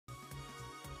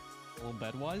Old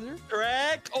Bedweiser?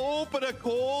 Correct. Open a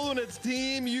cold and it's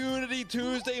Team Unity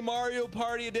Tuesday Mario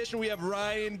Party Edition. We have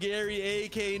Ryan, Gary,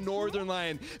 AK, Northern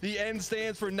Lion. The N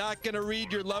stands for not gonna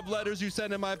read your love letters you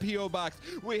send in my P.O. box.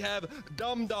 We have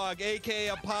Dumb Dog, AK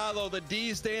Apollo. The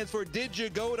D stands for did you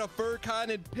go to FurCon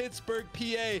in Pittsburgh,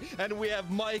 PA? And we have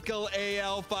Michael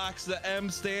A.L. Fox. The M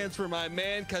stands for my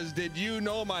man, because did you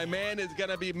know my man is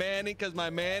gonna be manning because my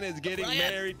man is getting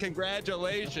married.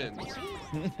 Congratulations.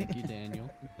 Thank you, Daniel.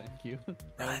 Thank you.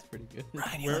 That was pretty good.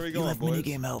 Ryan, Where are we going, left boys?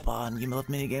 minigame help on. You left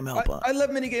minigame help on. I love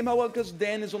minigame help because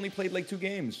Dan has only played like 2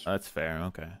 games. That's fair.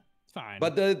 Okay. It's fine.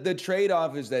 But the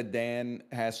trade-off is that Dan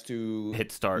has to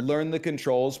Hit start. learn the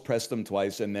controls, press them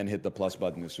twice, and then hit the plus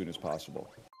button as soon as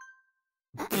possible.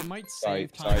 it might Sorry,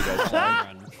 save time. sorry, guys, in the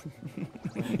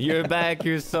long run. You're back.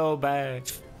 You're so back.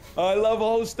 I love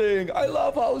hosting. I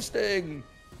love hosting.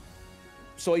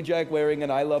 Soy Jack wearing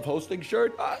an I love hosting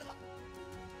shirt.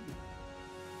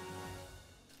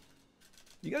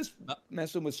 You guys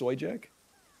messing with Soy Jack?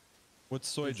 What's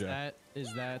Soy Jack?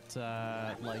 Is that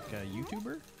like a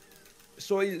YouTuber?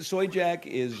 Soy Jack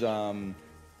is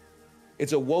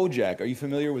it's a Wojak. Are you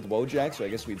familiar with Wojak? So I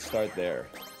guess we'd start there.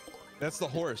 That's the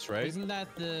horse, right? Isn't that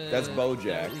the? That's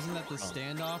Bojack. Isn't that the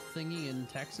standoff thingy in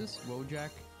Texas? Wojak.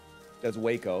 That's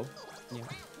Waco. Yeah.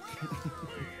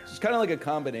 It's kind of like a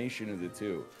combination of the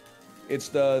two. It's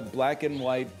the black and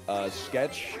white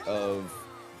sketch of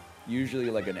usually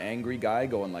like an angry guy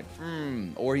going like,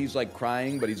 or he's like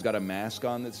crying, but he's got a mask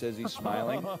on that says he's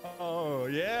smiling. Oh,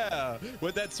 yeah.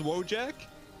 What, that's Wojak?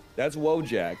 That's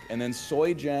Wojak. And then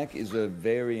Soy Jack is a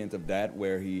variant of that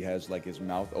where he has like his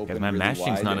mouth open My really mashing's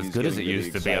wide not and as he's good as it getting really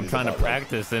used to be. I'm excited trying to about, like,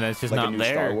 practice, and it's just like not a new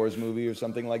there. Star Wars movie or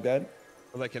something like that.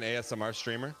 Or like an ASMR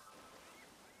streamer?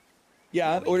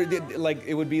 Yeah, or like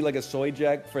it would be like a Soy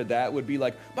Jack for that would be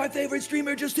like, my favorite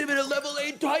streamer just hit a level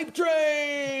 8 type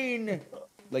train.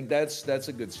 Like that's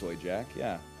a good Soy Jack,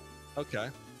 yeah. Okay.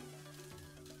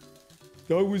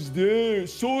 I was there,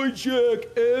 Soy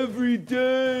Jack every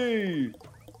day.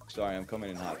 Sorry, I'm coming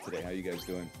in hot today. How you guys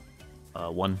doing?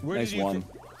 One. Nice one.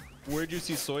 Where'd you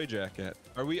see Soy Jack at?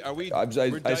 Are we?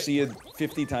 I see it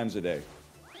 50 times a day.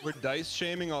 We're dice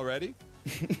shaming already?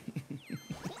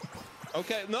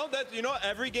 Okay, no, that you know,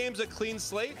 every game's a clean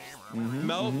slate.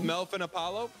 Melf and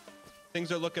Apollo,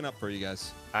 things are looking up for you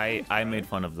guys. I made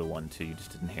fun of the one too. You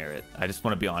just didn't hear it. I just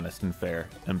want to be honest and fair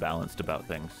and balanced about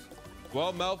things.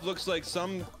 Well, Melf looks like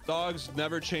some dogs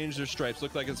never change their stripes.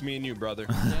 Look like it's me and you, brother.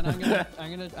 Dan,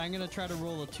 I'm gonna try to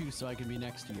roll a 2 so I can be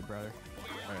next to you, brother.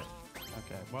 All right.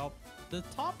 Okay. Well, the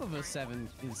top of a 7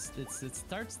 is it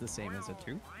starts the same as a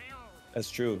 2. That's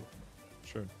true.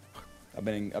 Sure. I've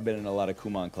been in a lot of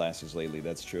Kumon classes lately.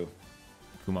 That's true.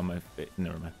 Kumon,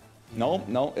 never mind.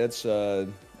 No, it's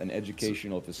an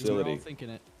educational We're all facility. thinking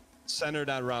it. Centered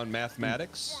around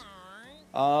mathematics.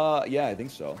 Yeah, I think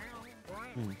so.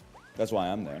 That's why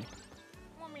I'm there.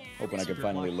 Hoping I can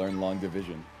finally learn long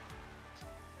division.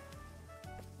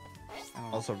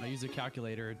 Also, I use a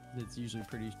calculator. It's usually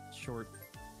pretty short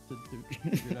to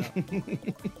figure it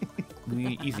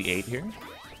out. Easy 8 here.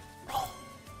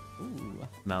 Ooh.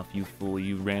 Mouth, you fool,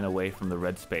 you ran away from the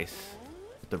red space.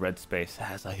 The red space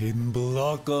has a hidden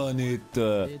block on it.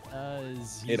 It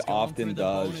does. It often for the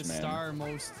does, bonus man. Star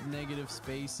most negative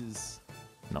spaces.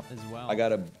 No. As well. I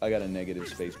got a negative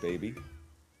space, baby.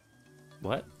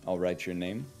 What? I'll write your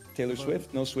name. Taylor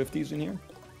Swift? No Swifties in here?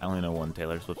 I only know one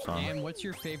Taylor Swift song. And what's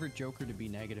your favorite Joker to be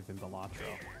negative in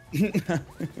Balatro?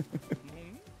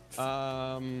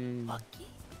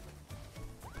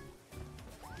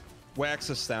 Wax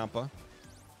a Stampa.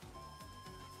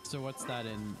 So what's that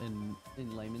in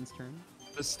layman's terms?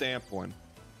 The stamp one.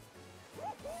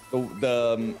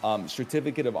 The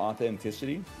certificate of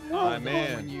authenticity. Oh, No,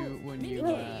 man. When you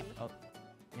yeah,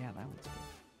 that one's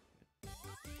good.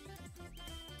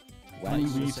 Wax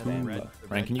You a said Stampa. red- the Ryan,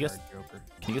 red can you guess? card Joker.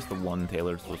 Can you guess the one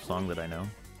Taylor Swift song that I know?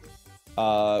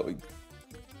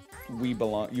 You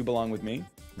belong with me.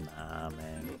 Nah,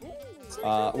 man.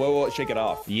 Well, shake it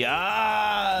off.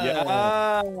 Yeah. Yeah.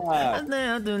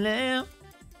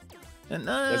 That's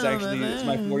That's actually it's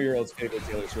my 4-year-old's favorite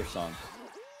Taylor Swift song.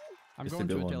 I'm It's a going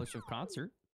to good a one. Taylor Swift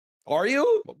concert. Are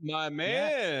you? My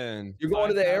man. You're going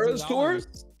to the Eras tour?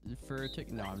 $5,000 for a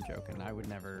ticket. No, I'm joking. I would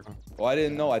never. Well, I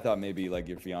didn't know. I thought maybe like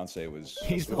your fiance was. a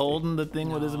He's Swiftie. holding the thing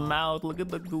with his mouth. Look at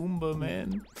the Goomba,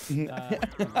 man.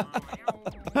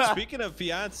 Speaking of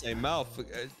fiance, Melf,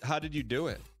 how did you do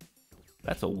it?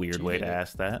 That's a weird way to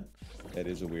ask that. That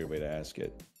is a weird way to ask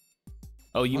it.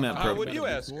 Oh, you meant How pro. would you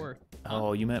ask?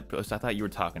 Oh, you meant. I thought you were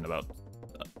talking about.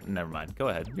 Never mind. Go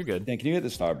ahead. You're good. Dan, can you hit the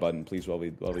star button, please, while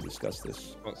we discuss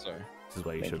this? Oh, sorry. This is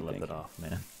why you Thank should have you, left thank it off,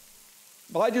 man.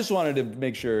 Well, I just wanted to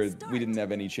make sure we didn't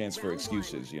have any chance for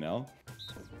excuses, you know?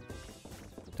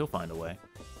 He'll find a way.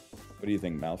 What do you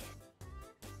think, Mouth?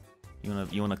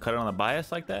 You wanna cut it on a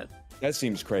bias like that? That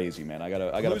seems crazy, man. I gotta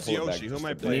Who's pull it back. Yoshi? Who am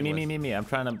I just a bit. playing? Me. I'm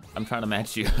trying to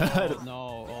match you. Oh,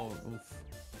 no. Oh, oof.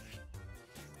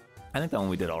 I think that one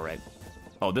we did all right.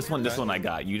 Oh, this one I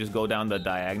got. You just go down the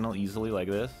diagonal easily like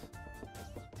this.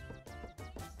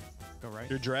 Go right.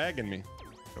 You're dragging me.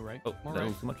 Go right. Oh, More that right.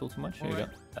 was too much, a little too much. Here More you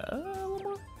go. A little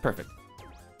more. Perfect.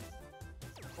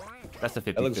 That's a 50-50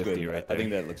 That looks good. right there. I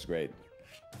think that looks great.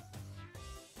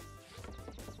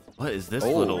 What is this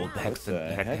Oh, little what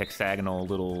the heck? hexagonal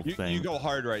little thing? You go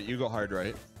hard right. You go hard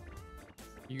right.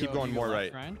 You Keep going you more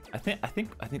left, right. Ryan? I think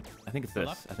it's this.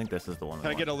 Left? I think this is the one.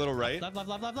 Can I get a little right? Left, left,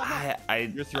 left, left,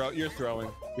 left. You're throwing.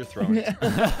 You're throwing.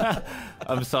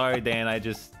 I'm sorry, Dan. I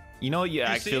just, you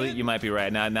see it? you might be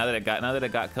right. Now that it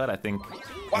got cut, I think.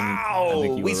 Wow, I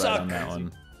think you we were right suck. on that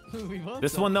one. We both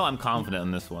This suck. one though, I'm confident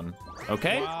in this one.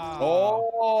 Okay. Wow.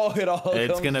 Oh, it all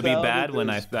It's comes gonna be down to bad when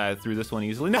I this. threw this one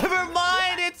easily. Never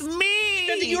mind, it's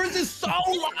me. Yours is so I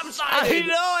lopsided.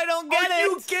 know. I don't get Are it.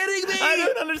 you kidding me? I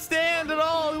don't understand at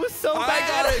all. It was so I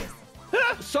bad.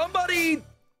 got it. Somebody.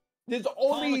 There's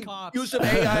only the cops. use of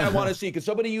AI I want to see. Could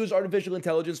somebody use artificial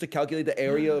intelligence to calculate the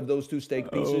area of those two steak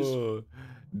pieces? Oh.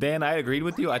 Dan, I agreed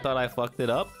with you. I thought I fucked it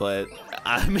up, but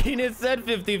I mean, it said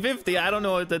 50-50. I don't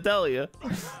know what to tell you.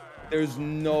 There's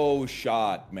no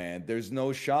shot, man. There's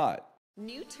no shot.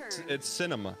 New turn. It's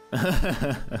cinema.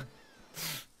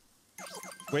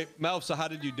 Wait, Melv, so how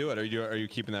did you do it? Are you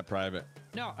keeping that private?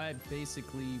 No, we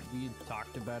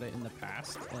talked about it in the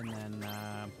past, and then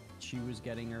she was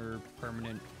getting her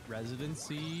permanent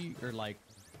residency, or like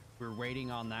we're waiting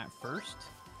on that first,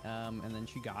 and then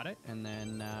she got it, and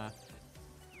then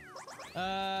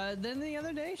the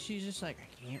other day she's just like, I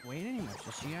can't wait anymore.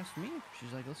 So she asked me.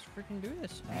 She's like, let's freaking do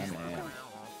this.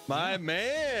 My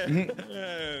man.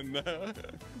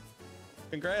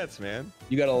 Congrats, man.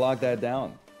 You got to lock that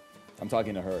down. I'm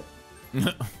talking to her.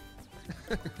 And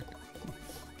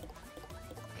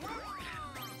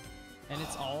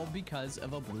it's all because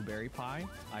of a blueberry pie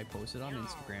I posted on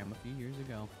Instagram a few years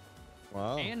ago.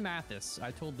 Wow. And Mathis,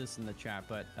 I told this in the chat,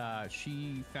 but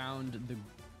she found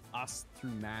us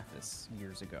through Mathis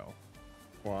years ago.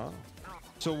 Wow.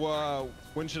 So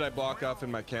when should I block off in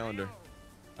my calendar?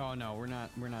 Oh no, we're not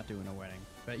doing a wedding.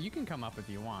 But you can come up if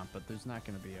you want, but there's not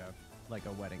going to be a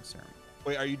wedding ceremony.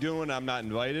 Wait, are you doing one I'm not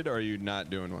invited, or are you not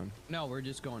doing one? No, we're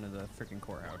just going to the freaking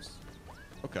courthouse.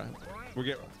 Okay.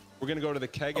 We're gonna go to the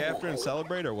keg after and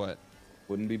celebrate, or what?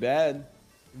 Wouldn't be bad.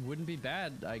 Wouldn't be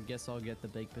bad. I guess I'll get the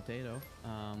baked potato.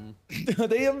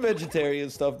 They have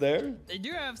vegetarian stuff there. They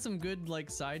do have some good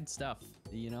like side stuff.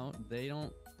 You know, they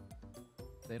don't.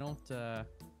 Oh,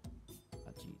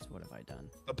 jeez, what have I done?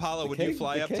 Apollo, would you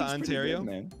fly up to Ontario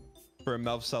for a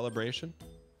Melv celebration?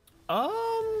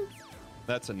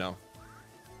 That's a no.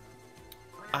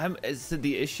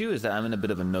 The issue is that I'm in a bit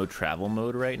of a no travel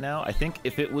mode right now. I think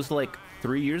if it was like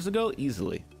 3 years ago,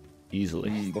 easily.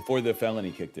 Before the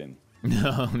felony kicked in.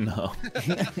 No.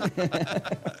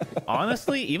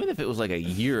 Honestly, even if it was like a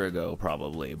year ago,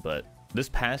 probably. But this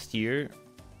past year,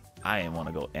 I didn't want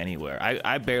to go anywhere.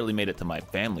 I barely made it to my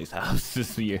family's house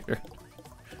this year.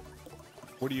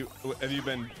 Have you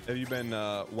been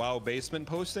WoW basement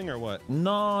posting or what?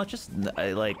 No, just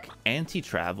like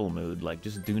anti-travel mood. Like,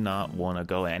 just do not want to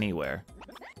go anywhere.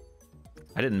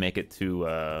 I didn't make it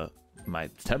to my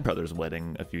stepbrother's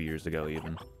wedding a few years ago,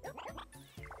 even.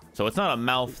 So it's not a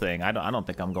mouth thing. I don't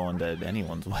think I'm going to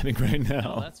anyone's wedding right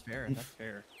now. Oh, that's fair. That's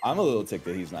fair. I'm a little ticked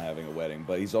that he's not having a wedding,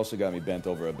 but he's also got me bent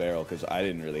over a barrel because I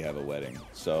didn't really have a wedding.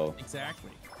 So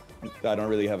Exactly. I don't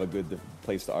really have a good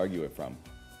place to argue it from.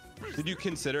 Did you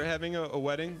consider having a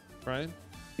wedding, Ryan?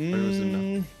 Or was it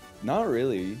no? Not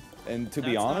really. And to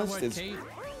be That's not honest, what it's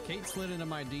Kate slid into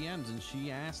my DMs and she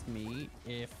asked me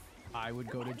if I would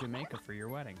go to Jamaica for your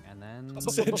wedding, and then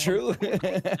is that true?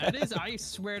 that is, I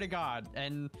swear to God,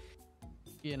 and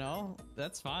you know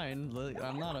that's fine.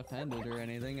 I'm not offended or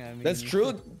anything. I mean, That's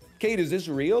true. Kate, is this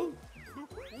real?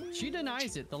 She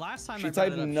denies it. The last time She I brought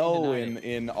typed it up, no she denied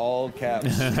in all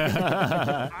caps.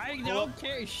 I don't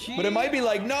care. But it might be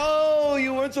like, no,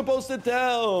 you weren't supposed to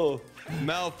tell.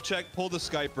 Melv, pull the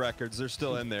Skype records. They're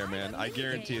still in there, man. I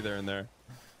guarantee they're in there.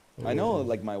 I know,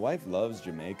 like, my wife loves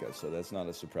Jamaica, so that's not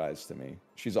a surprise to me.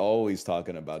 She's always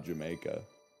talking about Jamaica.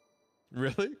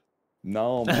 Really?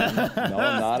 No, man. No,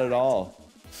 not at all.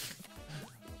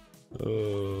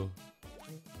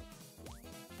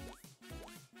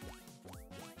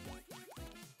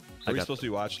 Are we supposed to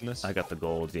be watching this? I got the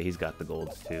golds. Yeah, he's got the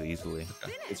golds too, easily.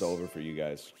 It's over for you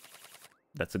guys.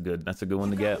 That's a good one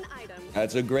to get.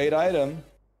 That's a great item.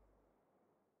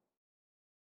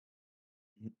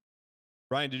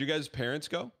 Ryan, did you guys' parents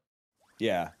go?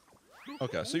 Yeah.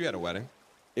 Okay, so you had a wedding.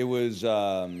 It was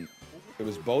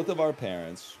both of our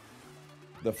parents,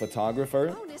 the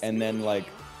photographer, and then like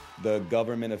the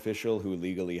government official who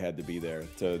legally had to be there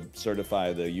to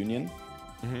certify the union.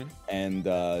 And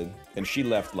she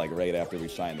left like right after we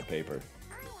signed the paper.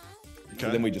 Okay. So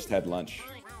then we just had lunch.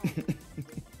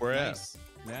 Where at? Nice.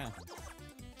 Yeah.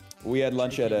 We had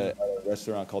lunch at a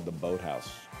restaurant called the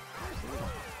Boathouse.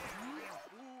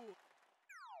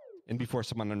 And before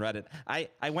someone on Reddit,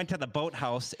 I went to the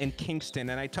Boathouse in Kingston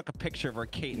and I took a picture where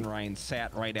Kate and Ryan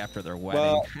sat right after their wedding.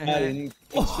 Well, not in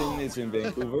Kingston, it's in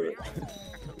Vancouver.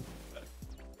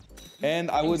 And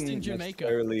I wouldn't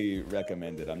necessarily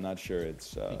recommend it. I'm not sure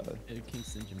it's...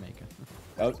 Kingston, Jamaica.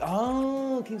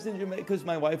 Oh, Kingston, Jamaica, because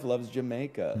my wife loves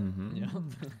Jamaica. Yeah.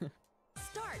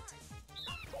 Start.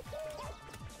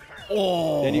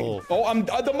 Oh,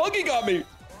 The monkey got me.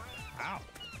 Ow.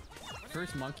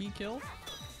 First monkey kill.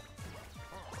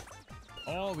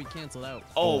 Oh, we canceled out.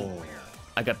 oh,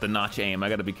 I got the notch aim. I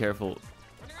gotta be careful.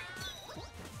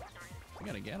 We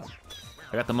gotta get him.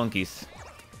 I got the monkeys.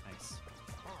 Nice.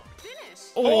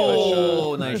 Finish.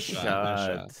 Oh, nice Nice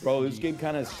shot. Bro, this game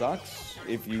kind of sucks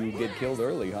if you get killed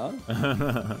early, huh?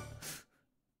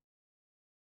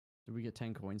 Did we get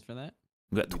 10 coins for that?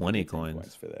 We got 20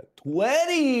 coins. for that.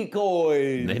 20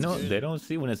 coins. They don't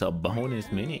see when it's a bonus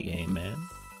mini game, man.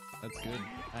 That's good.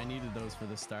 I needed those for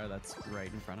the star that's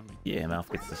right in front of me. Yeah,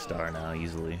 Mouth gets the star now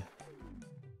easily.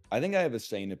 I think I have a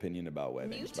sane opinion about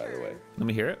weddings, by the way. Let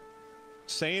me hear it.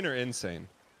 Sane or insane?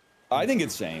 I think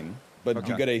it's sane, but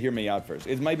Okay. you gotta hear me out first.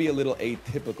 It might be a little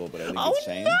atypical, but I think it's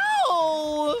sane.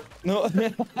 no! No.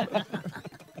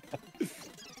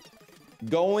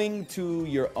 Going to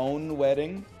your own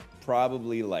wedding,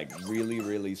 probably like really,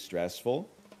 really stressful.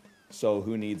 So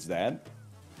who needs that?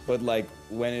 But like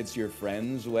when it's your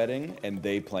friend's wedding and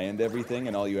they planned everything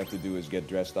and all you have to do is get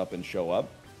dressed up and show up,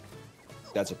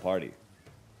 that's a party.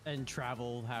 And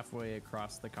travel halfway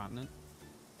across the continent.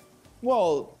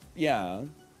 Well, yeah.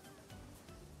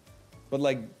 But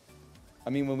like, I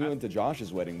mean, when we went to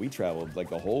Josh's wedding, we traveled like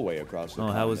the whole way across the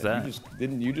continent. how was that?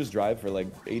 Didn't you just drive for like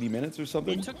 80 minutes or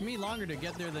something? It took me longer to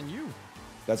get there than you.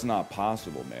 That's not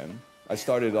possible, man. I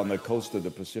started on the coast of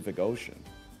the Pacific Ocean.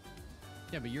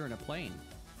 Yeah, but you're in a plane.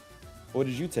 What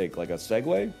did you take? Like a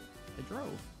Segway? I drove.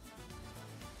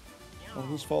 Well,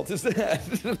 whose fault is that?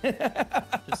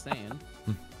 Just saying.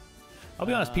 I'll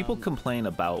be honest, people complain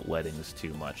about weddings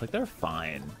too much. Like, they're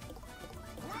fine.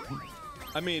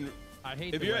 I mean, I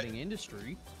hate If the you're- wedding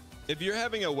industry. if you're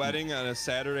having a wedding on a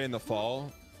Saturday in the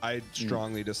fall, I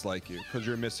strongly dislike you because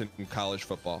you're missing college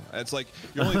football. It's like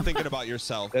you're only thinking about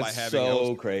yourself by That's having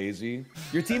so crazy.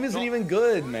 Your team isn't even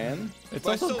good, man. It's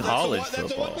But also still, college that's the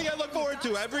football. one thing I look forward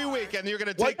to every week, and you're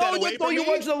gonna What? take that No, away from you me.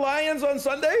 watch the Lions on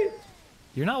Sunday?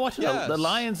 You're not watching Yes. the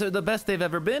Lions are the best they've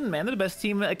ever been, man. They're the best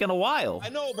team like in a while. I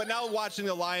know, but now watching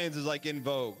the Lions is like in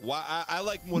vogue. Why? I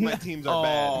like when my teams are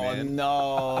bad, man.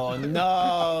 no,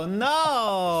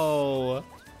 no.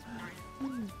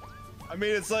 I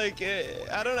mean, it's like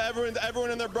I don't know.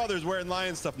 Everyone and their brothers wearing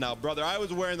Lions stuff now, brother. I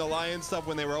was wearing the Lions stuff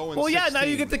when they were 0-16. Well, yeah, now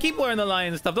you get to keep wearing the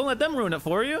Lions stuff. Don't let them ruin it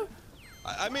for you.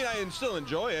 I mean, I still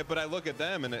enjoy it, but I look at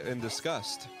them in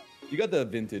disgust. You got the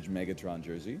vintage Megatron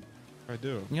jersey. I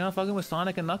do. You're not fucking with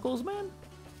Sonic and Knuckles, man?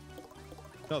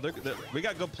 No, we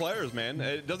got good players, man.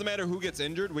 It doesn't matter who gets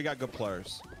injured. We got good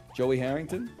players. Joey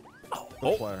Harrington?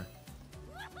 Good player.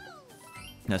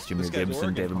 That's Jameer guy's Gibson,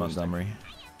 Oregon David posting. Montgomery.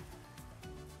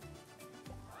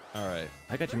 All right.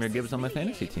 I got Jameer Gibbs on my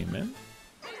fantasy team, man.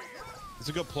 He's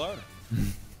a good player.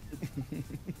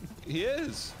 He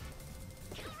is.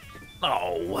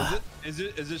 Oh. Is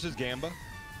this just Gamba?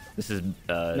 This is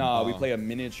No, we play a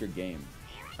miniature game.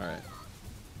 All right.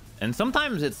 and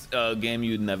sometimes it's a game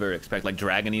you'd never expect, like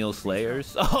Dragon Eel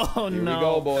Slayers. Oh Here no. we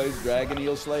go, boys. Dragon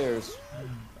Eel Slayers.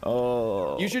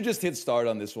 Oh. You should just hit start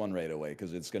on this one right away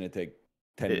because it's going to take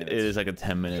 10 minutes. It is like a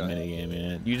 10-minute Okay. mini game,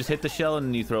 man. You just hit the shell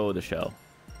and you throw the shell.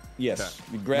 Yes.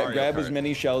 Okay. You Mario grab as Kart.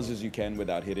 many shells as you can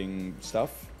without hitting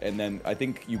stuff. And then I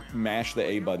think you mash the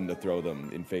A button to throw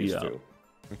them in phase Yeah. 2.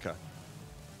 Okay.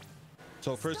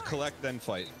 So first collect, then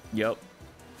fight. Yep.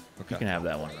 Okay. You can have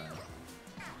that one.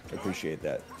 I appreciate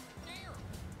that.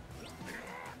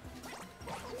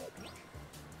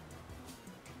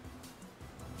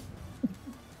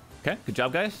 Okay, good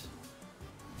job, guys.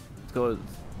 Let's go.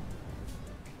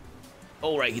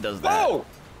 Oh, right, he does that. Oh!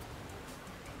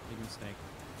 Big mistake.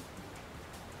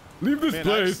 Leave this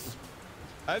Man,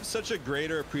 I have such a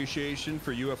greater appreciation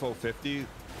for UFO 50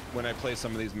 when I play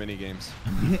some of these mini games.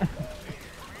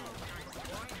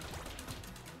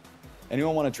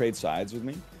 Anyone want to trade sides with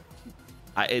me?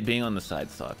 It being on the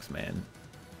side sucks, man.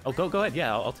 Oh, go ahead.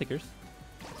 Yeah, I'll take yours.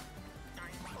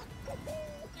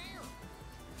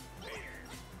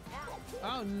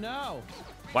 Oh no!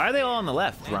 Why are they all on the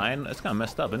left, Ryan? That's kind of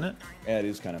messed up, isn't it? Yeah, it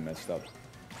is kind of messed up.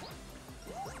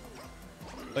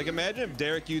 Like, imagine if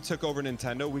Derek, you took over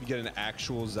Nintendo, we'd get an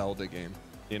actual Zelda game.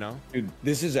 You know? Dude,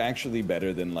 this is actually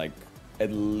better than like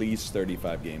at least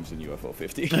 35 games in UFO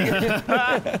 50.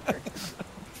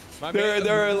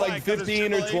 there are like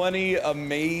 15 or 20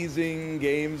 amazing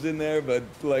games in there, but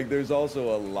like there's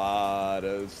also a lot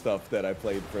of stuff that I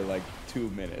played for like 2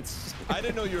 minutes. I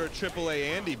didn't know you were a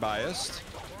AAA Andy biased.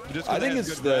 Just I think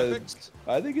it's good graphics?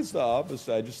 I think it's the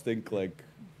opposite. I just think like,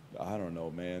 I don't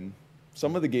know, man.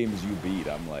 Some of the games you beat,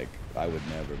 I'm like, I would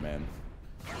never, man.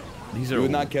 You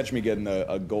would not catch me getting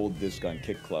a gold disc on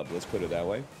Kick Club. Let's put it that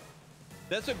way.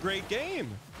 That's a great game.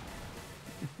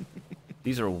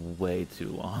 These are way too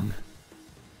long.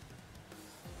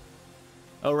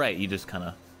 Oh, right. You just kind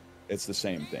of... It's the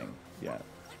same thing. Yeah.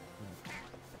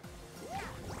 All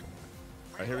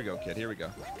right, here we go, kid. Here we go.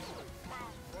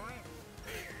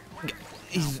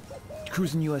 He's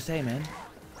cruising USA, man.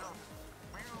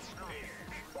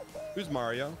 Who's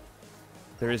Mario?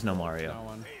 There is no Mario. No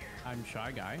one. I'm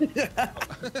Shy Guy.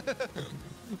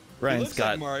 Ryan's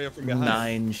got like Mario from behind.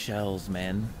 9 shells,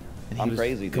 man. And he I'm was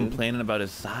crazy, dude. complaining about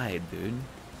his side, dude.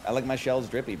 I like my shells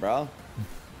drippy, bro.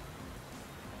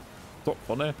 So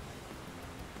funny.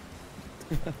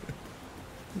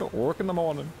 Got work in the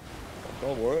morning.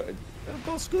 Go work. Gotta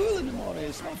go to school in the morning.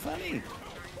 It's not funny.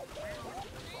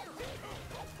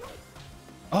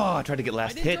 Oh, I tried to get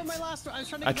last hit.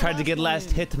 I tried to get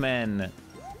last hit, man.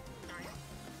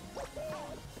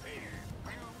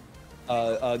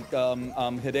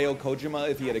 Hideo Kojima,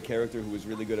 if he had a character who was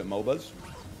really good at MOBAs.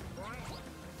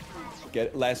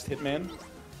 Get last hitman.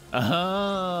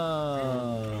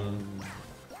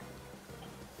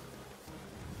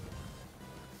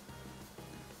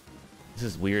 This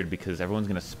is weird because everyone's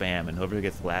gonna spam, and whoever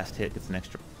gets last hit gets an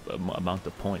extra amount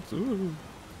of points. Ooh.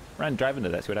 Ryan, drive into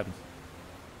that. See what happens.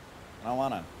 I don't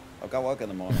wanna. I've got work in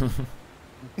the morning.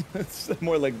 It's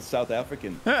more like South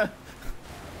African.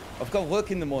 I've got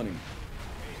work in the morning.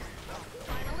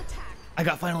 Final attack. I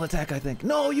got final attack, I think.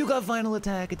 No, you got final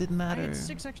attack. It didn't I matter. had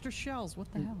 6 extra shells.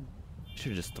 What the hell? Should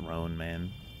have just thrown,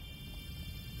 man.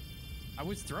 I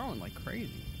was throwing like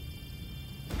crazy.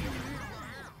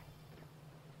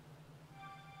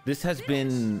 This has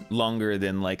been longer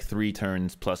than like 3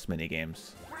 turns plus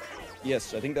minigames.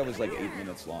 Yes, I think that was like 8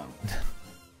 minutes long.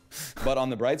 But on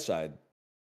the bright side,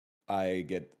 I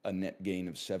get a net gain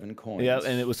of 7 coins. Yeah,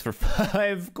 and it was for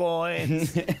 5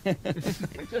 coins. There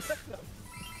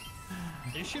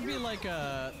should be like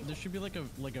a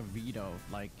veto.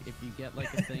 Like if you get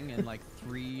like a thing and like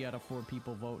 3 out of 4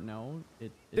 people vote no,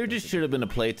 There just should have been a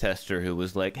playtester who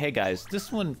was like, "Hey guys,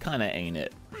 this one kind of ain't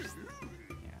it."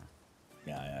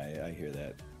 Yeah, I hear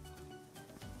that.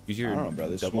 Use I your don't know,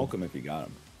 brother. double- Smoke them if you got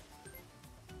them.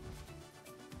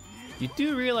 You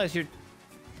do realize you're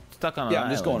stuck on an Yeah,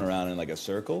 I'm just island. going around in like a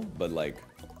circle, but like,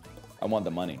 I want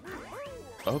the money.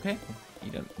 Okay.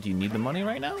 You don't. Do you need the money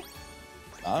right now?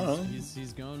 I don't know.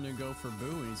 He's going to go for Boo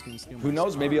and he's going to steal. Who my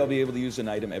knows? star. Maybe I'll be able to use an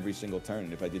item every single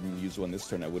turn. If I didn't use one this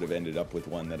turn, I would have ended up with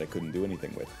one that I couldn't do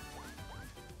anything with.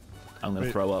 I'm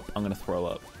gonna throw up. I'm gonna throw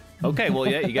up. Okay. Well,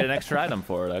 yeah, you get an extra item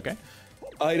for it. Okay.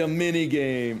 Item mini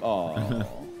game. Oh.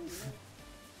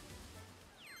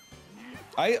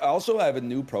 I also have a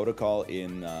new protocol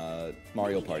in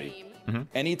Mario Party.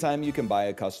 Anytime you can buy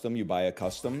a custom, you buy a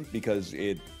custom because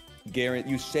it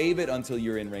you save it until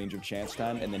you're in range of chance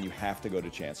time, and then you have to go to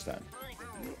chance time.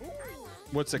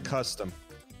 What's a custom?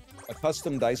 A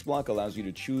custom dice block allows you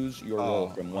to choose your roll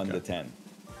from 1 to 10.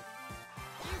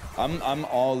 I'm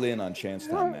all in on chance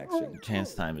time maxing.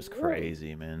 Chance time is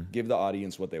crazy, man. Give the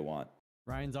audience what they want.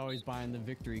 Ryan's always buying the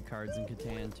victory cards in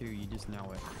Catan too. You just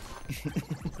know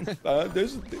it.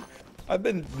 I've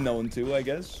been known to, I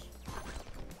guess.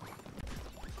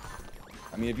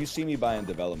 I mean, if you see me buying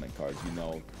development cards, you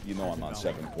know I'm on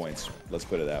 7 points. Let's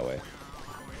put it that way.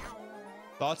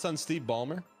 Thoughts on Steve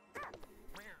Ballmer?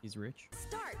 He's rich.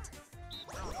 Start.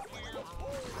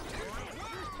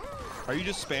 Are you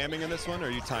just spamming in this one, or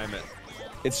you time it?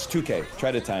 It's 2K.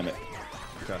 Try to time it.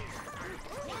 Okay.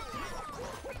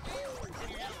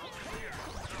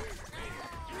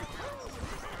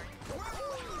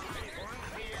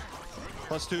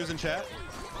 +2s in chat.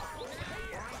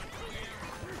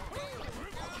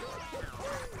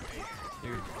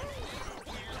 Dude,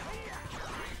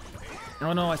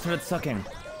 Oh no, I started sucking.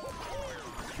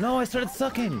 No, I started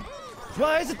sucking.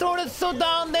 Why is it throwing it so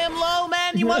damn low,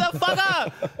 man? You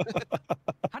motherfucker!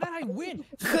 how did I I win.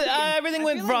 Everything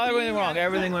went wrong. Everything wrong.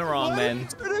 Everything went wrong, man.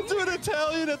 Turn into an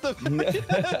Italian at the.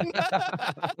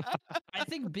 I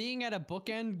think being at a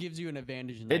bookend gives you an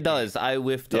advantage. In that It does. I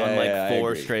whiffed on Yeah, like I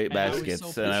 4 agree. straight And I was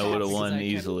baskets, so and I pissed would have because won I kept-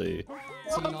 easily.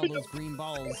 Seeing all those green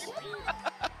balls.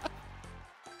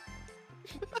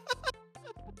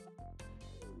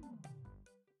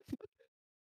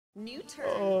 New turn.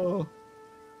 Oh.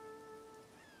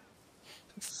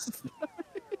 It's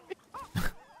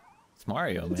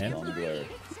Mario, man. Tumbler.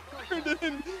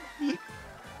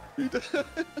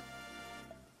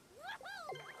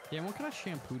 Yeah, what kind of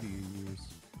shampoo do you use?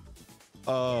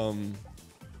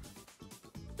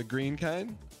 The green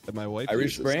kind that my wife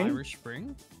Irish uses. Spring? Irish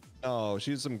Spring? Oh,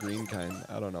 she's some green kind.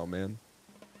 I don't know, man.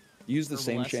 You use the Herbal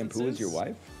same shampoo as your essences?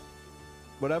 wife?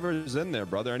 Whatever is in there,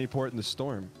 brother. Any port in the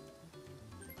storm.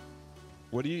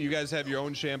 What do you guys have your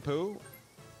own shampoo?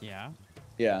 Yeah.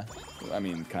 Yeah. I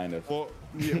mean, kind of. Well,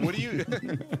 yeah, what do you?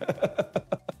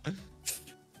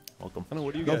 Welcome. I don't know.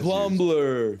 What do you The guys use?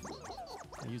 Plumbler.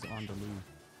 I use Andalou.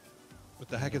 What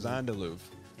the heck is Andalou?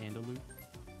 Andalou?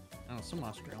 Oh, some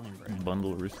Australian brand.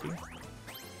 Bundle Rooski.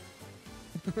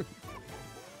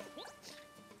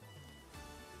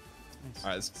 Nice. All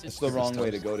right, It's the wrong way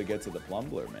to go to get to the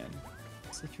Plumbler, man.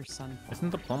 Sit your sunflower. Isn't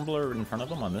the Plumbler in front of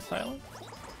him on this island?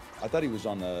 I thought he was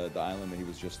on the island that he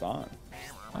was just on.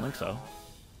 I don't think so.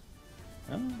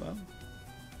 Oh, well.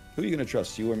 Who are you going to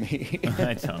trust, you or me?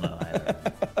 I don't know either.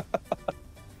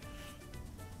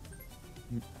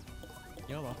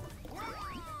 YOLO.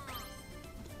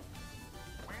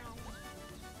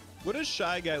 What does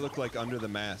Shy Guy look like under the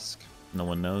mask? No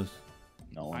one knows.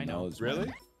 No one I know. knows. man.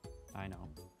 Really? I know.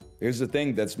 Here's the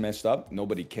thing that's messed up.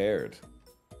 Nobody cared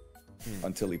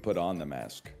until he put on the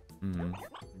mask. Mm-hmm.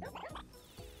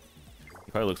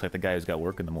 He probably looks like the guy who's got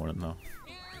work in the morning, though.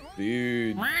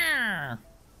 Dude.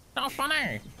 So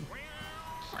funny.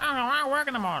 I work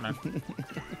in the morning.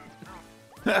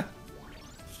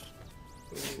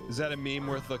 Is that a meme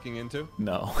worth looking into?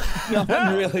 No.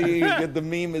 Not really. The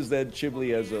meme is that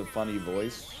Chibli has a funny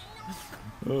voice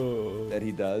that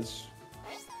he does.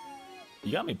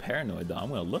 You got me paranoid, though. I'm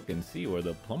gonna look and see where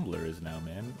the Plumbler is now,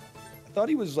 man. I thought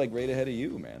he was like right ahead of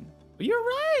you, man. You're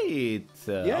right.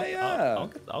 Yeah.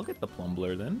 I'll get the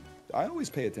Plumbler then. I always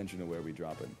pay attention to where we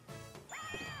drop it.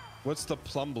 What's the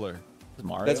Plumbler? It's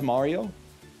Mario. That's Mario.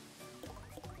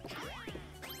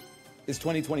 It's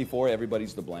 2024.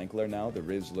 Everybody's the Blankler now. The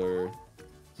Rizzler.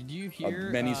 Did you hear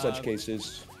Many such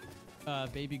cases.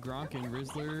 Baby Gronk and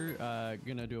Rizzler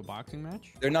gonna do a boxing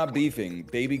match? They're not beefing.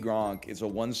 Baby Gronk is a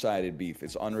one-sided beef.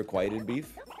 It's unrequited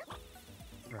beef.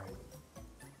 Right.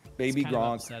 Baby kind of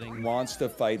Gronk upsetting. wants to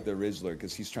fight the Rizzler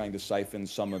because he's trying to siphon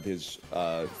some of his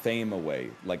fame away,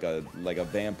 like a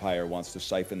vampire wants to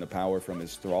siphon the power from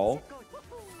his thrall.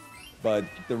 But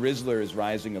the Rizzler is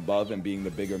rising above and being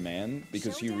the bigger man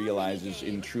because he realizes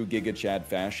in true Giga Chad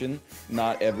fashion,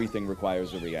 not everything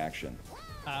requires a reaction.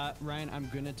 Ryan, I'm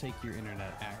gonna take your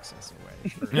internet access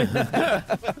away.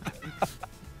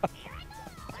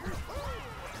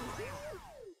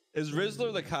 Is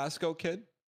Rizzler the Costco kid?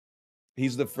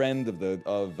 He's the friend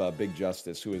of Big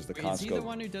Justice, who is the Wait, Costco. is he the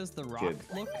one who does the rock kid.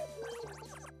 look?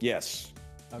 Yes,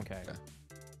 Okay.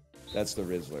 that's the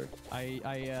Rizzler. I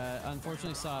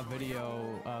unfortunately saw a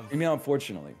video You mean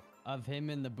unfortunately? of him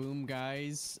and the Boom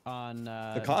guys on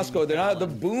The Costco, they're not the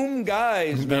boom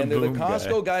guys, man. They're the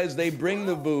Costco guys. They bring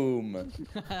the boom.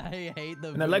 I hate the.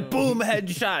 And they're like, boom,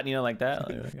 headshot, you know, like that.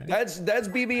 That's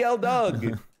BBL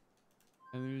Doug.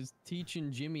 And he was teaching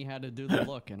Jimmy how to do the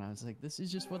look, and I was like, this is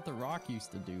just what The Rock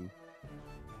used to do.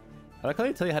 I like how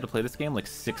they tell you how to play this game like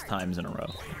 6 times in a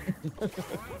row.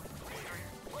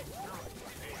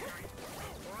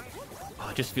 Oh,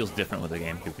 it just feels different with a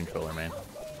GameCube controller, man.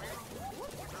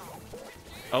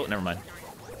 Oh, never mind.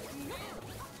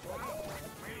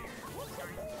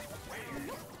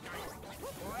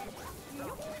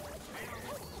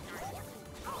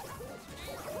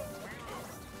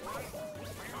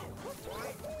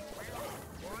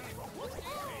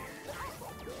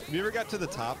 Have you ever got to the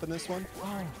top in this one?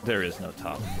 There is no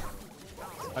top.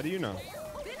 How do you know?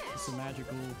 It's a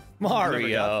magical.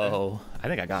 Mario! I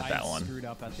think I got that I one. screwed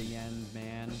up at the end,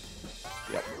 man.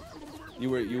 Yep. You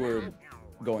were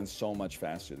going so much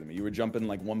faster than me. You were jumping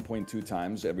like 1.2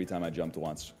 times every time I jumped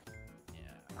once. Yeah.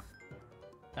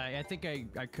 I think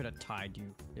I could have tied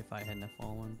you if I hadn't have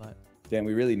fallen, but. Dan,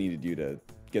 we really needed you to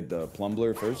get the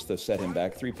Plumbler first to set him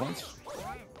back 3 points.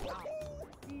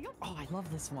 Oh, I love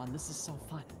this one. This is so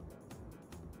fun.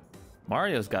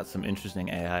 Mario's got some interesting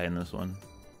AI in this one.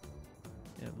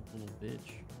 Yeah, the little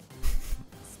bitch.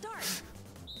 Start.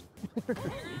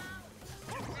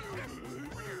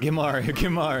 Get Mario,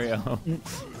 get Mario.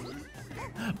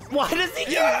 Why does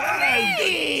he Yeah! get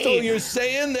me? So you're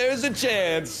saying there's a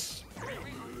chance?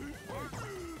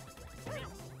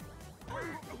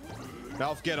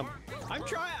 Ralph, get him.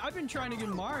 I've been trying to get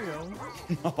Mario.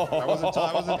 I wasn't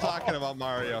talking about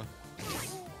Mario.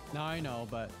 No, I know,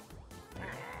 but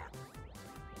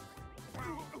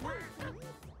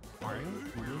Mario.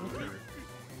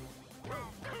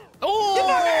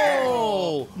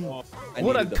 Oh! I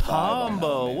What a needed the 5 on that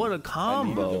combo! one, man. What a I needed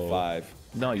combo! the 5.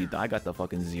 No, I got the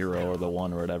fucking 0 or the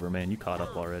 1 or whatever, man. You caught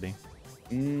up already.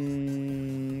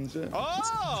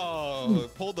 Oh,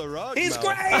 pulled the rug. He's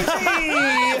Mel.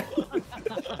 crazy!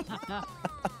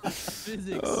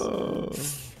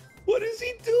 Physics. What is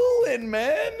he doing,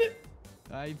 man?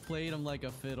 I played him like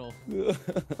a fiddle.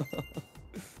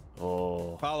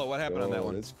 Oh. Paulo, what happened on that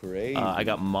one? That's crazy. I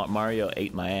got Mario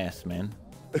ate my ass, man.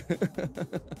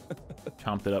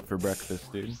 Chomped it up for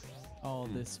breakfast, dude. Oh,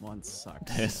 this one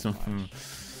sucks. This so one- much.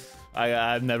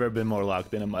 I've never been more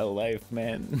locked in my life,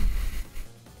 man.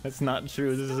 That's not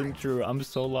true. This isn't true. I'm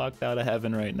so locked out of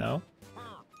heaven right now.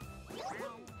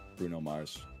 Bruno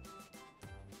Mars.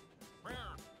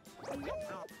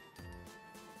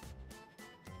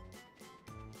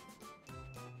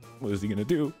 What is he gonna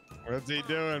do? What's he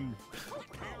doing?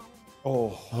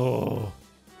 Oh. Oh.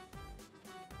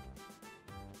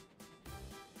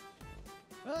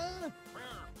 Ah,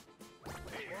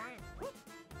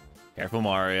 Careful,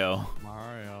 Mario.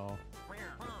 Mario.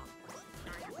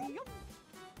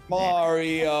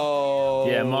 Mario.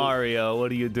 Yeah, Mario.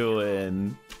 What are you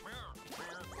doing?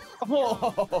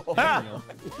 Oh. Ah!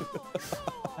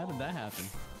 How did that happen?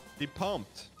 He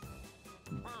pumped.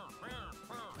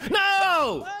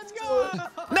 No! Let's go!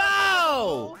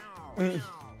 No!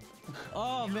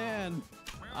 Oh man,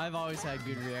 I've always had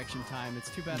good reaction time. It's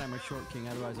too bad I'm a short king.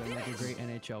 Otherwise, I'd make a great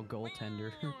NHL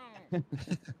goaltender.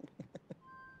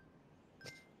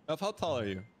 Ralph, how tall are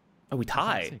you? Oh, we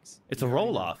tie. 5'6". It's a You already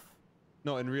roll know. off.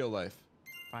 No, in real life.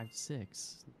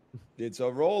 5'6". It's a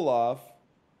roll off.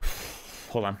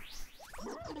 Hold on.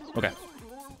 Okay.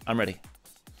 I'm ready.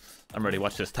 I'm ready.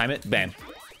 Watch this. Time it. Bam.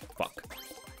 Fuck.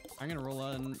 I'm gonna roll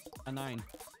a 9.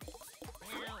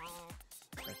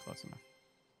 Okay, close enough.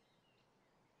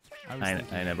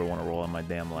 I never want to roll in my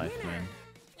damn life, man.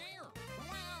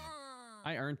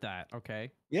 I earned that.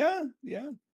 Okay. Yeah.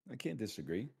 I can't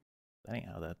disagree. That ain't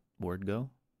how that word go.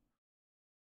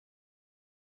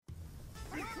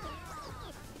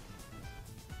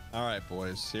 All right,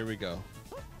 boys. Here we go.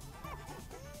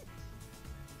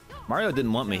 Mario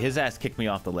didn't want me. His ass kicked me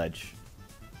off the ledge.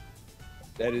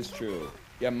 That is true.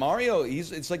 Yeah, Mario,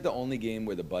 it's like the only game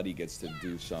where the buddy gets to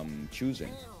do some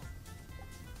choosing.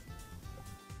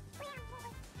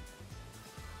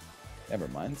 Never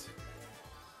mind.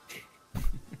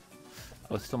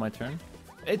 Oh, it's still my turn?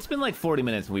 It's been like 40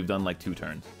 minutes and we've done like 2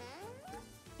 turns.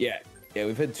 Yeah,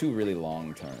 we've had 2 really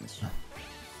long turns.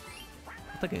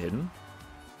 I'll take a hidden.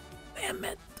 Damn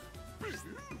it.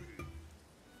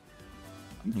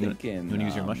 I'm thinking. You wanna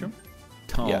use your mushroom?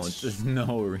 Don't. Yes. There's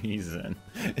no reason.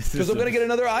 Because I'm gonna get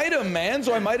another item, man,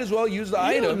 so I might as well use the You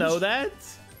items. don't know that.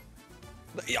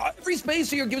 Yeah, every space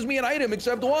here gives me an item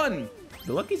except one.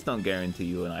 The Luckies don't guarantee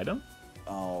you an item.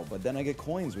 Oh, but then I get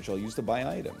coins, which I'll use to buy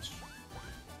items.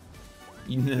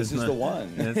 This is the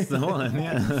one. That's the one,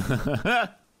 yeah.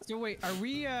 So wait, are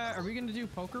we gonna do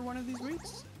poker one of these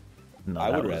weeks? No,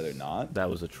 I that would was- rather not. That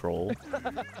was a troll.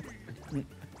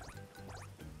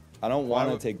 I don't want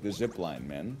to would- take the zip line,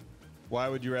 man, Why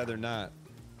would you rather not?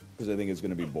 because I think it's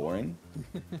gonna be boring.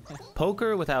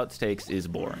 Poker without stakes is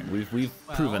boring. We've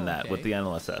proven that with okay. the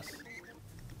NLSS.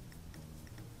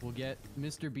 We'll get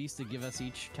Mr. Beast to give us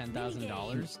each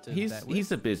 $10,000 to bet with.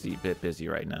 He's a bit busy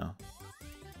right now.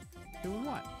 Doing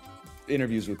what?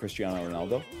 Interviews with Cristiano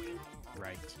Ronaldo.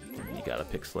 Right. You gotta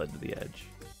pick Sled to the edge.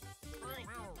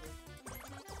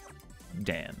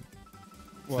 Dan.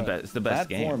 It's the best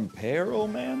game. Platform peril,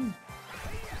 man.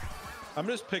 I'm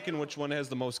just picking which one has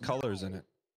the most colors in it.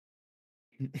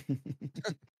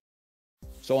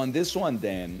 So on this one,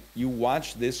 Dan, you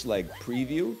watch this like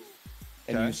preview,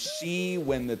 and Okay. you see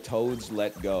when the toads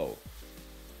let go.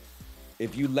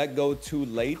 If you let go too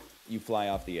late, you fly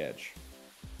off the edge.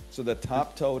 So the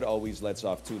top toad always lets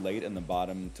off too late, and the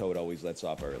bottom toad always lets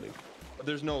off early. But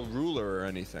there's no ruler or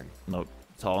anything. Nope.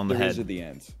 It's all in the There head. is at the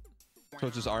end. So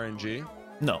it's just RNG.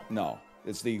 No. No,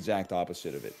 it's the exact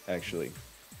opposite of it, actually.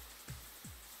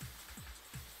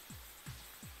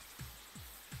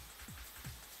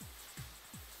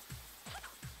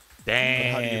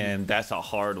 Damn, that's a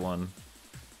hard one.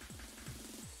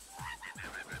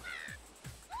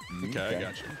 Okay, I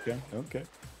got you. Okay.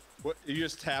 What? You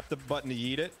just tap the button to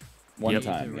eat it? One Yep. To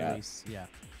time, yeah. release, yeah.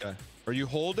 Okay. Or you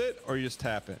hold it, or you just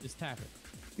tap it. Just tap it.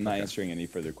 I'm not answering any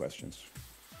further questions.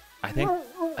 I think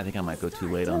I might go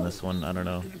too late on this one. I don't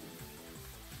know.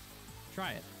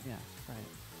 Try it. Yeah, try it.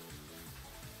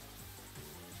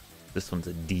 This one's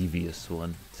a devious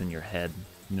one. It's in your head.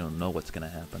 You don't know what's gonna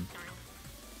happen.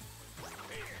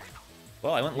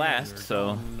 Well, I went last, You're so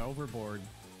going overboard.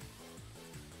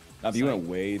 You went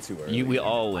way too early. we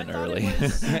all went early.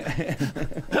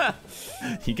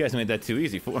 You guys made that too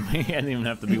easy for me. I didn't even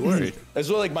have to be worried. That's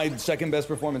like my second best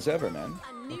performance ever, man.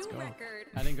 A new Go. record.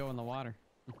 I didn't go in the water.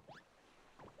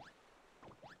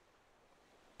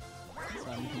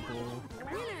 Some people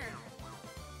Winner.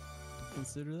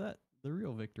 consider that the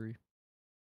real victory.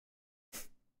 You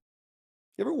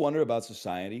ever wonder about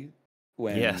society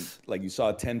when, Yes. like, you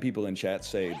saw 10 people in chat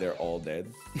say they're all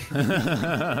dead?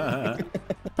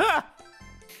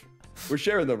 We're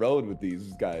sharing the road with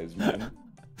these guys, man.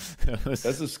 That's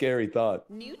a scary thought.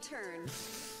 New turn.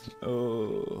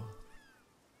 Oh.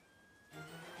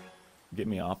 Get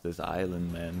me off this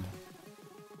island, man.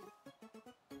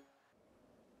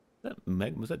 That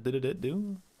Meg, was that did it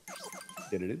do?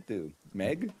 Did it do?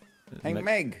 Meg? Hey, Meg-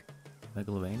 Meg.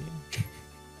 Megalovania?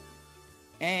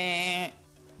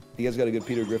 You guys got a good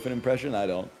Peter Griffin impression? I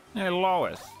don't. Hey,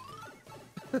 Lois.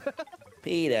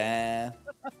 Peter.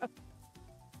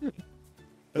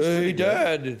 Hey,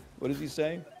 Dad. What does he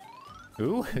say?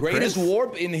 Who? Greatest Chris?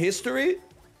 warp in history?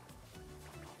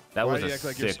 That Why was do a you act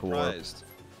like you're sick warp. surprised?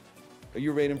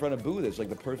 You're right in front of Boo. That's like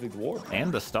the perfect warp.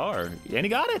 And the star. And he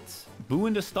got it. Boo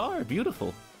and the star.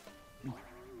 Beautiful.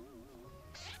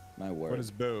 My word. What is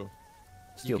boo?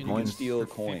 Steal You can coins. Steal for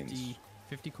coins.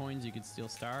 50 coins, you could steal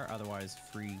star. Otherwise,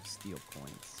 free steal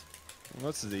coins. Well,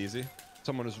 this is easy.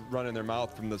 Someone is running their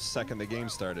mouth from the second the game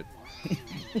started.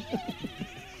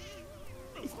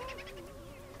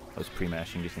 I was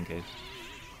pre-mashing just in case.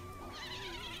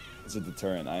 It's a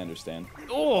deterrent. I understand.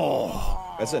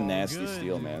 Oh! That's a nasty Good,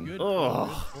 steal, man. good,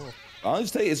 Oh. good. I'll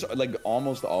just tell you, it's like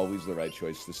almost always the right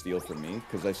choice to steal for me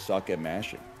because I suck at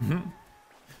mashing.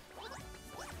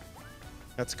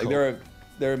 That's Like cool.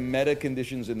 there are meta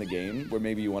conditions in the game where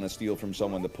maybe you want to steal from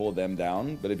someone to pull them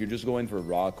down, but if you're just going for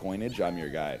raw coinage, I'm your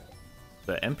guy.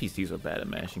 The NPCs are bad at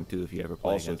mashing too if you ever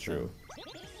play Also against true.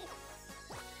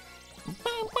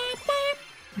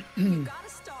 You got a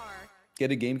star.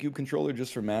 Get a GameCube controller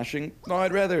just for mashing? No,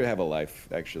 I'd rather have a life,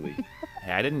 actually. them.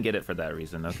 Hey, I didn't get it for that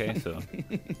reason, okay? So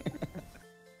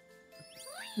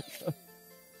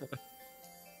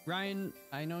Ryan,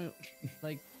 I know,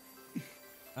 like.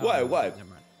 What? What? Never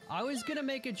mind. I was gonna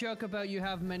make a joke about you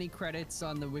have many credits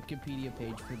on the Wikipedia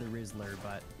page for the Rizzler,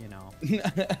 but you know.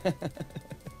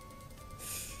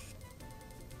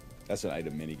 That's an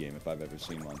item minigame if I've ever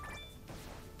seen one.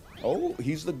 Oh,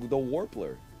 he's the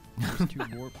Warpler. There's two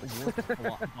warp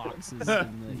boxes in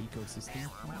the ecosystem.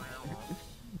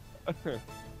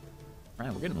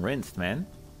 Ryan, we're getting rinsed, man.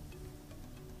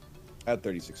 I had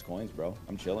 36 coins, bro.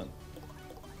 I'm chilling.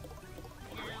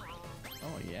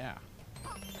 Oh yeah.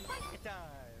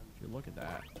 If you look at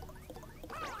that.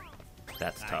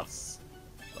 That's tough. Nice.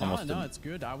 Almost no, didn't- it's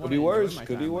good. I Could want be to worse.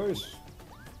 Could be worse.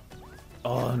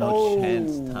 Oh, no Oh.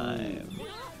 chance time.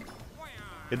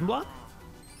 Hidden block?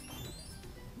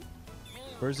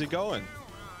 Where's he going?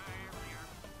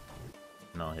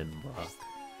 No, hidden block.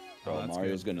 Bro, that's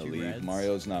Mario's good. gonna Two leave. reds.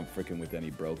 Mario's not freaking with any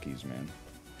brokies, man.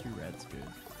 2 reds, good.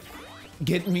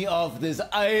 Get me off this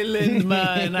island,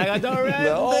 man. I got the red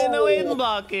No. hidden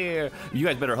block here. You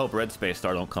guys better hope red space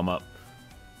star don't come up.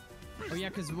 Oh yeah,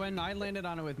 because when I landed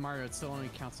on it with Mario, it still only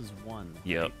counts as 1.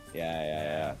 Yep.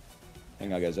 Yeah.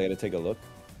 Hang on, guys. I gotta take a look.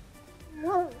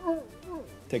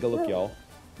 Take a look, y'all.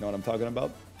 Know what I'm talking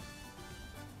about?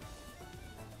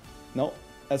 No,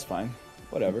 that's fine.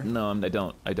 Whatever. No, I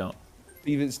don't. I don't.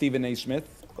 Stephen A.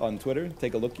 Smith on Twitter.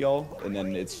 Take a look, y'all. And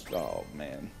then it's, oh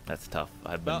man. That's tough.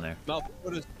 I've been there.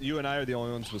 You and I are the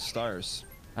only ones with stars.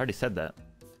 I already said that.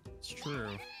 It's true.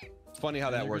 It's funny how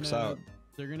And that they're works gonna- out.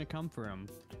 They're gonna come for him.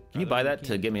 Can you buy that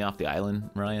to get me off the island,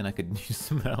 Ryan? I could use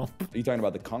some help. Are you talking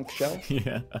about the conch shell?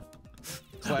 Yeah.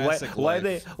 Classic why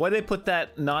life. they put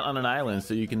that not on an island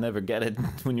so you can never get it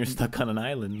when you're stuck on an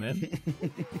island, man?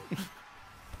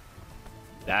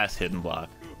 That's hidden block.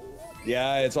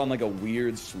 Yeah, it's on like a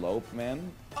weird slope,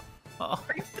 man. Oh.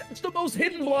 It's the most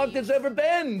hidden block that's ever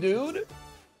been, dude.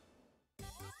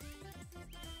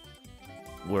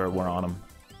 We're on them.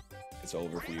 It's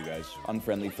over for you guys.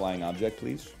 Unfriendly flying object,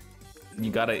 please.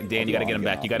 You gotta, Dan. You gotta get him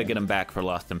back. You gotta off, get him back for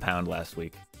Lost and Pound last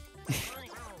week.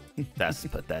 That's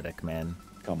pathetic, man.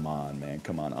 Come on, man.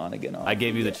 Come on again. On I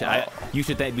gave you the again. you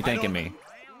should be thanking me.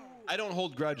 I don't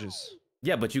hold grudges.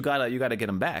 Yeah, but you gotta get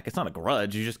him back. It's not a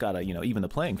grudge. You just gotta, even the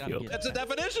playing field. That's a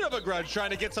definition of a grudge,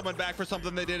 trying to get someone back for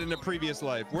something they did in a previous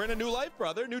life. We're in a new life,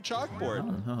 brother. New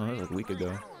chalkboard. Oh, that was like a week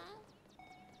ago.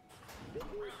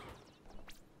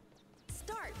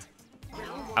 Start.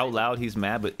 Out loud, he's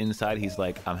mad, but inside, he's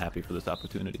like, I'm happy for this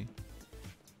opportunity.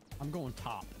 I'm going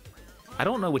top. I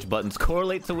don't know which buttons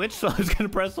correlate to which, so I'm just gonna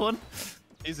press one.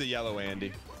 He's a yellow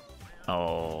Andy.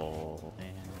 Oh. Damn.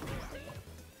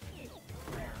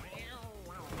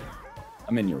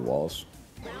 I'm in your walls.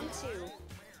 Round 2.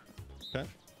 Okay.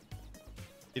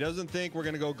 He doesn't think we're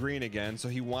gonna go green again, so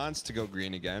he wants to go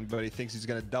green again, but he thinks he's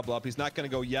gonna double up. He's not gonna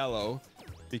go yellow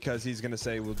because he's gonna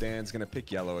say, well, Dan's gonna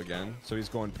pick yellow again, so he's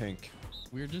going pink.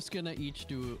 We're just gonna each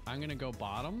do. I'm gonna go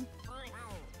bottom.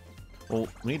 Well,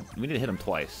 we need to hit him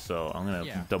twice, so I'm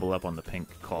gonna double up on the pink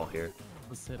call here.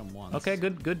 Let's hit him once. Okay,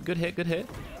 good hit.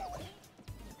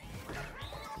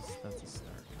 That's a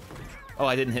start. Oh,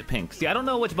 I didn't hit pink. See, I don't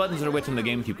know which buttons are which in the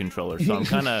GameCube controller, so I'm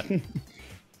kind of...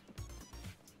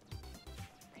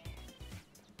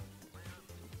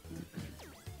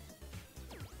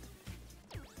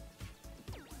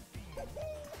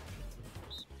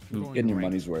 Getting your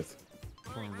money's worth.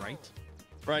 Going right.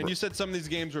 Ryan, you said some of these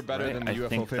games were better than the UFO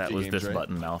 50 think that was games, this right?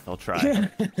 button, Mouth. I'll try.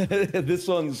 This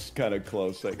one's kind of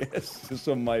close, I guess. This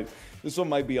one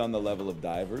might be on the level of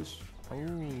divers. Oh,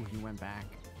 he went back.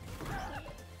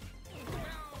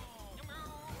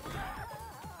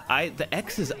 The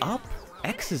X is up.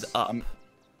 X is up.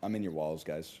 I'm in your walls,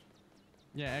 guys.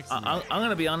 Yeah, X. I'm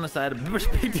gonna be honest. I had a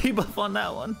big debuff on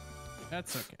that one.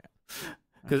 That's okay.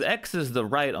 Because X is the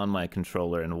right on my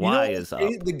controller and Y is up.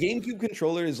 The GameCube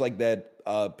controller is like that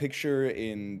picture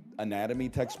in anatomy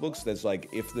textbooks that's like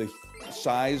if the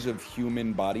size of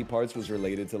human body parts was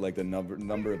related to like the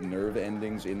number of nerve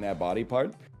endings in that body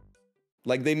part.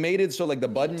 Like they made it so like the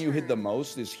button you hit the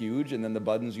most is huge and then the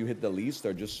buttons you hit the least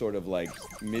are just sort of like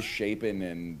misshapen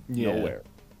and nowhere.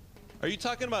 Are you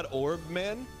talking about Orb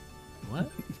Man? What?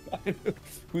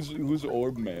 Who's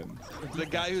Orb Man? The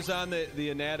guy who's on the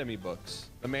anatomy books.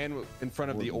 The man in front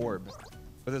of the orb.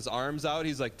 With his arms out,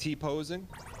 he's like T-posing.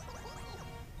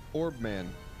 Orb Man.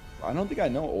 I don't think I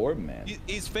know Orb Man.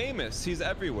 He's famous. He's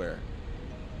everywhere.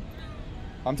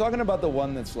 I'm talking about the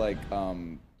one that's like,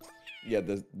 yeah,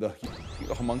 the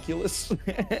homunculus.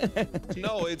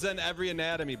 No, it's in every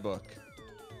anatomy book.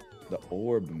 The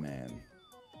Orb Man.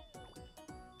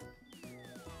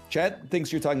 Chat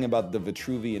thinks you're talking about the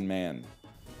Vitruvian Man.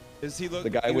 Is he look the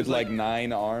guy with like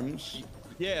 9 arms?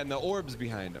 Yeah, and the orbs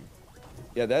behind him.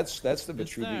 Yeah, that's the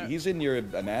Vitruvian. He's in your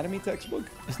anatomy textbook.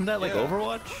 Isn't that like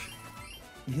Overwatch?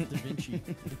 Da Vinci.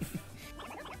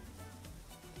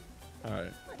 All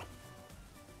right.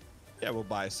 Yeah, we'll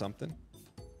buy something.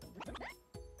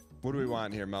 What do we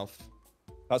want here, Melf?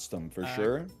 Custom for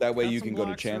sure. That way you custom can go to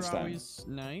blocks chance are time. always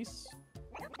nice.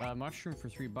 Mushroom for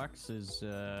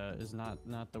 $3 is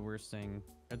not the worst thing.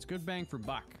 It's good bang for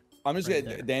buck. I'm just right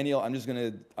gonna there. Daniel. I'm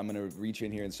gonna reach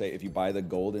in here and say if you buy the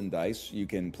golden dice, you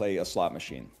can play a slot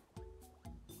machine.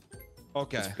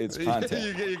 Okay. It's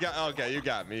content. you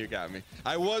got me.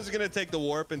 I was gonna take the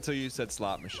warp until you said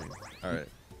slot machine. All right.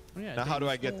 Oh, yeah, Now dude, how do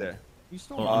you I get stole- there? You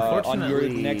stole Well, mine. On your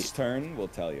Unfortunately- next turn, we'll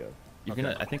tell you. You're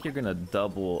gonna. I think you're gonna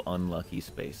double unlucky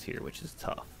space here, which is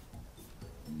tough.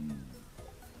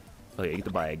 Oh yeah, you get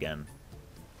to buy again.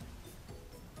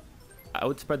 I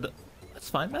would spread the. That's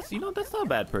fine. That's that's not a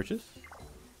bad purchase.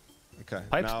 Okay.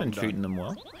 Pipe's now been I'm done. treating them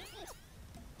well.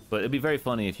 But it'd be very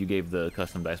funny if you gave the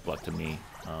custom dice block to me,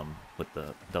 with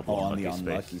the double On unlucky the space.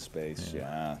 unlucky space,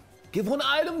 yeah. Give one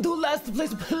item to last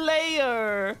place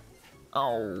player.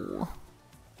 Oh.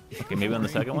 Okay, maybe on the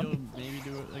second one. Maybe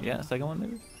do it again. Yeah, second one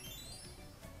maybe.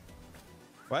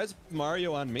 Why is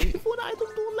Mario on me? Give one item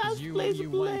to last You- place you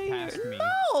went player. past me.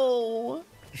 No.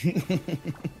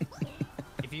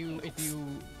 If you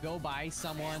go by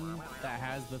someone that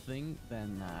has the thing,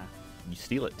 then You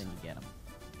steal it. you get them.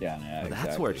 Yeah, yeah,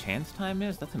 That's where chance time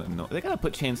is. That's an annoying. They gotta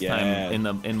put chance Yeah. time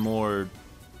in more,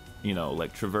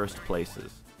 like traversed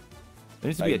places. There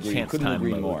needs to be a chance Couldn't time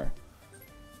agree mode. more.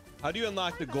 How do you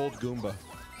unlock the gold Goomba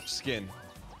skin?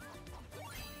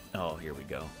 Oh, here we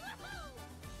go.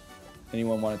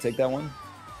 Anyone want to take that one?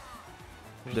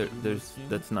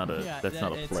 That's not a Yeah, that's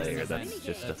not a it's player. a That's thing.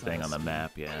 just a That's thing not on a the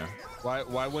map. Yeah.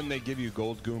 Why wouldn't they give you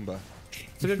gold Goomba?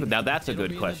 Now that's a It'll good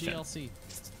be in the question. DLC.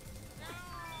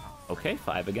 Okay,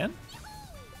 5 again.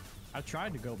 I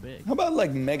tried to go big. How about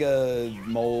like Mega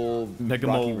Mole, Mega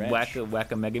Rocky Mole, Ranch?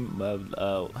 whack a mega.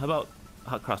 How about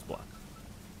hot cross block?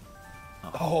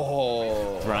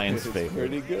 Oh, Ryan's it's favorite.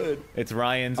 Pretty good. It's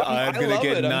Ryan's. I I'm gonna love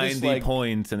get it. I'm just 90 like-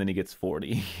 points, and then he gets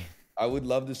 40. I would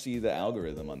love to see the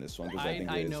algorithm on this one because I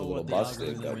think I it's know a little what the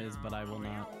busted. algorithm is, but I will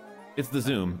not. It's the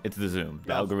zoom. It's the zoom.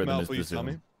 The algorithm is will the you tell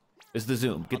me? zoom. It's the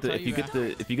zoom. Get the I'll if you tell get you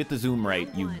the if you get the zoom right,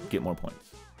 you get more points.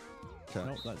 Okay.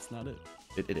 Nope, that's not it.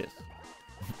 It is.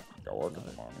 Got work in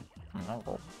the morning.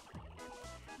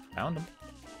 Found him.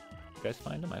 You guys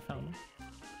find him? I found him.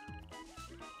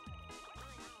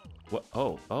 What?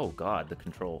 Oh God, the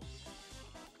control.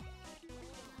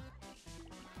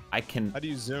 I can. How do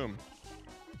you zoom?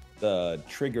 The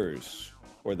triggers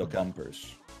or the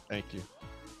bumpers. Thank you.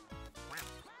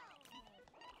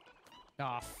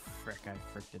 Oh, frick, I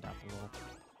fricked it up a little.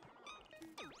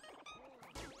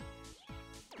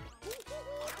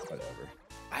 Whatever.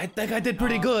 I think I did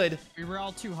pretty good. We were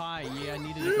all too high. Yeah, I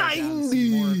needed to go down to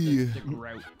see more of the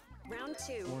grout. Round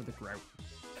 2. More of the grout.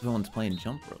 Everyone's playing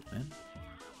jump rope, man.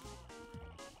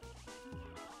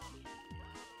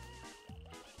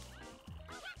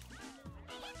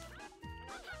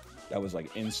 That was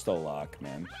like insta-lock,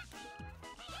 man.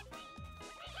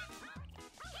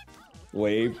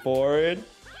 Wait for it.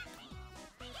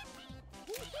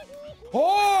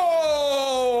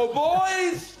 Oh,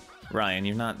 boys! Ryan,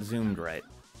 you're not zoomed right.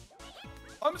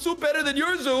 I'm so better than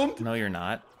your zoom. No, you're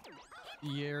not.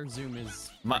 Your zoom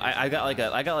is. I got like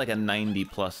a 90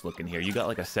 plus looking here. You got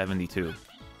like a 72.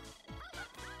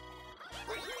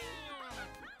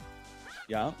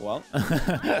 Yeah, well.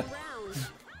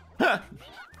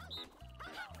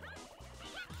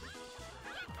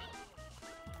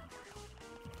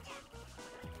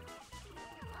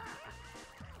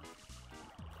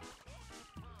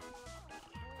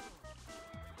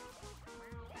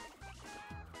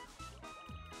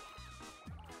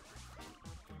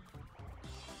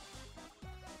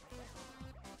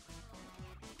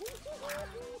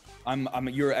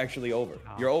 Round. You're actually over.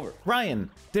 You're over. Ryan,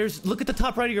 look at the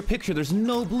top right of your picture. There's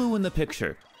no blue in the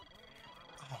picture.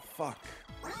 Oh, fuck.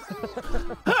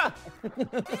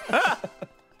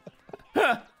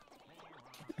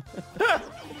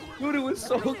 Dude, it was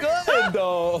so good,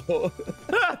 though.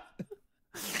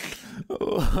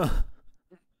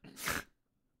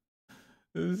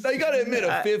 Now, you gotta admit,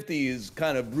 a 50 is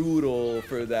kind of brutal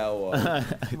for that one.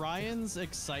 Ryan's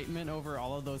excitement over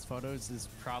all of those photos is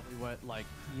probably what like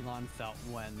Elon felt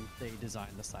when they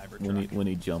designed the Cybertruck. When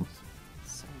he jumped.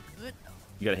 So good though.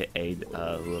 You gotta hit A,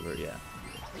 whoever, yeah.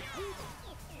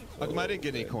 How come I didn't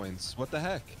get any coins? What the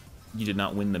heck? You did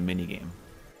not win the minigame.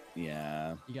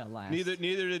 Yeah. You got last. Neither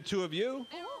did two of you.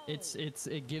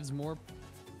 It gives more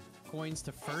coins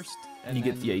to first. And You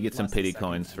get then you get some less to pity second,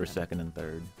 coins and for then- second and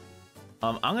third.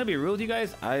 I'm gonna be real with you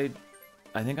guys. I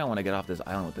think I want to get off this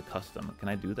island with the custom. Can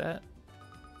I do that?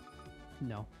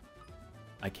 No.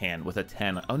 I can with a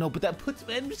 10. Oh no, but that puts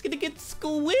me. I'm just gonna get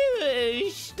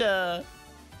squished. I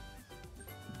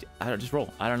don't just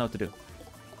roll. I don't know what to do.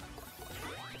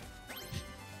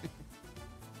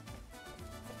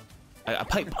 A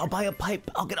pipe. I'll buy a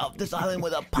pipe. I'll get off this island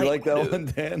with a pipe. You like that dude. one,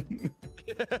 Dan?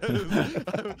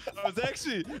 I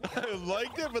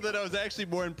liked it, but then I was actually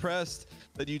more impressed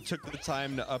that you took the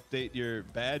time to update your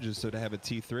badges so to have a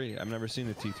T3. I've never seen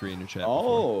a T3 in your chat before.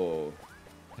 Oh.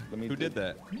 Who did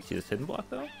that? You see this hidden block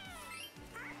though?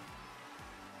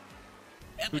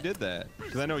 Who did that?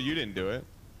 Because I know you didn't do it.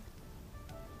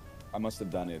 I must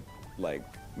have done it like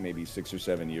maybe 6 or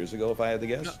 7 years ago, if I had to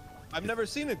guess. No, I've never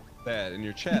seen it that in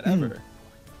your chat ever.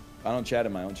 I don't chat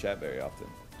in my own chat very often.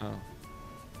 Oh.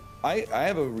 I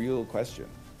have a real question.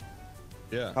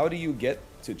 Yeah. How do you get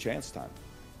to chance time?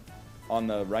 On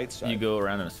the right side. You go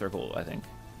around in a circle, I think.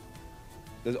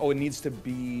 Oh, it needs to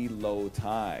be low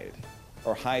tide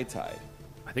or high tide.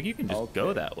 I think you can just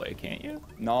go that way, can't you?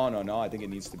 No. I think it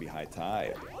needs to be high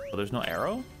tide. Well, there's no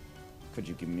arrow? Could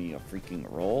you give me a freaking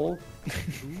roll?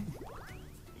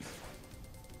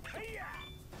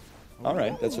 All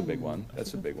right, that's a big one.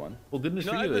 That's a big one. Well, goodness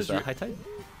No, for I you, was is ju- high tide.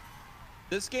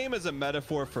 This game is a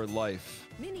metaphor for life.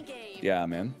 Minigame. Yeah,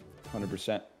 man.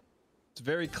 100%. It's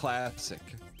very classic.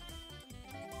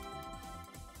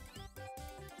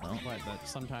 What? That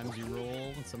sometimes you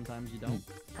roll and sometimes you don't.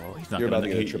 Oh, he's not You're gonna about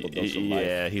to get a triple dose of life.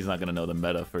 Yeah, he's not gonna know the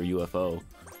meta for UFO.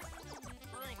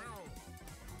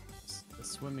 The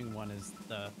swimming one is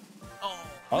the.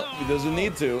 Oh, he doesn't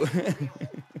need to.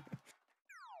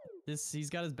 He's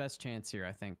got his best chance here,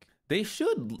 I think. They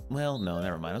should. Well, no,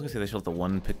 never mind. I was gonna say they should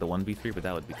let pick the 1v3, but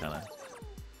that would be kind of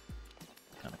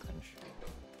cringe.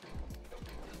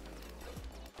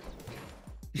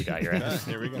 You got your ass.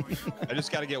 Here we go. I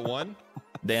just got to get one.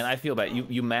 Dan, I feel bad.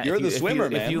 You mash. You're the swimmer,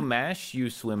 man. If you mash, you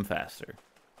swim faster.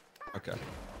 Okay.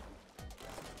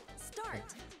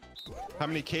 Start. How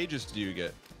many cages do you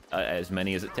get? As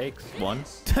many as it takes. One.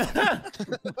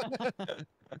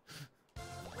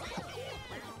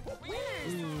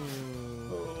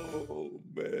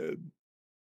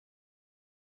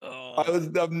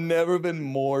 I've never been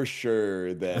more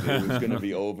sure that it was gonna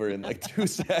be over in like 2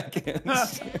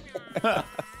 seconds.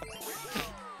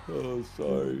 Oh,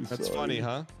 sorry. That's sorry. funny,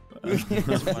 huh?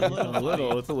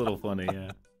 It's a little funny,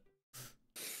 yeah.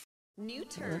 New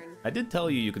turn. I did tell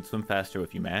you you could swim faster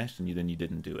if you mashed, and then you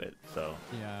didn't do it. So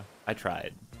Yeah. I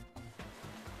tried.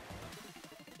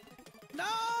 No!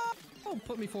 Oh,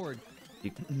 put me forward.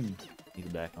 He's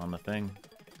back on the thing.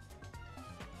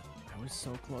 I was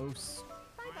so close.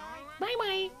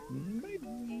 Bye-bye.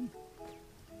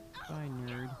 Bye,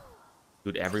 nerd.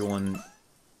 Dude,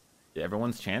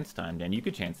 everyone's chance time, Dan. You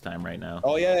could chance time right now.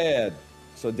 Oh yeah.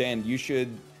 So Dan, you should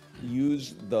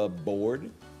use the board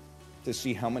to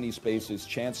see how many spaces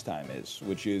chance time is,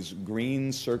 which is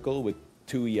green circle with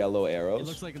 2 yellow arrows. It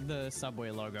looks like the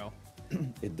Subway logo.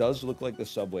 It does look like the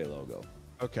Subway logo.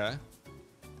 Okay.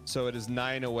 So it is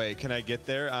 9 away. Can I get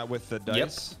there with the dice? Yep.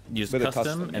 You just With a custom,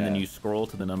 custom, and then yeah. you scroll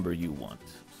to the number you want.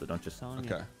 So don't just. Telling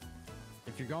you. Okay.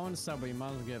 If you're going to Subway, you might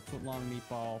as well get footlong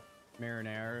meatball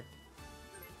marinara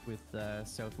with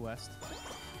Southwest.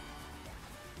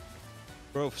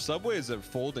 Bro, Subways are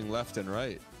folding left and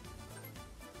right.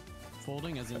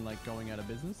 Folding as in like going out of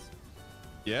business?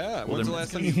 Yeah. Well, When's the then-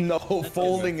 last time you... No,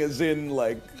 folding is in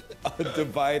like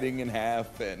dividing in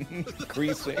half and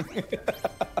creasing.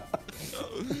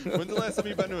 When's the last time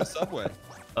you've been to a Subway?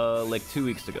 Like 2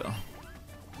 weeks ago.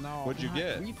 No. What'd you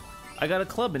get? I got a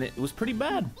club, and it was pretty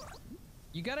bad.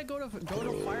 You gotta go to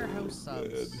Firehouse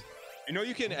Subs. You know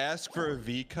you can ask for a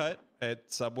V cut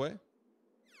at Subway?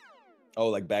 Oh,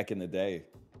 like back in the day.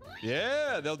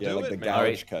 Yeah, they'll Yeah, do like it, the man. gouge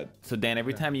Alright. cut. So Dan,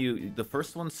 every time the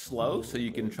first one's slow, so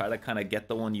you can try to kind of get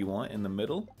the one you want in the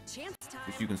middle. Chance time.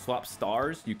 If you can swap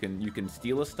stars, you can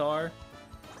steal a star.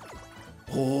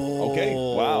 Oh. Okay,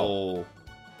 wow.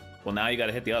 Well, now you got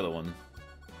to hit the other one.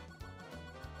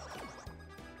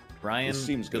 Ryan, This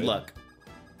seems good good. luck.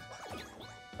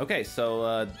 Okay,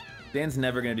 so Dan's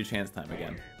never gonna do chance time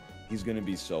again. He's gonna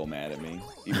be so mad at me,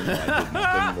 even though I did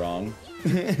nothing wrong.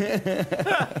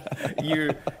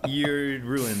 You're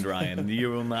ruined, Ryan.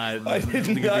 You will not I be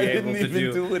didn't able to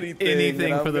even do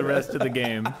anything, and for I'm the gonna- rest of the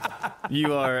game.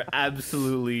 You are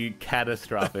absolutely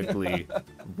catastrophically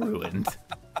ruined.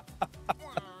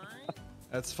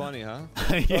 That's funny, huh?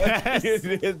 Yes.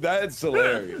 That's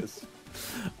hilarious.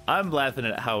 I'm laughing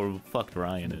at how fucked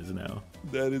Ryan is now.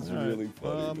 That is really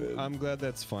funny, man. I'm glad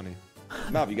that's funny.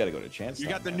 Mav, you gotta go to chance. You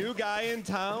time, got the man. new guy in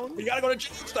town? You gotta go to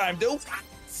chance time, dude.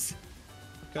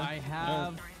 I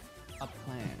have a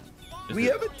plan. We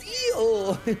have a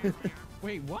deal.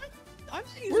 Wait, what? I'm not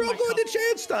using We're all my going to cup.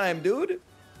 chance time, dude.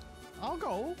 I'll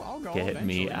go. Get eventually.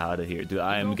 me out of here, dude.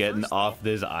 I am go getting first, off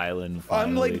this island. I'm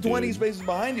Finally, like 20 dude. spaces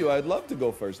behind you. I'd love to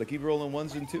go first. I keep rolling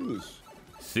 1s and 2s.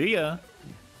 See ya.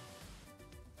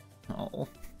 Oh.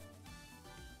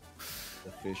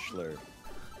 The Fischler.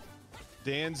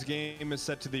 Dan's game is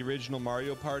set to the original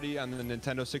Mario Party on the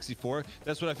Nintendo 64.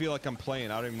 That's what I feel like I'm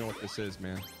playing. I don't even know what this is,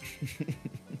 man.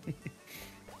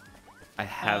 I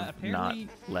have not apparently-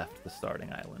 left the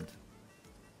starting island.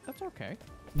 That's okay.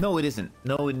 No, it isn't.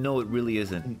 No, it really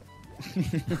isn't.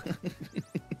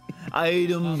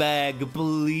 Item bag,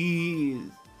 please.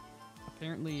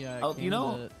 Apparently, Oh, you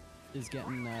know- Canada is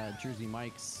getting Jersey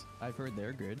Mike's. I've heard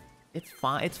they're good. It's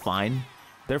fine. It's fine.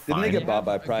 They're Didn't fine. they get Yeah. bought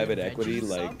by A good private veggie equity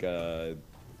sub?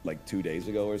 like 2 days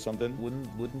ago or something?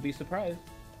 Wouldn't be surprised.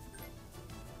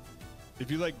 If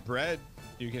you like bread,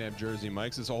 you can have Jersey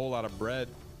Mike's. It's a whole lot of bread.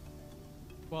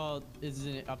 Well,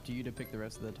 isn't it up to you to pick the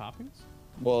rest of the toppings?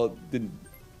 Well, didn't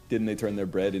they turn their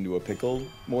bread into a pickle,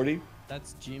 Morty?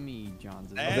 That's Jimmy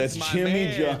John's. That's my Jimmy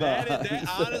man. That is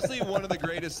John's. honestly one of the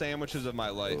greatest sandwiches of my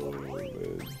life. Oh,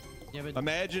 man. Yeah, but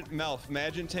Imagine, Melf,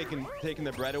 imagine taking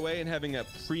the bread away and having a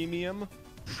premium,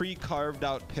 pre-carved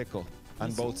out pickle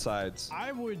on both sides.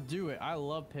 I would do it. I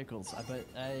love pickles, but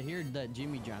I hear that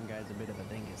Jimmy John guy's a bit of a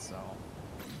dingus, so.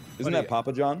 Isn't that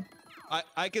Papa John?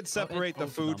 I could separate the both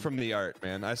of food them. from the art,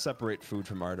 man. I separate food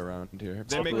from art around here. If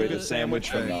they make a Separate good the sandwich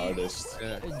from the hey, artist.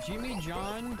 yeah. Jimmy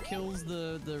John kills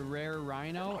the rare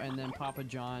rhino, and then Papa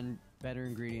John, better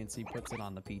ingredients, he puts it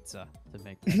on the pizza to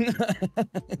make that.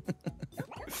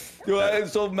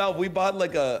 So Mel, we bought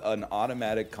like an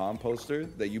automatic composter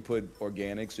that you put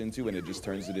organics into, and it just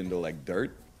turns it into like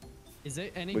dirt. Is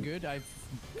it any good? I've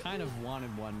kind of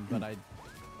wanted one, but I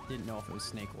didn't know if it was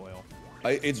snake oil.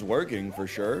 It's working for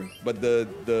sure, but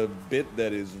the bit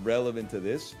that is relevant to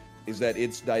this is that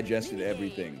it's digested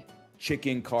everything.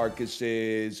 Chicken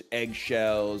carcasses,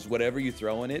 eggshells, whatever you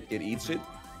throw in it, it eats it,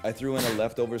 I threw in a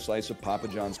leftover slice of Papa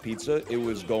John's pizza. It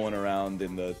was going around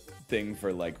in the thing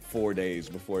for like 4 days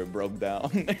before it broke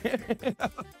down.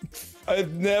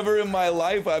 I've never in my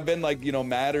life, I've been like, you know,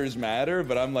 matters matter,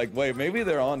 but I'm like, wait, maybe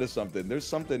they're onto something. There's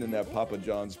something in that Papa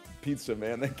John's pizza,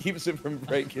 man, that keeps it from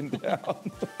breaking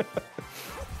down.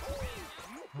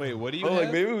 Wait, what do you Oh, have?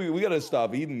 like maybe we gotta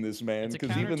stop eating this, man, It's a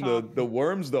because even countertop. the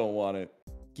worms don't want it.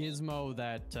 Gizmo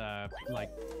that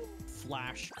like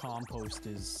flash compost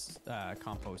is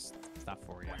compost stuff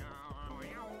for you.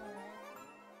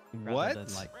 Rather What?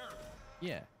 than, like,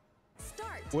 yeah,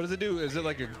 Start. What does it do? Is it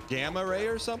like a gamma ray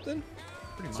or something?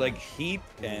 pretty It's much. like heat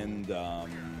and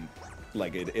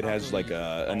like it has like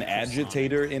an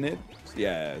agitator in it.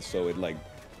 Yeah, so it like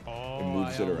it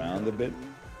moves it around a bit.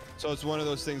 So it's one of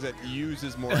those things that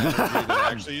uses more energy than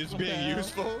actually is being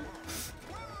useful.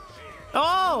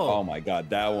 Oh! Oh my god,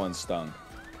 that one stung.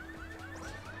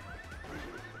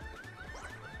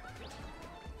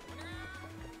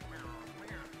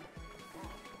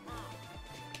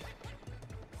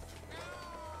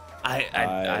 I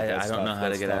that's don't know tough, how to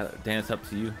that's get tough. out. Dan, it's up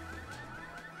to you.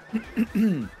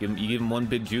 You give him one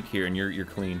big juke here, and you're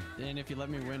clean. And if you let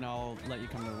me win, I'll let you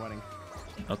come to the wedding.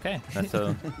 Okay, that's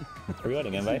a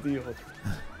wedding invite. Finish.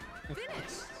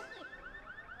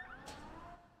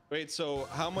 Wait, so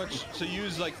how much? So you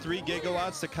use like 3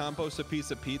 gigawatts to compost a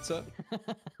piece of pizza?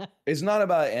 It's not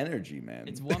about energy, man.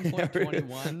 It's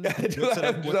 1.21. I'm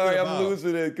what's sorry, it I'm about?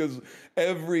 losing it because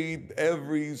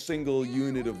every single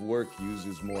unit of work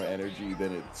uses more energy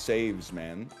than it saves,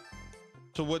 man.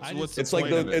 So what's I what's just- the It's like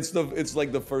point of it? it's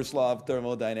like the first law of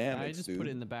thermodynamics, I just dude. put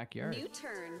it in the backyard. New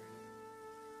turn.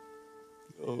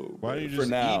 Oh, Why don't you for just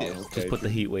now? eat it? Okay. Just put the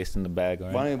heat waste in the bag, all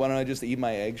Why right? don't I just eat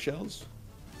my eggshells?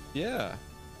 Yeah.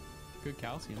 Good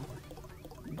calcium.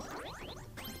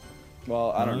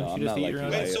 Well, I don't Why know. don't I'm you just not eat like your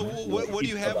own you. Wait, so what do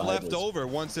you have left carbohydrates. over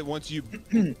once you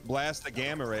blast the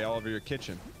gamma ray all over your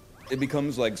kitchen? It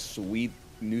becomes like sweet,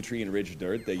 nutrient-rich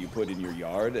dirt that you put in your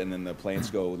yard, and then the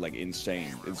plants go like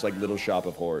insane. It's like Little Shop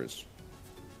of Horrors.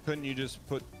 Couldn't you just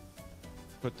put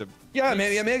the? Yeah,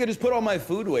 maybe I could just put all my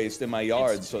food waste in my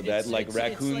yard It's- so that it's- like it's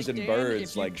raccoons like, and Dan, birds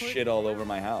if you like put- shit all over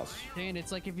my house. Dan,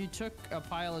 it's like if you took a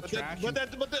pile of But trash.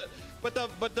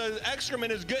 the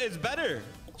excrement is good. Is better.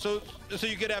 So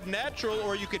you could have natural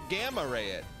or you could gamma ray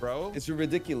it, bro. It's a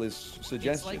ridiculous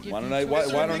suggestion. like if why don't you I?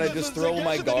 took- Why don't I Because just it's throw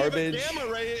my suggestion that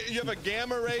garbage? You have a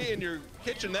gamma ray in your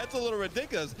kitchen. That's a little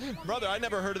ridiculous, brother. I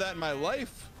never heard of that in my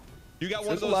life. You got one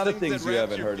There's of a those lot of things things that you wraps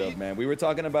haven't your heard of, feet? man. We were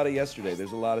talking about it yesterday.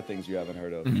 There's a lot of things you haven't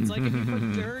heard of. It's like if you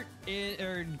put dirt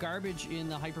or garbage in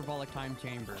the hyperbolic time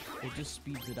chamber, it just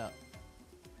speeds it up.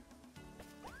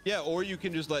 Yeah, or you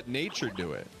can just let nature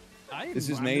do it. This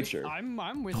is I'm nature. With,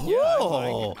 I'm with you.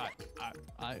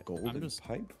 I'm Golden just,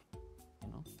 pipe. you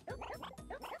know.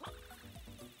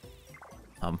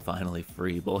 I'm finally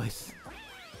free, boys.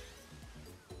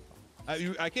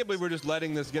 I can't believe we're just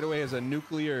letting this get away as a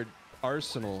nuclear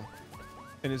arsenal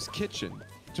in his kitchen.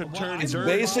 To turn It's dirt,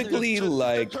 basically to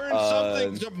like, turn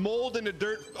something to mold into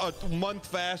dirt a month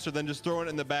faster than just throwing it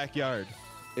in the backyard.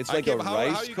 It's I like a can't- how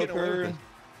rice you getting away with cooker. this?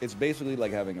 It's basically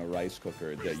like having a rice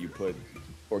cooker that you put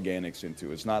organics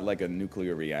into. It's not like a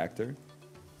nuclear reactor.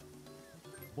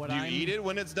 What Do you I'm, eat it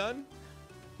when it's done?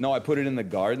 No, I put it in the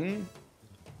garden,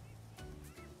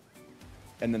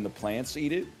 and then the plants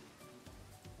eat it.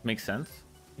 Makes sense.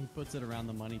 He puts it around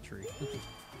the money tree.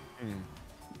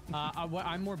 What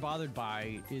I'm more bothered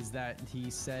by is that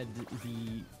he said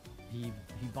he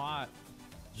bought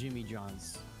Jimmy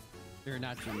John's, or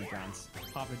not Jimmy John's,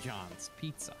 Papa John's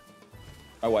pizza.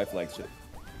 My wife likes it.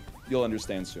 You'll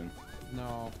understand soon.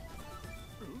 No,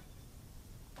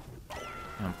 I'll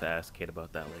have to ask Kate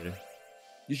about that later.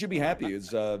 You should be happy. It's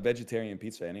vegetarian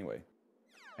pizza anyway.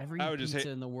 every I would just pizza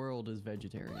hate- in the world is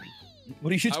vegetarian.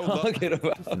 What are you I would love- talking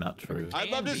about? That's not true. I'd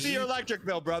love to see your Andy. electric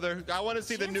bill, brother. I want to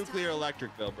see the nuclear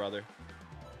electric bill, brother.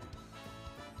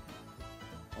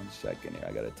 1 second here.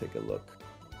 I gotta take a look.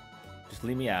 Just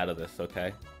leave me out of this,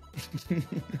 okay?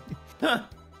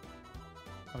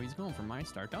 Oh, he's going for my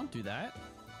star. Don't do that.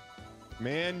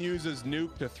 Man uses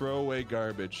nuke to throw away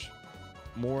garbage.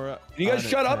 More. You guys on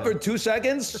shut it, up Ted. for 2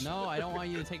 seconds. No, I don't want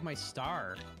you to take my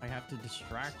star. I have to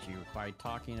distract you by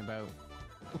talking about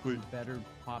better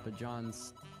Papa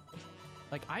John's.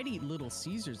 Like, I'd eat Little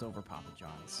Caesars over Papa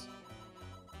John's.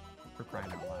 For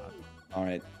crying out loud. All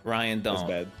right, Ryan, that's don't.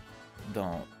 bad.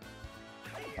 Don't.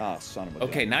 Ah, son of a.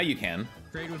 Okay, gun. now you can.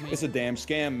 Trade with me. It's a damn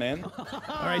scam, man.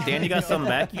 All right, Dan, you got some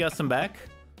back? You got some back?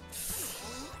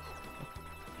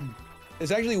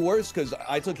 It's actually worse because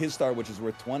I took his star, which is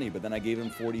worth 20, but then I gave him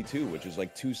 42, which is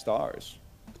like 2 stars.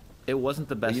 It wasn't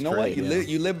the But best you know trade. what?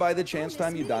 You live by the chance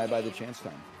time, you die by the chance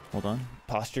time. Hold on.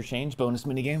 Posture change, bonus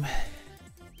minigame.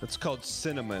 It's called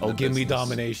cinema. in Oh, the give me business.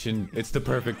 domination. It's the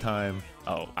perfect time.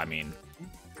 Oh, I mean,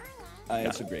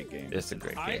 It's a great game. it's a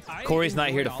great game. I Corey's not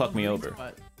here to enjoy fuck all me of these,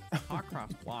 over. But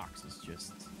Hawkcroft blocks is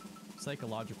just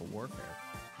psychological warfare.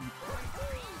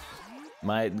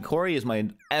 Corey is my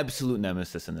absolute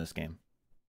nemesis in this game.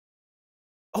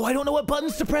 Oh, I don't know what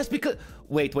buttons to press because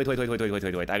wait. I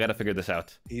gotta figure this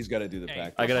out. He's got to do the Hey,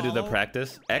 practice. I gotta do the Follow.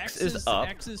 practice. X is up.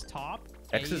 X is top.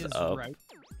 X A is up. right.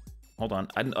 Hold on.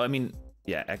 I mean,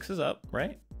 yeah, X is up,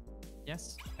 right?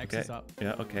 Yes. X Okay. is up.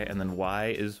 Yeah, okay. And then Y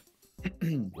is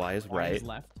Y is Y right. is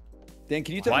left. Dan,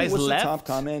 can you tell Why me is what's left? the top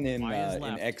comment in Why is in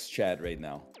left? X chat right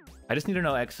now? I just need to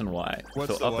know X and Y.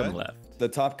 What's so the up what? and left. The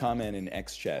top comment in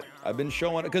X chat. I've been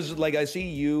showing because like I see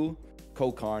you,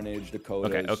 Co-Carnage, Dakota,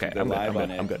 Okay, they're I'm good, live I'm on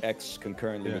good, I'm good. X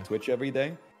concurrently Yeah. with Twitch every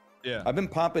day. Yeah. I've been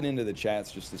popping into the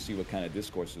chats just to see what kind of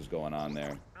discourse is going on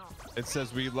there. It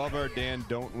says we love our Dan,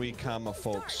 don't we, comma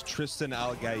folks. Tristan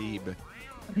Al Gaib.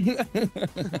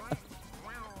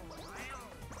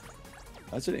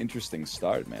 That's an interesting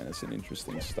start, man. That's an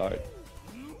interesting start.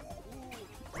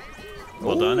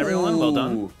 Well done, everyone. Well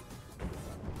done. Ooh.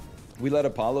 We let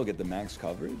Apollo get the max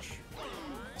coverage.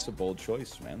 It's a bold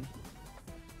choice, man.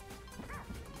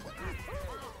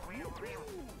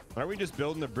 Are we just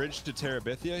building the bridge to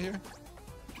Terabithia here?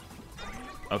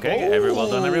 Okay, well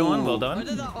done, everyone. Well What are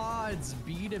done. the odds?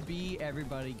 B to B,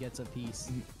 everybody gets a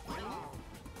piece.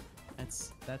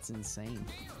 That's insane.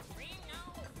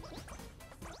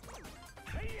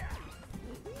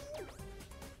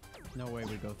 No way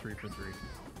we go 3 for 3.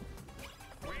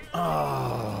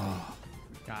 Oh,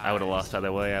 I would have lost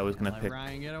either way. I was gonna Let pick.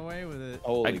 Ryan get away with it.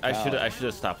 Holy I cow. should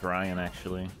have stopped Ryan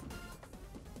actually.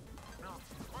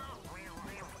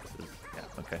 Yeah,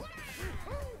 okay.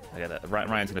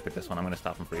 Ryan's gonna pick this one. I'm gonna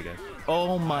stop him for you guys.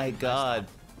 Oh my god,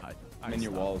 I'm in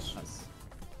your stopped walls. us.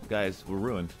 guys, we're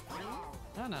ruined.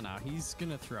 No. He's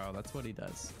gonna throw. That's what he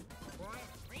does.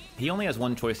 He only has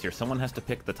one choice here. Someone has to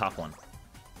pick the top one.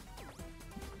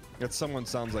 That someone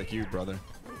sounds like you, brother.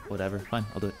 Whatever, fine,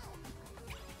 I'll do it.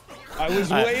 I was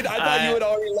waiting. I thought you had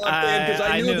already locked in because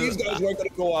I knew these guys weren't going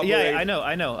to cooperate. Yeah, I know.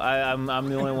 I'm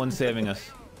the only one saving us.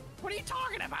 What are you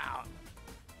talking about?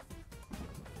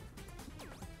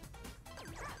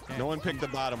 No one picked the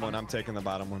bottom one. I'm taking the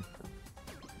bottom one.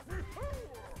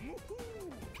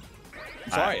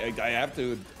 Sorry, I have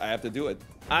to do it.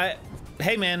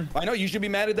 Hey man, I know you should be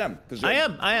mad at them. Cause I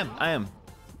am.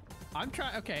 I'm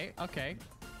trying. Okay.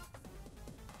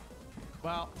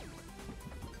 Well,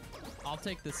 I'll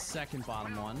take the second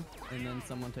bottom one, and then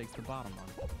someone takes the bottom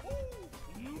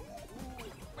one.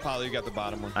 Paulo, you got the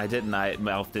bottom one. I didn't.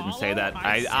 Mouth didn't say that.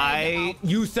 I said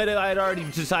You said it. I had already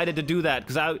decided to do that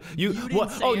because You didn't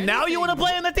What? say Oh, now you want to anything.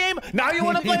 play in the team? Now you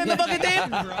want to play in the fucking team?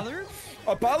 Brother?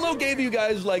 Apollo gave you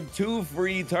guys like 2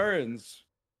 free turns,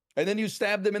 and then you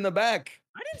stabbed him in the back.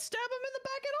 I didn't stab him in the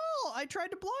back at all. I tried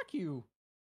to block you.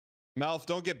 Malf,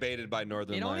 don't get baited by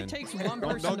Northern It only Lion. takes one Don't,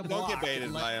 person to don't block. get baited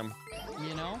Let- by him.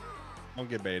 You know? Don't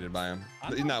get baited by him.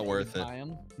 I'm He's not worth it. by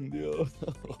him. Yeah.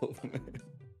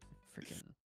 Freaking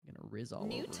gonna riz all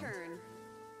New over him. turn.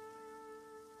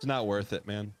 It's not worth it,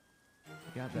 man.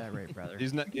 You got that right, brother.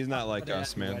 He's not like But at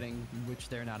us, the man. Wedding, which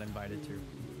they're not invited to.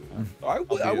 I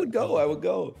would go. I would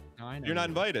go. No, I know. You're not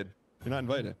invited. You're not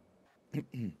invited.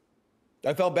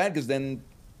 I felt bad because then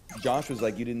Josh was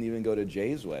like, "You didn't even go to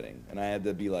Jay's wedding," and I had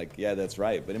to be like, "Yeah, that's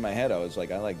right." But in my head, I was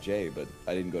like, "I like Jay, but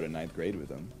I didn't go to 9th grade with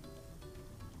him."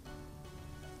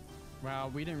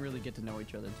 Well, we didn't really get to know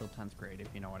each other until 10th grade, if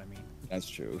you know what I mean. That's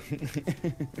true.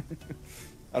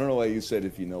 I don't know why you said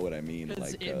if you know what I mean.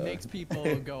 Because Like, it makes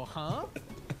people go, huh?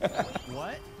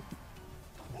 What?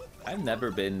 I've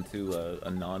never been to a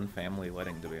non-family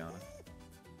wedding, to be honest.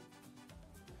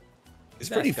 it's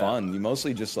pretty Scott. fun. You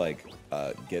mostly just like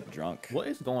get drunk. What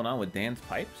is going on with Dan's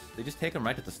pipes? They just take him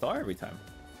right to the star every time.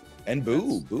 And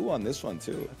Boo on this one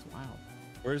too. That's wild.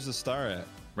 Where's the star at?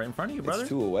 Right in front of you, brother. It's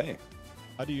 2 away.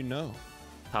 How do you know?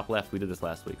 Top left. We did this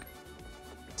last week.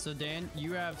 So, Dan,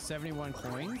 you have 71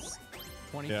 coins,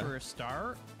 20 Yeah. for a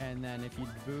star, and then if you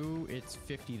boo, it's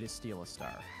 50 to steal a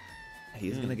star.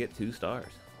 He's gonna get 2 stars.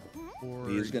 Or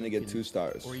He is gonna you get can- 2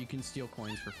 stars. Or you can steal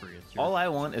coins for free. It's your All I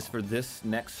want is for this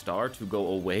next star to go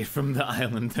away from the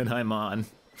island that I'm on.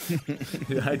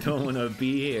 I don't want to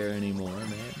be here anymore,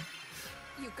 man.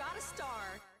 You got a star.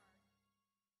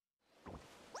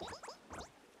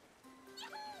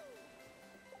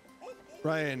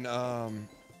 Ryan,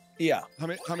 Yeah. how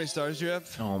many stars do you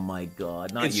have? Oh my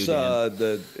God, not you, It's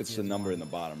Dan. it's the number in the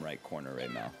bottom right corner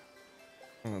right now.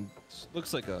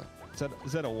 Looks like a.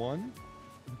 Is that a 1?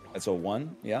 That's a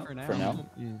 1. Yeah. For now. For now.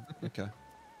 Yeah. Okay.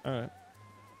 All right.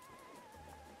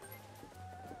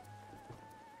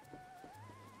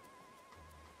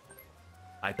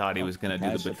 I thought he was gonna do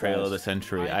Pass the it, betrayal of the pass.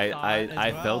 century. I I thought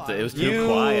as felt well. it. It was You too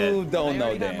quiet. don't I know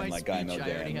already had Dan my like I know speech.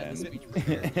 I already Dan, had the man. speech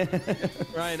prepared.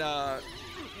 Ryan,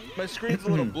 my screen's a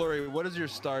little blurry. What does your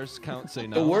stars count say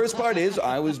now? The worst part is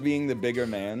I was being the bigger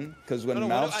man because when No, no,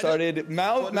 Mouth what- started, what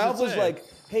Mouth does it was say? like,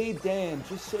 "Hey Dan,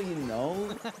 just so you know,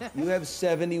 you have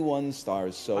 71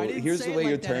 stars. So I didn't here's say the it way like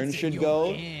your that. I turn said, should "Yo,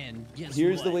 go. Dan, guess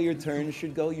Here's the what?" way your turn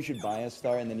should go. You should buy a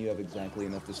star, and then you have exactly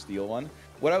enough to steal one."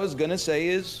 What I was gonna say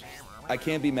is, I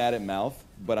can't be mad at Mouth,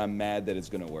 but I'm mad that it's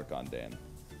gonna work on Dan.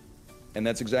 And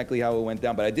that's exactly how it went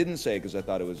down. But I didn't say it because I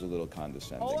thought it was a little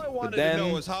condescending. All I But wanted then, to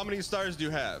know was how many stars do you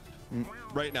have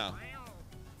right now?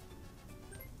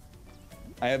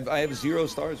 I have 0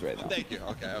 stars right now. Thank you.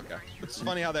 Okay, okay. It's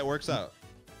funny how that works out.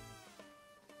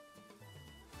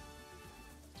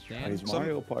 Dan, It's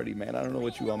Mario Party, man. I don't know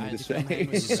what you want me I to had to come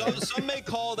hang say. with you. Some may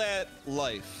call that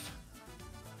life.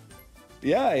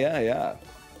 Yeah.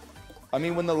 I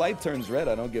mean, when the light turns red,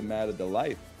 I don't get mad at the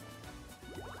light.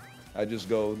 I just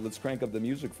go, let's crank up the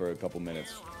music for a couple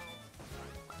minutes.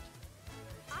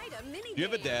 Item mini Do you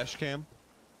have a game. dash cam?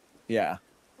 Yeah.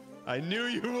 I knew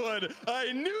you would.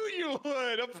 I knew you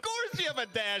would. Of course you have a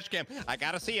dash cam. I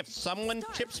gotta see if someone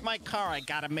chips my car. I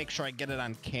gotta make sure I get it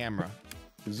on camera.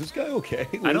 Is this guy okay?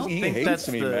 I don't he think hates that's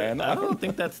me, the. man. I don't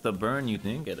think that's the burn you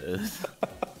think it is.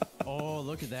 Oh,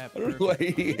 look at that. I don't know why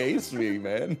Perfect. he hates me,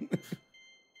 man.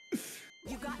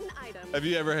 You got an item. Have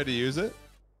you ever had to use it?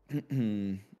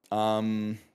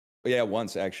 Yeah,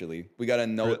 once actually. We got a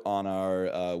note on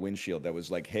our windshield that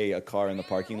was like, "Hey, a car in the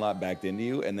parking lot backed into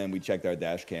you," and then we checked our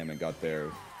dash cam and got their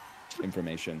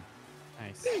information.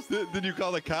 Nice. Did you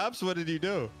call the cops? What did you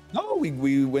do? No,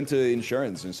 we went to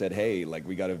insurance and said, "Hey, like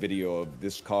we got a video of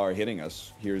this car hitting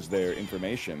us. Here's their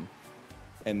information."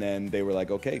 And then they were like,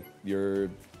 "Okay, your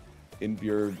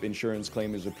insurance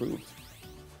claim is approved."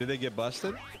 Did they get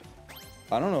busted?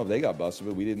 I don't know if they got busted,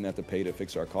 but we didn't have to pay to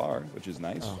fix our car, which is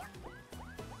nice. Oh.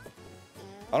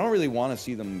 I don't really want to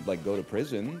see them like go to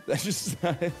prison. That's just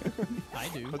I I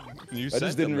do. You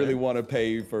just didn't really want to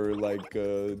pay for like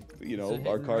you know, hit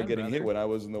our and car run, getting hit brother. when I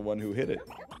wasn't the one who hit it.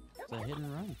 It's a hit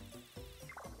and run.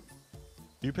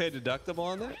 You paid deductible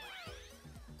on that?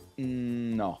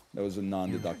 No, that was a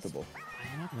non-deductible. I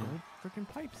have gold freaking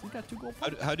pipes. You got 2 gold How,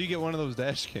 pipes. how do you get one of those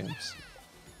dash cams?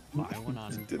 Buy one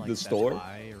on The like Best store?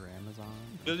 Buy or Amazon.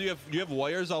 Do you have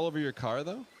wires all over your car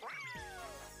though?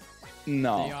 They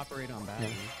No, operate on battery.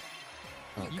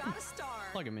 You You can got a star.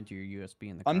 plug them into your USB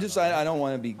in the car. I'm just though, I right? don't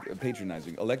want to be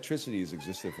patronizing. Electricity has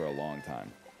existed for a long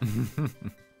time.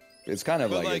 It's kind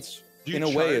of But, like, like, it's do you in a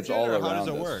way charge it's it, all or around how does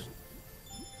it us. work?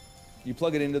 You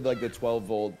plug it into like the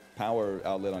 12-volt power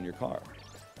outlet on your car.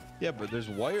 Yeah, but there's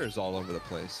wires all over the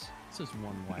place. It's just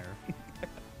one wire.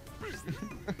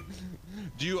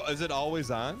 Is it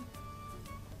always on?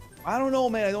 I don't know,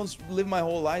 man. I don't live my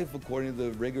whole life according to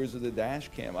the rigors of the dash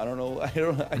cam. I don't know.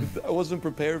 I wasn't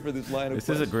prepared for this line of This is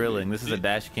a questioning. grilling. This is a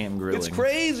dash cam grilling. It's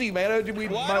crazy, man. Why My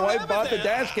do I wife have a bought the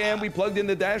dash cam. We plugged in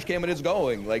the dash cam and it's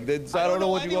going. Like I don't know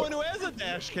what you anyone want. who has a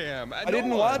dash cam. I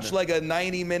didn't watch like a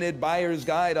 90-minute buyer's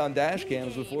guide on dash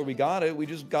cams before we got it. We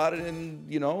just got it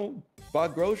and, you know,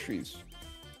 bought groceries.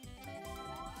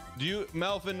 Do you,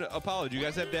 Melvin, Apollo? Do you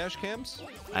guys have dash cams?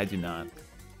 I do not.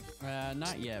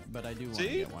 Not yet, but I do want to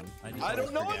See? get one. just I don't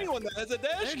always know forget. anyone that has a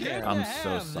dash They're good cam. to I'm so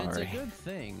have. It's sorry. a good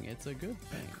thing. It's a good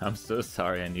thing. I'm so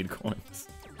sorry. I need coins.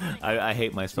 I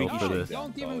hate myself for No, this.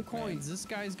 don't give him Both, man. coins. This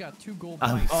guy's got 2 gold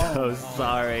I'm pipes. so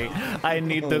sorry. I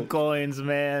need the coins,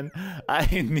 man. I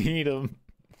need them.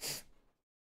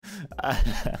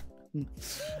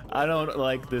 I don't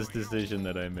like this decision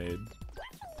that I made.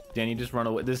 Danny, just run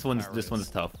away. This one's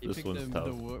tough. He This picked one's tough.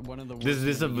 one of the worst This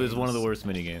is one of the minigames worst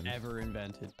mini games. ever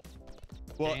invented.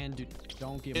 Well, Dan, dude,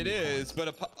 don't give it him is,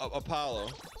 coins. but Apollo,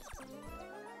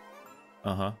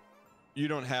 Uh-huh. you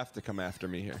don't have to come after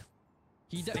me here.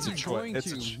 He's It's a going choice.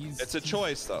 to. It's a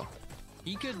choice, though.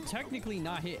 He could technically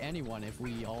not hit anyone if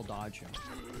we all dodge him.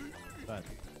 But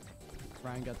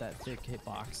Ryan got that thick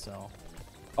hitbox, so.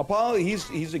 Apollo,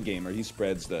 he's a gamer. He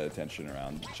spreads the attention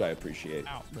around, which I appreciate.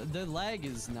 Ow. The lag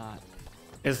is not.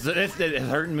 It's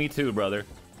hurting me too, brother.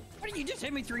 What, you just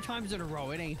hit me 3 times in a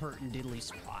row. It ain't hurting diddly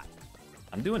squat.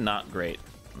 I'm doing not great.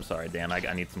 I'm sorry, Dan. I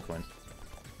need some coins.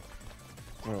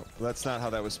 Well, that's not how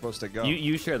that was supposed to go.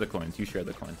 You share the coins. You share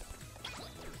the coins.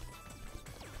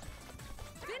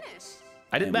 Finish.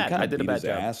 I did Man, we bad. kinda I did a beat bad his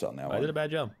job. ass on that I one. did a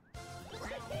bad job.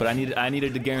 But I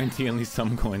needed to guarantee at least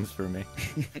some coins for me.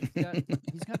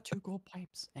 He's got 2 gold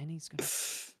pipes, and he's got.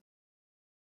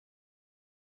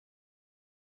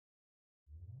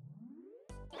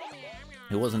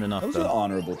 It wasn't enough That was an though.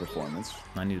 honorable performance.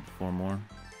 I needed 4 more.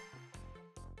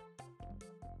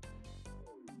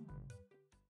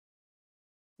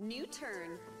 New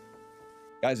turn.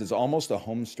 Guys, it's almost a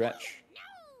home stretch.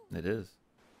 It is.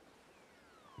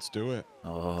 Let's do it.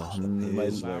 Oh, It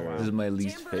is this is my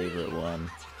least favorite one.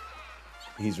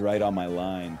 He's right on my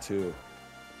line too.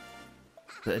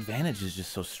 The advantage is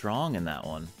just so strong in that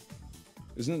one.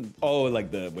 Isn't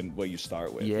like what you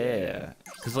start with? Yeah,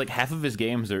 because like half of his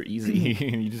games are easy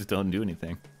and you just don't do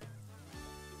anything.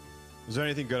 Is there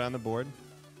anything good on the board?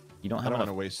 You don't I have don't want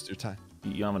to enough. waste your time.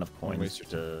 You don't have enough Don't coins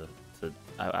waste your to.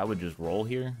 I would just roll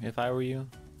here if I were you.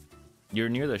 You're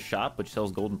near the shop which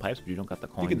sells golden pipes, but you don't got the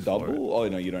coins. You can for it. double. Oh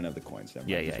no, you don't have the coins. Never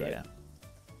Yeah, mind, yeah, he's right.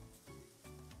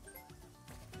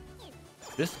 yeah.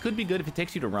 This could be good if it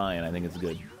takes you to Ryan. I think it's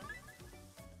good.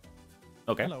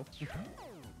 Okay. Hello.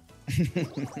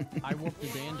 I warped to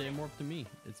Dan, Dan warped to me.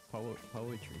 It's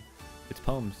poetry. It's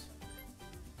poems.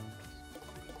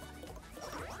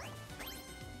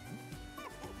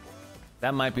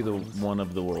 That might be the one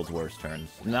of the world's worst turns.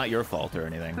 Not your fault or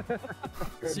anything.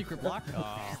 Secret block?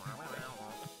 Oh.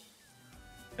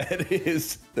 That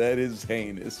is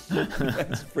heinous.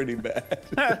 That's pretty bad.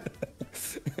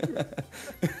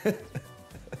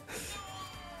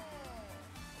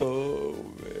 Oh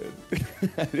man,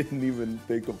 I didn't even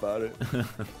think about it. A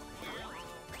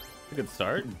good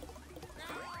start.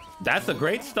 That's a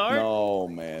great start. No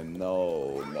man,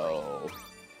 no.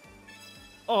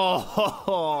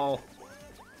 Oh.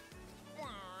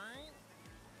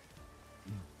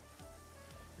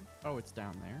 Oh, it's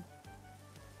down there.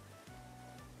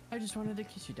 I just wanted to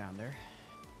kiss you down there.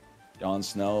 Jon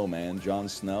Snow, man, Jon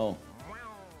Snow.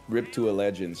 Rip to a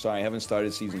legend. Sorry, I haven't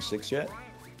started season 6 yet.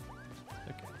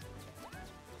 Okay.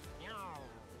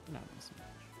 Not missing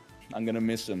much. I'm gonna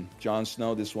miss him. Jon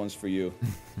Snow, this one's for you.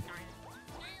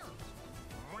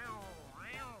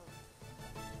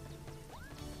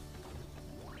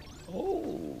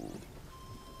 Oh.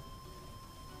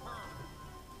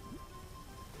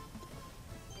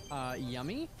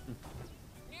 Yummy?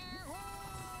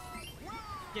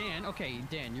 Dan, okay,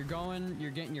 Dan, you're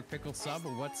getting your pickle sub.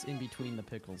 What's in between the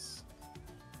pickles?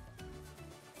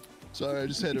 Sorry, I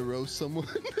just had to roast someone.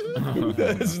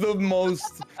 That's the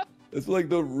most. It's like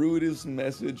the rudest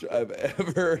message I've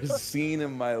ever seen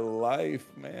in my life,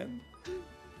 man.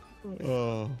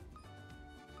 Oh.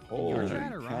 Holy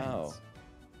chat or cow. Ryan's?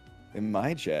 In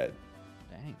my chat.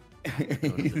 Dang.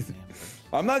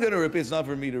 I'm not gonna repeat. It's not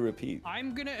for me to repeat.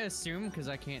 I'm gonna assume, because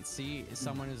I can't see,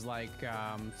 someone is like,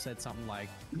 said something like,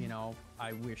 you know,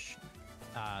 I wish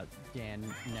Dan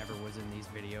never was in these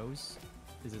videos.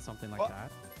 Is it something like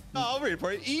that? No, I'll read it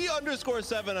for you.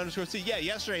 E_7_C. Yeah,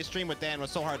 yesterday's stream with Dan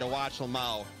was so hard to watch,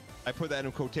 Lamau. I put that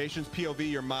in quotations. POV,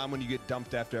 your mom when you get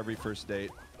dumped after every first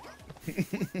date.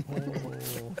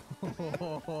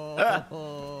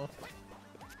 Oh.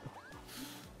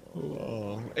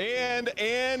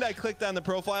 And I clicked on the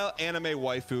profile, anime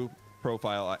waifu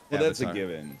profile. Well, that's a avatar.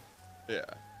 given. Yeah,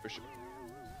 for sure.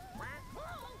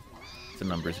 It's a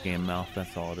numbers game, Mouth.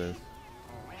 That's all it is.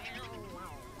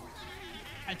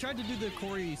 I tried to do the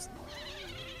Corey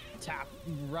tap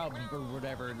rub or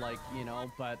whatever, like, you know,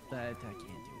 but I can't do that.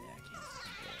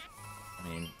 I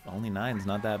mean, only 9's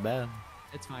not that bad.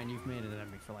 It's fine. You've made it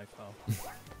enemy for life, though.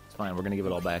 It's fine. We're gonna give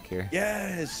it all back here.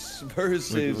 Yes,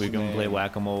 versus. We can man. play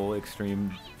Whack-A-Mole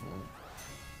Extreme.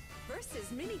 Versus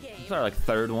minigame. This is our like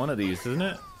third one of these, isn't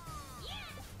it?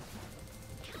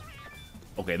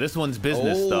 Okay, this one's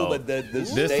business though. But the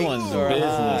This stakes one's are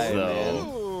business high,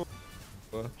 though.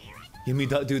 man. Give me,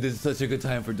 dude. This is such a good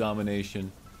time for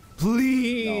domination.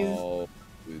 Please. No,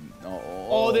 dude, no.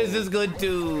 Oh, this is good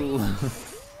too.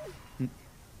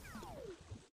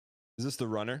 Is this the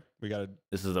runner? We gotta.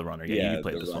 This is the runner. Yeah, you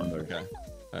played the this one. runner. Okay.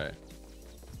 All right.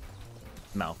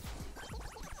 Mouth.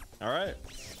 All right.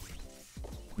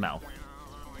 Mouth.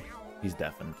 He's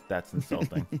deafened. That's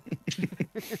insulting.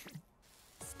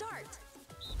 Start.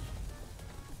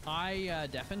 I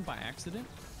deafened by accident.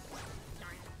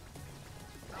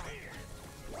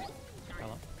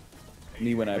 Hello.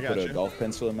 Me when I got put a you. golf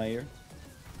pencil in my ear.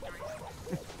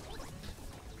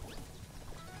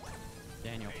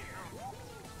 Daniel.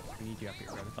 We need you up here,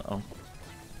 brother. Uh-oh.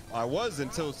 I was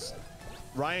until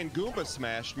Ryan Goomba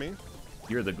smashed me.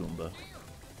 You're the Goomba.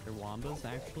 They're Wambas,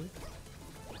 actually.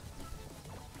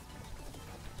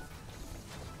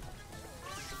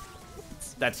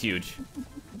 That's huge.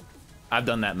 I've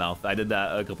done that, Mouth. I did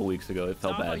that a couple weeks ago. It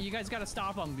felt Stop bad. him. You guys gotta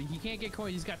stop him. He can't get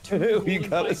coins. He's got two We golden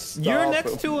gotta pipes. stop You're him.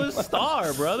 next to a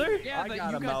star, brother. Yeah, I but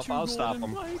got you him, got Mouth. two I'll stop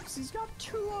golden him. pipes. He's got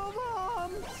two of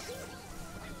them.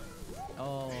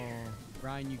 Oh,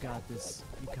 Ryan, you got this.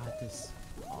 You got this.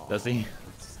 Does he?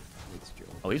 It's Joe.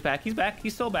 Oh, he's back. He's back.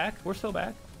 He's still back. We're still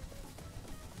back.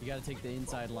 You gotta take the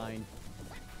inside line.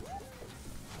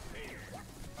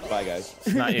 Bye, guys.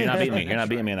 You're not beating me. You're not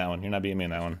beating me in that one. You're not beating me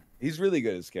in that one. He's really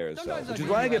good at scare himself, Sometimes I which is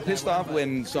do why I like get that pissed one, off but-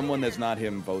 when someone that's not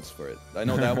him votes for it. I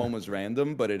know that one was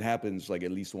random, but it happens like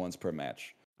at least once per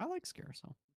match. I like scare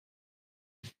so.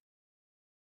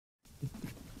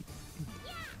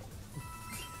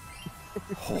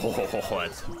 Oh,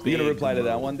 that's You gonna big reply to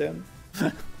that move. one, Dan?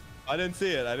 I didn't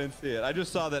see it. I didn't see it. I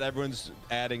just saw that everyone's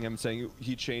adding him, saying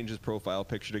he changed his profile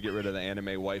picture to get rid of the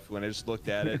anime wife. When I just looked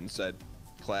at it and said,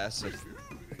 "Classic."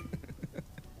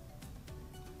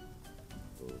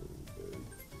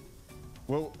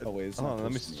 Well, Oh, wait, it's hold not on,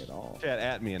 let me posting me at all. chat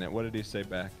at me in it. What did he say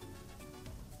back?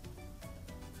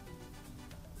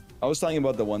 I was talking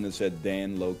about the one that said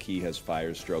Dan low key has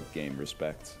fire stroke game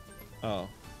respect. Oh.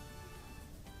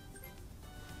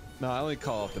 No, I only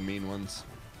call out the mean ones.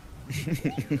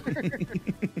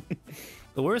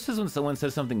 The worst is when someone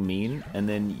says something mean and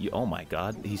then you, oh my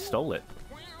god, he stole it.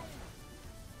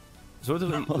 Sort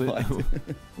of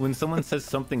when someone says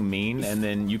something mean and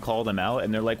then you call them out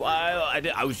and they're like, well,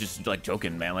 I was just like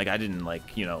joking, man. Like I didn't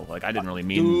like, you know, like I didn't really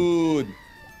mean. Dude,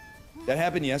 that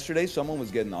happened yesterday. Someone was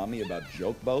getting on me about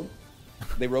joke boat.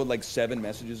 They wrote like 7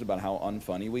 messages about how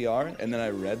unfunny we are, and then I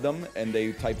read them and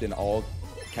they typed in all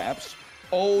caps.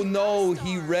 Oh no,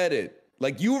 he read it.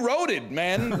 Like you wrote it,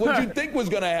 man. What'd you think was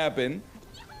gonna happen?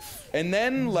 And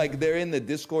then like they're in the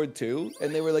Discord too,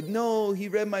 and they were like, no, he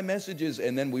read my messages.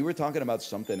 And then we were talking about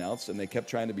something else and they kept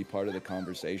trying to be part of the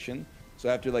conversation. So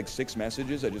after like 6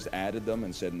 messages, I just added them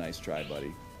and said, nice try,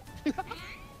 buddy.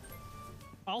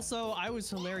 Also, I was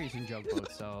hilarious in joke boat,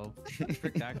 so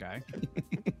frick that guy.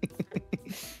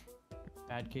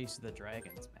 Bad case of the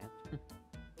dragons, man.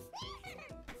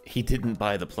 He didn't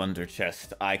buy the plunder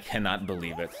chest. I cannot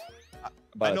believe it.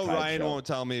 About I a know tide Ryan show. won't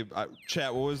tell me.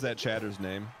 Chat, what was that chatter's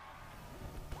name?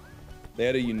 They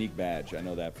had a unique badge. I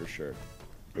know that for sure.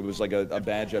 It was like a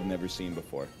badge I've never seen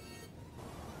before.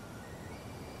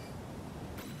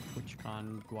 Which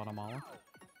con Guatemala?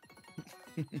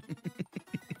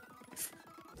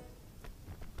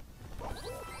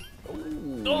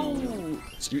 Oh!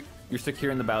 You're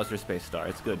securing the Bowser Space Star.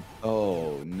 It's good.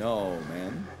 Oh no,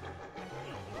 man.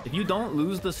 If you don't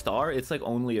lose the star, it's like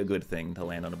only a good thing to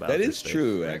land on a Bowser That is Space.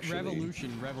 true, actually.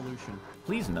 Revolution.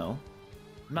 Please no.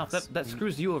 Mouth, that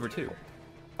screws you over too.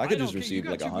 I could know, just okay, you receive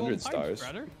got like your 100 gold pipes, stars.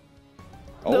 brother.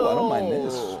 Oh, I don't mind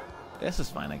this. This is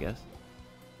fine, I guess.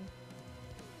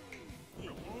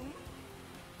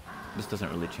 This doesn't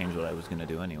really change what I was gonna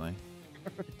do anyway.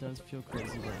 It does feel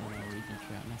crazy right now reading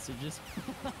chat messages.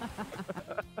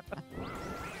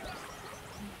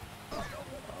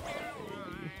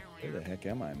 Where the heck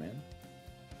am I, man?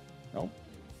 Oh,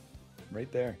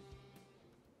 right there.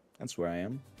 That's where I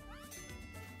am.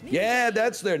 Yeah,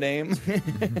 that's their name.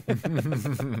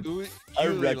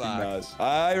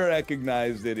 I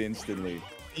recognized it instantly.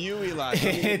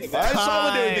 It's I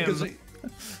solidarity time. because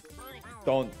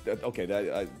don't. Okay,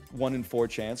 that 1 in 4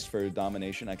 chance for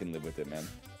domination. I can live with it, man.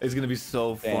 It's gonna be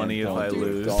so Dan, funny if don't I do it.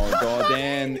 lose. Don't,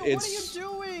 Dan. What It's are you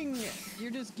doing?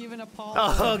 You're just giving a pause.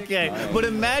 Oh, okay, but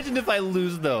imagine if I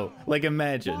lose though. Like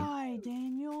imagine. Why,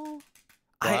 Daniel?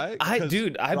 Why?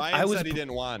 Dude, Ryan I was. said he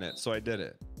didn't want it, so I did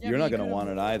it. Yeah, you're but not you gonna could've- want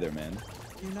it either, man.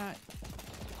 You're not.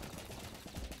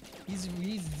 He's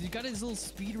got his little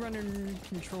speedrunner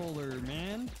controller,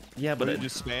 man. Yeah, but But you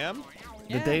just spam?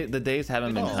 the days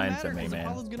haven't been It doesn't kind matter, to me, 'cause man.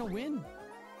 Apollo's gonna win.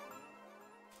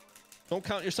 Don't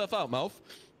count yourself out, mouth.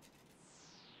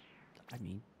 I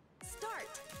mean, Start.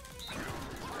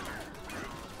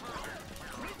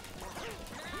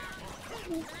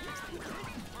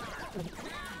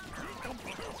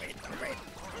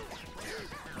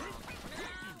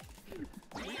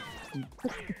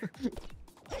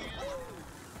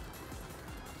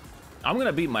 I'm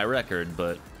gonna beat my record,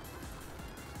 but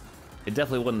it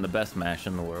definitely wasn't the best mash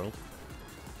in the world.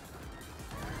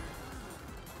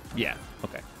 Yeah.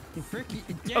 Okay. Fricky,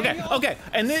 Okay. Daniel! Okay.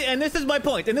 And this is my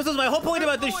point. And this is my whole point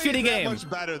about this shitty game. Much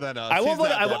better than us. I won't He's vote. not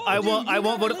that I good. won't. I you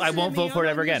won't gotta vote. I listen won't to me. vote for it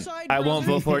I'm ever on your again. side, I won't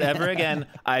brother. vote for it ever again.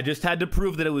 I just had to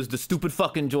prove that it was the stupid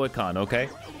fucking Joy-Con. Okay.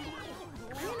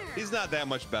 He's not that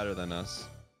much better than us.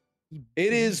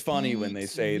 It is funny when they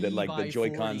beats say that me like the by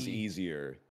Joy-Con's 40.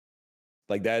 easier.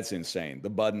 Like that's insane. The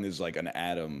button is like an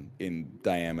atom in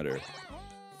diameter.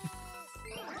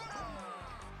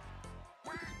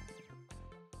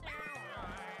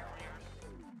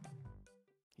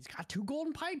 He's got 2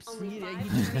 golden pipes. He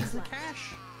just needs the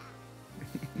cash.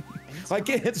 I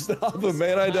can't stop him,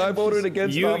 man. I voted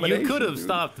against You domination, could have dude.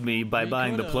 stopped me by You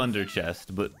buying the could've. plunder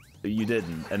chest, but you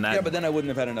didn't. And that Yeah, but then I wouldn't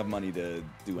have had enough money to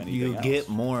do anything you else. get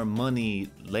more money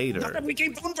later. We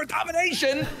keep voting for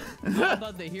domination. How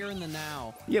about the here and the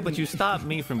now? Yeah, but you stopped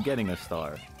me from getting a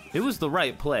star. It was the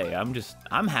right play.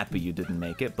 I'm happy you didn't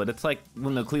make it, but it's like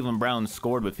when the Cleveland Browns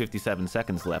scored with 57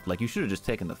 seconds left. Like, you should have just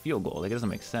taken the field goal. Like, it doesn't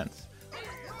make sense.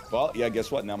 Well, yeah,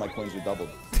 guess what? Now my coins are doubled.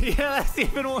 Yeah, that's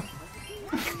even worse.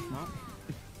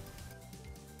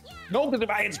 No, because if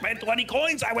I had spent 20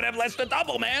 coins, I would have less than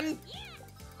double, man.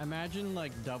 Imagine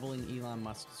like doubling Elon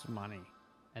Musk's money,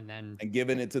 and then And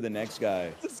giving it to the next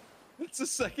guy. It's the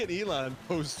second Elon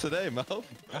post today, Mel.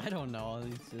 I don't know.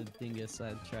 He's a dingus.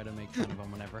 I try to make fun of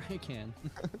him whenever I can.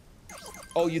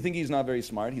 Oh, you think he's not very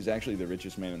smart? He's actually the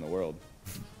richest man in the world.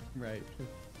 Right.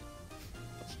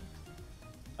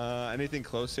 Anything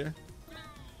close here?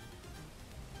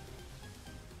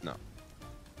 No.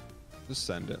 Just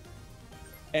send it.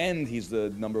 And he's the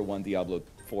 #1 Diablo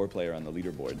 4 player on the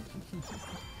leaderboard.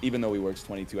 Even though he works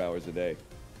 22 hours a day.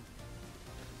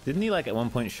 Didn't he, like, at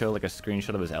one point show, like, a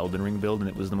screenshot of his Elden Ring build, and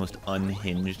it was the most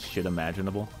unhinged shit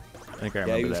imaginable? I think I remember that.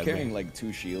 Yeah, he was bit. carrying like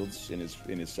 2 shields in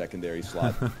his secondary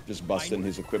slot, just busting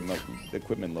his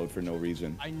equipment load for no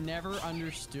reason. I never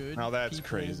understood. Now that's people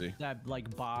crazy. That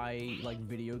like buy like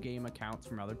video game accounts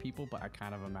from other people, but I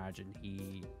kind of imagine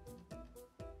he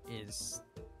is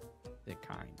the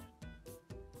kind.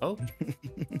 Oh.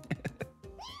 You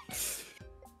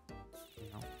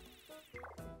know?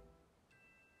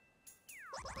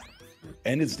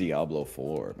 And it's Diablo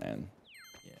 4, man.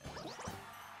 Yeah.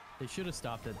 They should have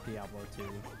stopped at Diablo 2.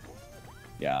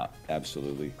 Yeah,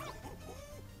 absolutely.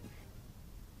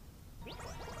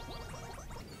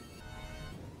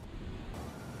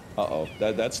 Uh-oh,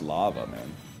 that's lava,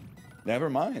 man. Never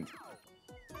mind.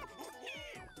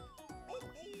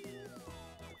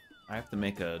 I have to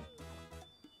make a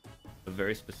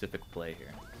very specific play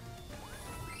here.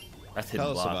 That's hidden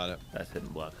Tell us block. about it. That's hidden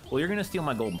block. Well, you're gonna steal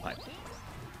my golden pipe.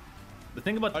 The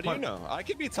thing about How do you know? I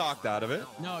could be talked out of it.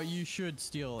 No, you should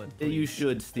steal it. You please.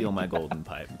 should steal my golden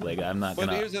pipe. Like, I'm not But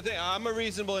gonna. here's the thing. I'm a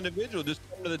reasonable individual. Just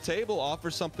come to the table,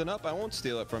 offer something up. I won't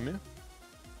steal it from you.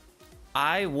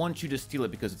 I want you to steal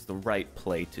it because it's the right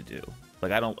play to do.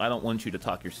 Like, I don't want you to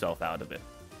talk yourself out of it.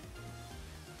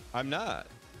 I'm not.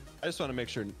 I just want to make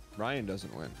sure Ryan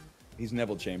doesn't win. He's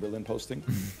Neville Chamberlain posting.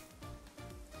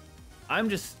 I'm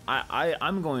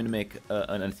going to make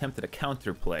an attempt at a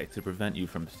counter play to prevent you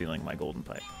from stealing my golden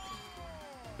pipe.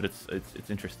 But it's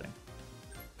interesting.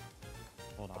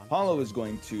 Hold on. Apollo is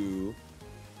going to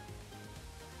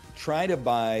try to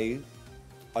buy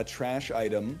a trash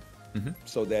item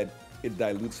so that it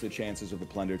dilutes the chances of the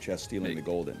plunder chest stealing the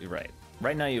golden. You're right.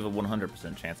 Right now you have a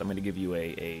 100% chance. I'm going to give you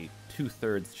a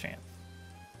 2/3 chance.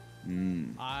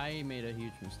 I made a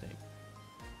huge mistake.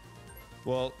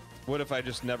 Well, what if I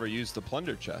just never use the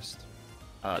plunder chest?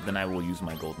 Then I will use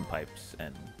my golden pipes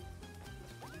and.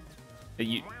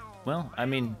 Well, I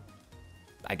mean,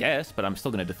 I guess, but I'm still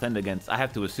going to defend against. I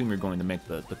have to assume you're going to make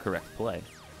the correct play.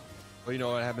 Well, you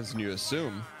know what happens when you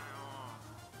assume?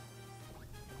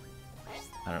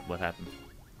 I don't. What happened?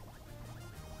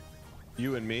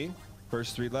 You and me,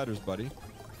 first 3 letters, buddy.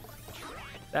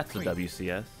 That's the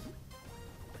WCS.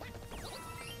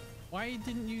 Why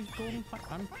didn't you use golden pipe?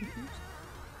 I'm confused.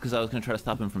 Because I was going to try to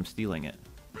stop him from stealing it.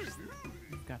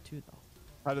 You've got 2 though.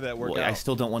 How did that work Well, out? I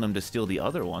still don't want him to steal the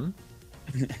other one.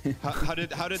 How did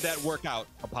that work out,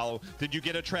 Apollo? Did you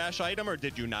get a trash item or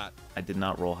did you not? I did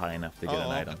not roll high enough to get an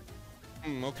okay. item.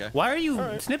 Okay. Why are you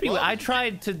right. snippy? Well, I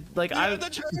tried to like You had the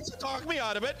chance to talk me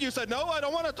out of it. You said, no, I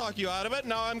don't want to talk you out of it.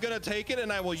 Now I'm going to take it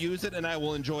and I will use it and I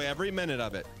will enjoy every minute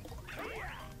of it.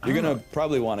 You're gonna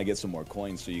probably want to get some more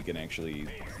coins so you can actually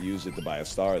use it to buy a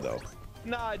star, though.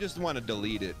 No, I just want to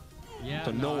delete it. Yeah.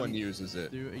 So no I'm- one uses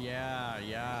it.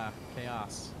 Yeah.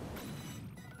 Chaos.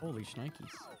 Holy shnikes.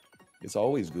 It's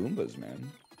always Goombas,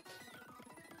 man.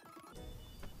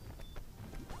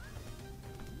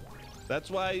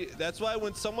 That's why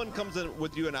when someone comes in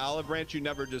with you an olive branch, you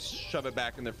never just shove it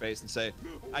back in their face and say,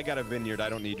 I got a vineyard, I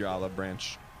don't need your olive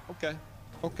branch. Okay.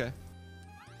 Okay.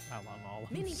 I love all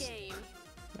of Mini this. game.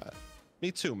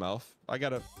 Me too, Melf.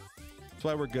 That's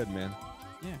why we're good, man.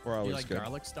 Yeah. We're Do always you like good.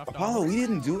 garlic stuffed Apollo, olives? we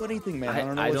didn't do anything, man. I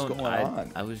don't know what's going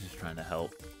on. I was just trying to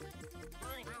help.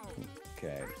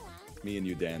 Okay. Me and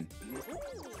you, Dan.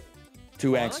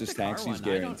 2 Oh, I like Axis the car taxis one. I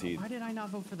don't- guaranteed. Why did I not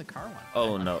vote for the car one?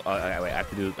 Oh no! Wait, I have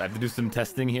to do some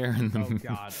testing here. Oh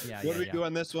god. Yeah. What do we do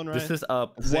on this one, right? This is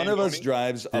up. One of us Zamboni?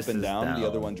 drives up This and is down, the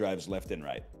other down. one drives left and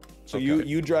right. So Okay.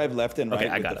 you drive left and Okay,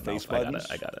 right I with got the it, face Mel. I got buttons.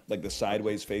 it, I got it. Like the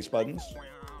sideways face buttons.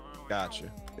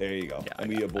 Gotcha. There you go. Yeah, and I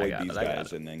we got it, avoid I got these it, I got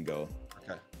guys it. and then go.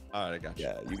 Okay. All right, I got you.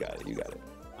 Yeah, you got it. You got it.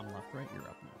 I'm left, right. You're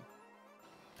up now.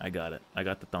 I got it. I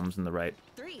got the thumbs in the right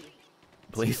 3,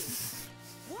 place.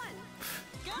 1,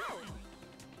 go!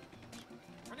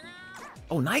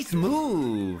 Oh, nice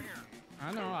move!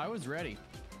 I know. I was ready.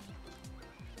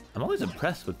 I'm always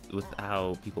impressed with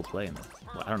how people play in this.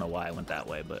 Well, I don't know why I went that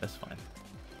way, but that's fine.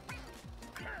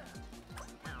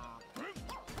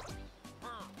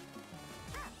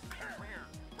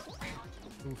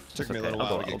 Took me a okay, little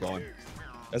I'll while go, to get I'll go. going.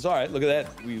 That's all right. Look at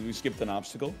that. We skipped an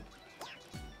obstacle.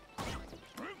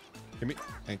 Give me.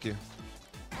 Thank you.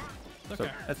 So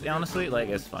that's honestly like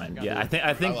it's fine. Yeah,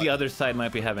 I think the other side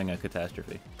might be having a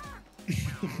catastrophe.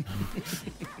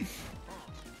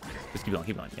 Just keep going,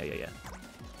 keep going. Yeah.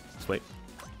 Just wait.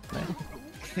 Right.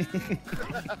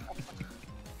 I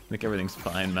think everything's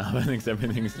fine, Mal. I think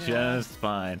everything's just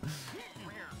fine.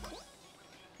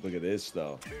 Look at this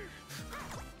though.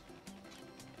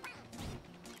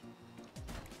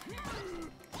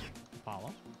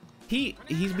 Follow.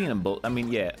 He's being a bull. I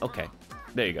mean, yeah. Okay,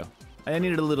 there you go. I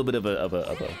needed a little bit of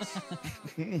a.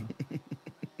 You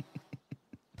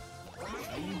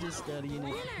just studying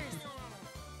it.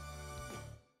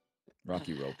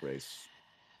 Rocky rope race.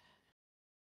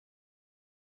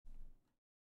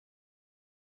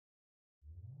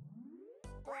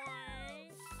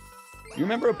 You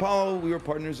remember Apollo? We were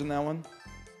partners in that one.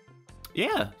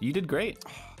 Yeah, you did great.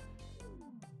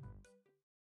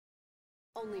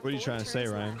 What are you trying to say,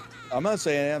 Ryan? I'm not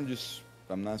saying.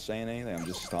 I'm not saying anything. I'm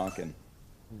just talking.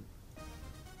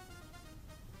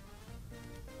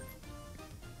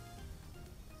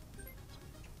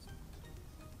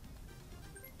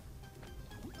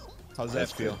 How's that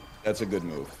feel? That's a good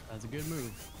move. That's a good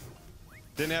move.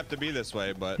 Didn't have to be this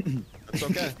way, but it's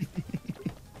okay.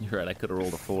 You're right. I could have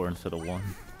rolled a 4 instead of 1.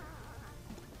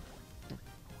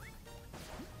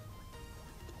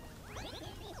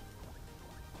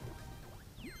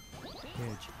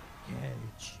 Catch.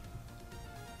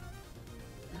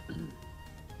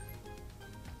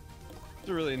 It's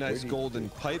a really nice golden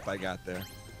pipe I got there.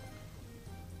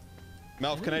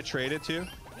 Melf, can I trade it to you?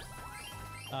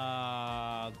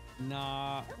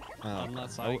 Nah. Oh.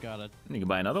 Unless I got a You can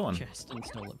buy another one. chest and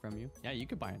stole it from you. Yeah, you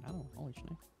could buy another one. Holy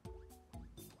shit.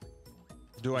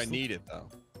 Do I need it though?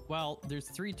 Well, there's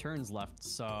 3 turns left,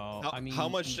 so How, I mean, how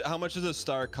much does a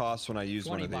star cost when I use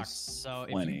one 20 of bucks. these? So if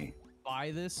 20. you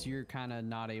buy this, you're kind of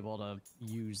not able to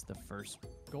use the first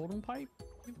golden pipe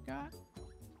you've got.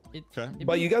 Okay.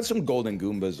 But you got some golden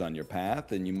Goombas on your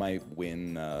path, and you might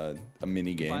win a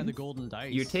mini buy game. the golden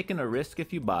dice. You're taking a risk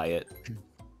if you buy it.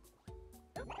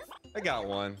 I got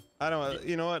one. I don't.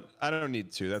 You know what? I don't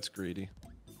need 2. That's greedy.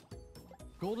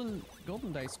 golden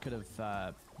dice could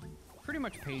have pretty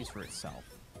much pays for itself.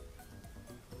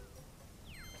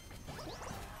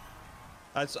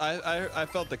 I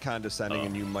felt the condescending,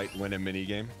 and you might win a mini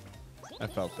game. I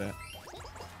felt that.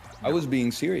 I was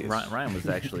being serious. Ryan was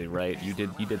actually right. You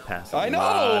did pass a I know!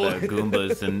 lot of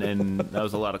Goombas, and that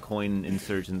was a lot of coin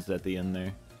insertions at the end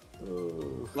there.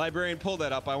 Librarian, pull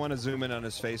that up. I want to zoom in on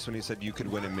his face when he said you could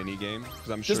win a mini game, because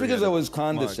I'm sure. Just he because had I a was mug.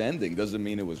 condescending doesn't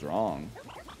mean it was wrong.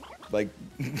 Like,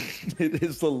 it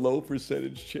is the low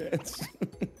percentage chance.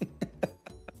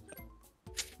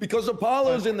 Because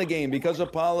Apollo's in the game. Because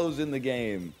Apollo's in the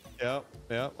game. Yep,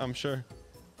 I'm sure.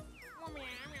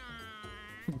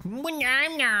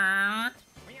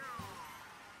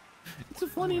 It's a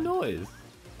funny noise,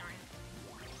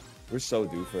 We're so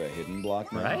due for a hidden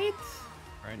block now. right?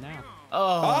 Right now,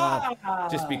 Oh,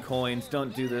 just be coins.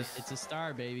 Don't do this. it's a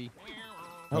star, baby.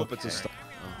 Hope it's a star.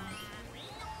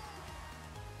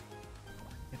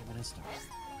 Could have been a star.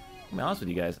 To be honest with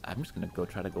you guys, I'm just gonna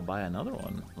try to go buy another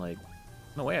one. Like,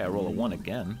 no way I roll a 1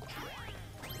 again.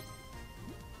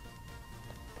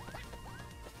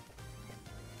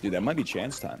 Dude, that might be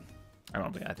chance time.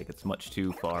 I think it's much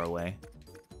too far away.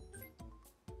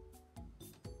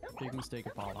 Big mistake,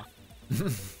 Apollo.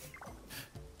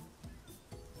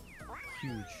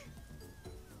 Huge.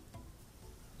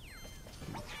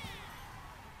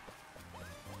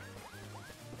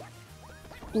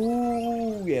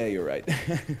 Ooh, yeah, you're right.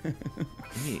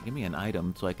 Give me an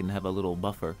item so I can have a little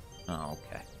buffer. Oh,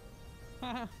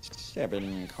 okay.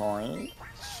 7 coins.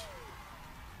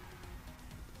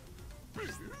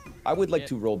 I would like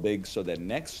to roll big so that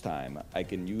next time I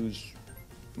can use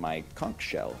my conch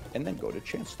shell and then go to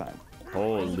chance time.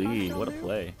 Holy, what a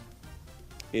play.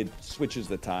 It switches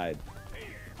the tide.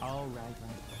 Oh, right.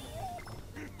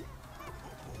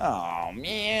 Oh,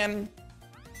 man.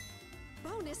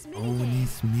 Bonus mini.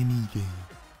 minigame.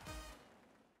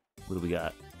 What do we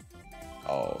got?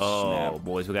 Oh, Oh, snap.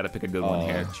 boys, we gotta pick a good Oh, one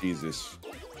here. Jesus.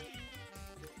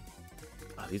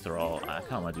 Oh, these are all. I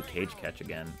kind of want to do cage catch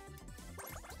again.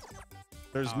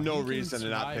 There's You no can reason to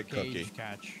not survive pick Cookie. cage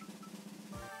catch.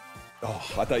 Oh,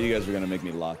 I thought you guys were going to make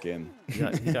me lock in. He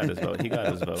got his vote. He got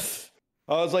his vote.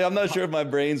 I was like, I'm not sure if my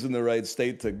brain's in the right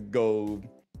state to go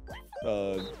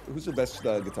Who's the best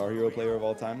Guitar Hero player of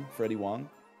all time? Freddie Wong?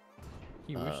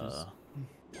 He wishes.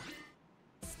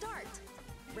 Start.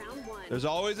 Round 1. There's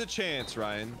always a chance,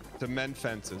 Ryan, to mend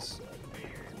fences.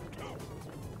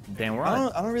 Damn, we're I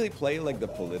on. don't really play like the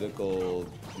political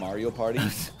Mario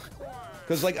parties.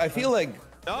 Because like I feel like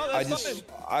No, that's fine.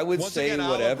 I would Once say again,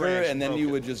 Olive whatever, Branch and then broke you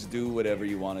it. would just do whatever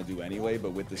you want to do anyway,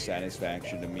 but with the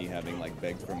satisfaction of me having like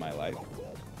begged for my life.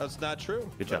 That's not true.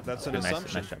 Good job. That's an Nice-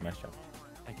 assumption. Nice job. Nice job.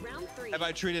 Round 3. Have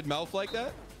I treated Melf like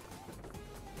that?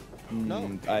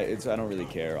 No. I don't really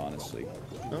care, honestly.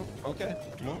 No. Okay.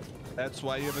 Well, that's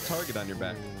why you have a target on your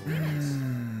back. Winner.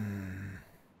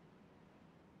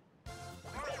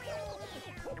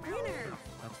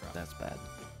 That's rough. That's bad.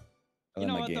 I You let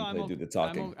know my what, though? gameplay do the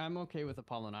talking. I'm okay with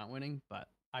Apollo not winning, but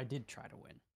I did try to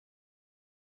win.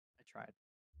 I tried.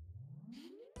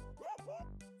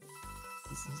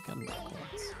 This is gonna be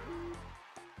close.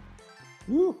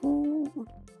 Woohoo!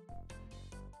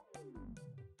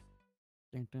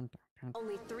 Dun, dun, dun, dun.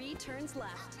 Only 3 turns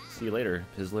left. See you later,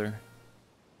 Pizzler.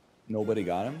 Nobody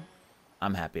got him?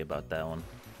 I'm happy about that one.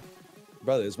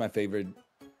 Brother, it's my favorite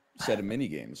set of mini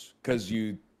games. Because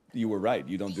you were right.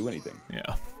 You don't do anything.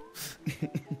 Yeah.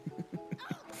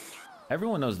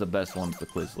 Everyone knows the best one's the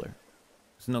Quizzler.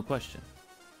 There's no question.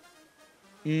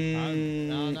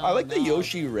 No, I like the no.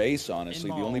 Yoshi race, honestly.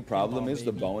 The only Pinball, problem pinball, is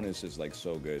the baby. bonus is like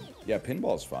so good. Yeah,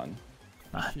 pinball's fun.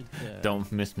 Should, Don't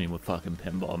miss me with fucking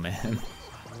pinball, man.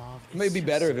 I love It may be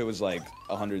better if it was like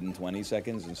 120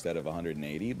 seconds instead of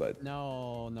 180, but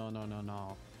No.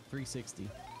 360.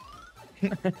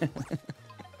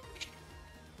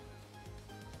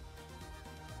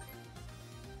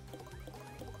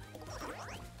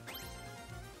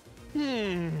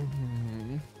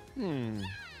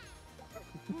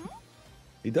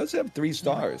 he does have 3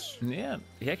 stars. Yeah,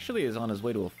 he actually is on his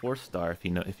way to a 4-star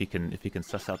if he can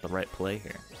suss out the right play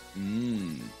here.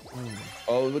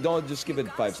 Oh, but don't just give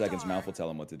it 5 seconds. Mouth will tell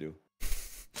him what to do.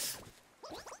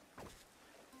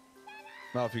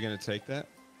 Melf, you gonna take that?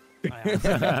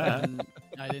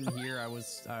 I didn't hear. I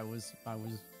was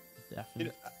deafened.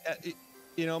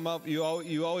 You know, Melf,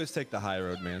 you always take the high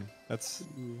road, man. That's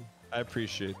I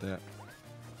appreciate that.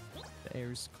 The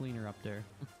air's cleaner up there.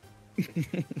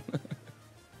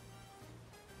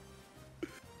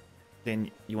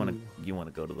 Then you want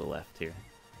to go to the left here.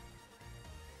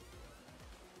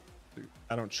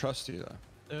 I don't trust you though.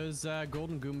 There's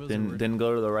golden Goombas. Then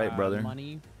go to the right, brother.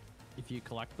 Money, if you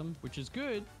collect them, which is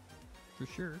good, for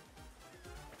sure.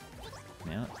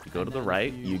 Yeah, you go to And the then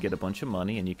right, if you you- get a bunch of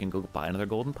money, and you can go buy another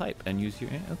golden pipe and use your.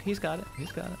 Okay, he's got it.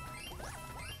 He's got it.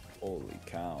 Holy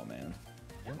cow, man.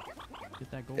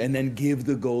 Get that gold. And then give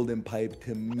the golden pipe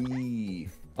to me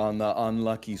on the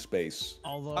unlucky space.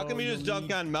 Although How come you just you'll dunked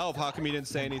need- on Melf? How come you didn't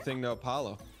say anything to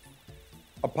Apollo?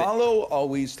 Apollo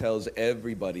always tells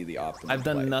everybody the optimal I've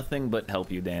done play. nothing but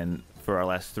help you, Dan, for our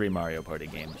last 3 Mario Party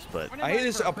games. But I hate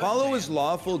this. Apollo is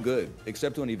lawful good,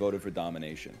 except when he voted for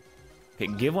domination. okay,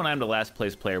 give when I'm the last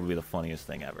place player would be the funniest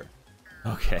thing ever.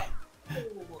 Okay.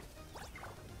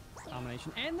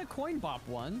 Domination and the coin bop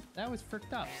one. That was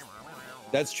fricked up.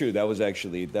 That's true.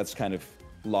 That's kind of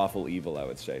lawful evil, I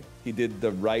would say. He did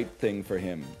the right thing for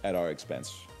him at our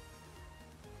expense.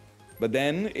 But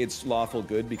then it's lawful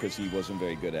good because he wasn't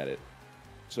very good at it.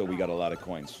 So we got a lot of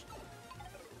coins.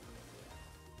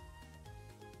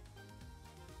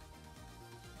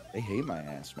 They hate my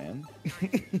ass, man.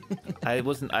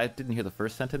 I didn't hear the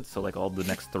first sentence, so like all the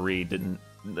next 3 didn't.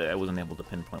 I wasn't able to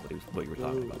pinpoint what you were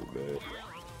talking about.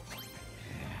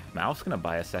 Mouth's gonna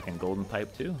buy a second golden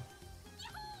pipe too.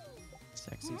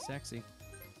 Sexy, sexy.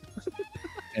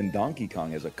 And Donkey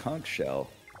Kong has a conch shell.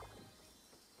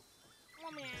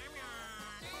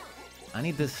 I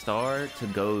need this star to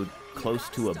go close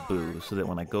to a boo, so that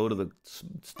when I go to the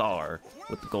star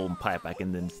with the golden pipe, I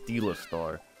can then steal a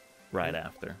star right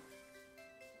after.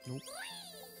 Nope.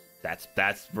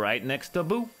 That's right next to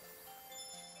boo.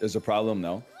 There's a problem,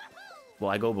 though. Well,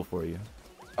 I go before you.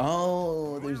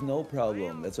 Oh, there's no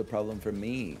problem. That's a problem for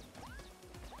me.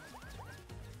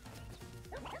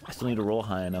 I still need to roll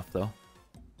high enough, though.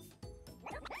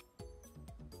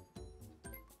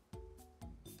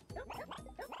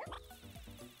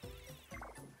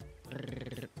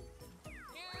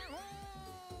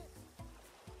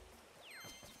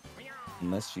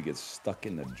 Unless you get stuck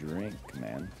in the drink,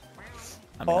 man.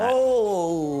 I mean,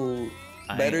 Oh!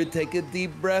 I- Better take a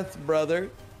deep breath,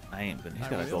 brother. I ain't been. He's I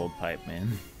got a will. gold pipe,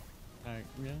 man.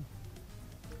 Yeah.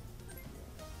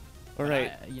 All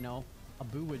right. You know, a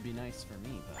boo would be nice for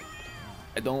me, but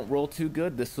I don't roll too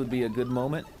good. This would be a good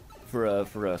moment for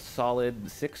a solid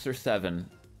 6 or 7.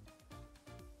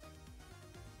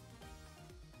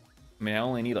 I mean, I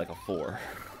only need like a 4.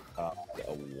 A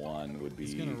 1 would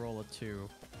He's gonna be roll a 2.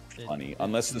 funny,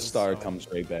 unless the star comes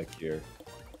right back here.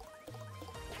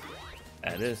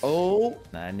 That is. Oh,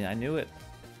 I knew it.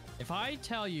 If I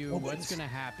tell you what's gonna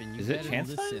happen, you Is it better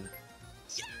chance time? listen.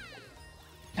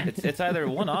 It's either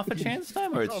one off a chance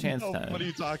time or it's chance Melf, time. what are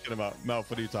you talking about? Melf,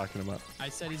 what are you talking about? I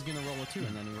said he's gonna roll a 2,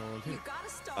 and then he rolled a 2. You got a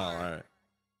star. Oh, all right.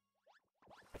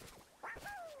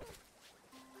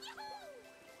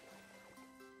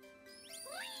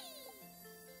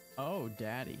 Oh,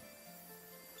 daddy.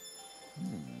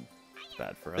 It's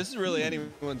bad for us. This is really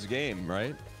anyone's game,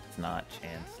 right? It's not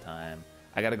chance time.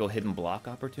 I gotta go hidden block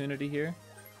opportunity here.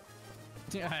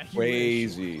 Yeah, you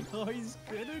crazy. wish. Oh, he's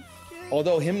good again.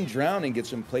 Although him drowning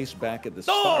gets him placed back at the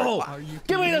start. Oh! Are you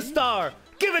Give me the kidding? star!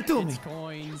 Give it to me! It's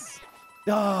coins.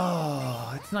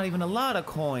 Oh, it's not even a lot of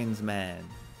coins, man.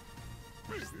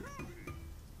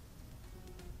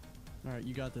 All right,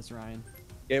 you got this, Ryan.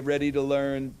 Get ready to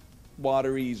learn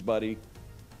water ease, buddy.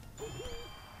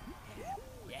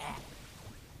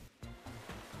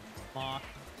 Lock.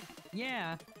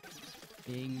 Yeah.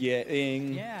 Bing. Yeah,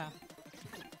 ing. Yeah.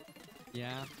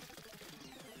 Yeah.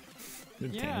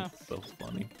 Damn, Yeah. it's so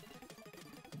funny.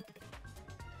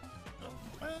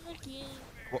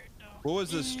 What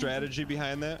was the strategy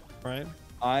behind that, Ryan?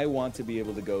 I want to be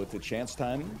able to go to chance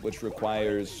time, which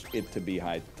requires it to be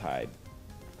high tide.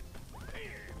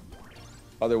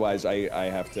 Otherwise, I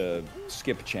have to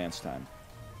skip chance time.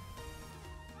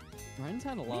 Ryan's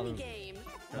had a lot of. Game.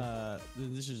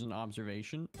 This is an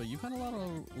observation, but you've had a lot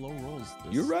of low rolls.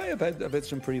 This... You're right. I've had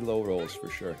some pretty low rolls for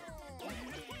sure.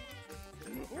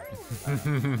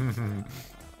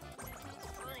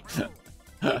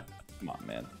 Come on,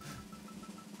 man.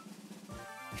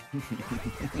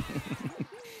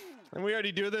 And we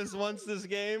already do this once this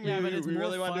game. Yeah, we, but it's we more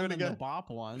really want fun to do it than the again. bop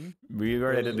one. We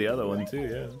already did the other one too,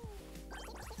 yeah.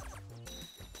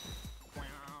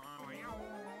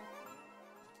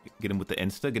 Get him with the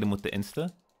insta, get him with the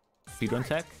insta. Speedrun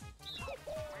tech.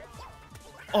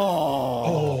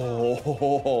 Oh!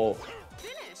 Oh!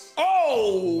 Finish.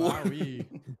 Oh! Wowee.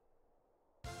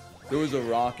 There was a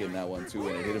rock in that one too,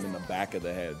 and it hit him in the back of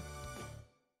the head.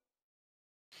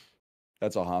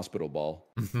 That's a hospital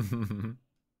ball.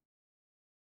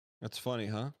 That's funny,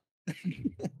 huh?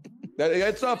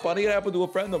 That's not funny. It happened to a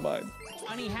friend of mine.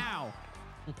 Funny how?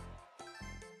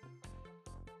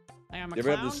 I am a You ever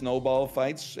have clown? the snowball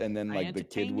fights, and then I like the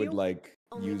kid entertain would you? like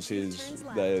Only use 2 his turns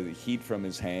left. the heat from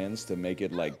his hands to make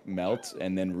it like melt,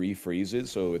 and then refreeze it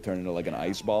so it would turn into like an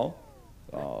ice ball.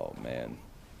 Oh man.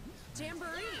 Jamboree.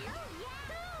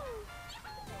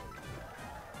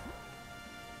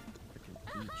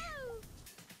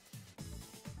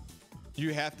 Do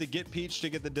you have to get Peach to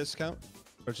get the discount?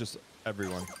 Or it's just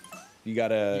everyone? You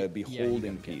gotta be yeah, you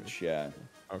holding gotta get Peach, yeah.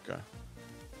 Okay.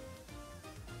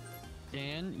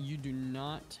 Dan, you do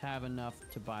not have enough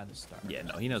to buy the star. Yeah,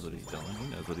 no, he knows what he's doing. He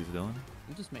knows what he's doing.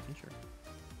 I'm just making sure.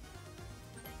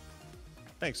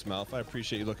 Thanks, Melf. I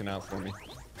appreciate you looking out for me.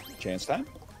 Chance time?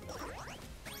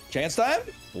 Chance time?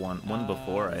 One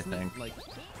before, I isn't it, think. Like,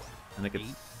 I think it's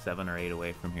 7 or 8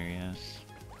 away from here, yeah.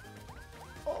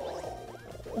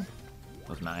 That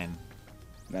was 9.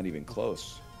 Not even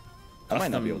close. I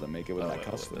might not be able to make it with my It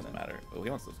custom. doesn't then. matter. Oh, he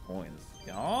wants those coins.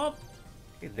 Oh!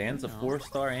 Okay, Dan's a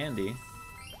 4-star Andy.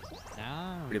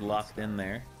 ah, Pretty locked in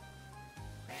there.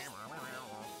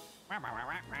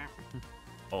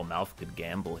 Oh, Mouth could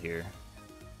gamble here.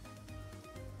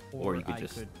 Or you could I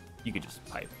just you could just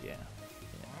pipe, yeah.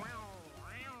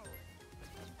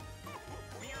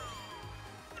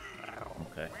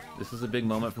 Okay. This is a big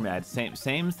moment for me. I had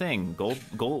same thing.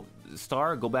 Gold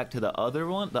star, go back to the other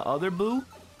one, the other boo.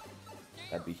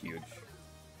 That'd be huge.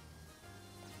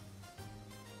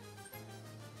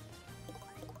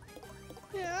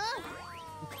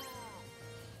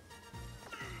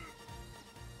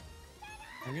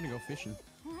 I'm gonna go fishing.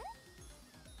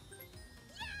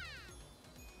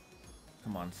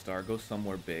 Come on, Star, go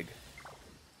somewhere big.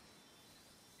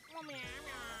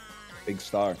 Big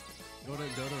star. Go to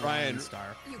Ryan. Ryan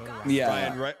Star. Go to Ryan.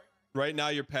 Yeah. Ryan, right now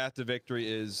your path to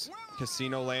victory is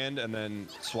Casino Land and then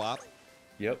swap.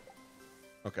 Yep.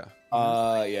 Okay.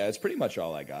 Yeah, it's pretty much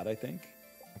all I got, I think.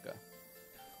 Okay.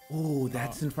 Ooh,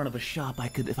 that's in front of a shop. I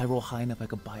could, if I roll high enough, I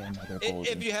could buy another golden.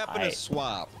 If you happen to pipe.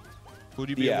 swap, would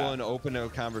you be Yeah. willing to open a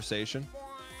conversation?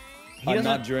 He Not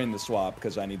doesn't. during the swap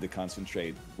because I need to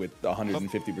concentrate with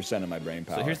 150% of my brain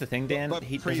power. So here's the thing, Dan. But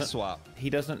He doesn't. pre-swap.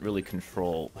 He doesn't really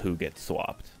control who gets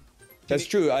swapped. That's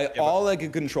true. but- All I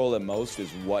can control at most is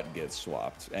what gets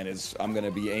swapped, and I'm gonna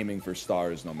be aiming for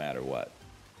stars no matter what.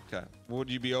 Okay.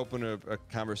 Would you be open to a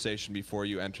conversation before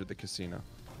you enter the casino?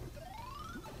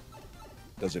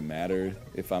 Does it matter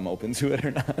if I'm open to it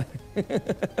or not?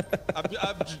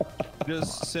 I'm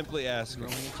just simply asking.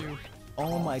 Rolling it too.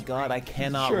 Oh my god, I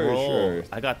cannot Sure, roll. sure.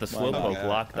 I got the slowpoke Okay.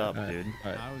 locked up, All right, dude.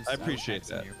 all right. I was I appreciate hexing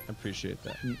that. you. I appreciate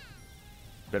that.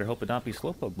 Better hope it not be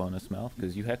slowpoke bonus, Mouth,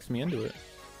 because you hexed me into it.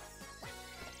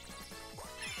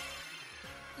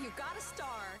 You got a star.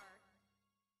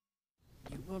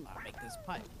 You will not make this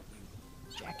pipe,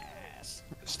 you jackass.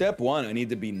 Step 1, I need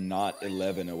to be not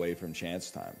 11 away from chance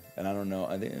time, and I don't know.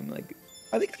 I think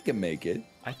I can make it.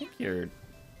 I think you're...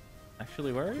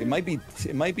 Actually, where are you? It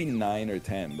might be 9 or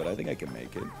 10, but I think I can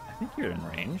make it. I think you're in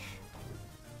range.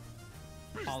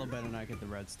 Paula better not get the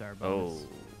red star Oh. bonus.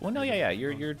 Well, no, yeah.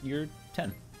 You're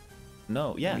 10.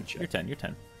 No, yeah, me check. you're 10. You're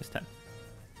 10. It's 10.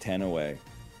 10 away.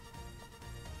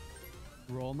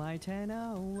 Roll my 10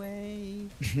 away.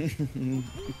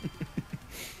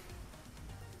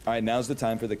 All right, now's the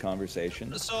time for the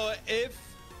conversation. So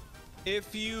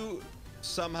if you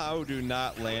somehow do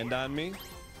not land on me,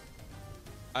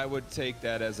 I would take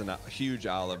that as a huge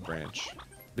olive branch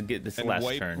This and last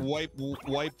wipe turn.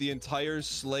 wipe the entire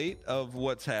slate of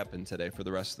what's happened today for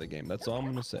the rest of the game. That's all I'm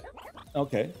gonna say.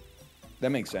 Okay, that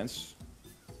makes sense.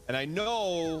 And I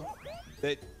know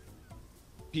that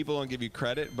people don't give you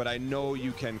credit, but I know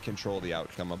you can control the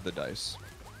outcome of the dice.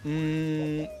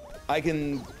 I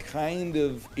can kind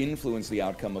of influence the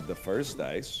outcome of the first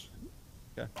dice.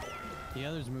 Okay. The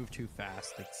others move too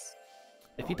fast. It's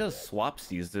If he does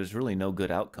swapsies, there's really no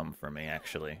good outcome for me,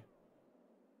 actually.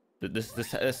 This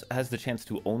has the chance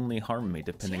to only harm me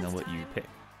depending on what you pick.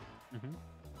 I'm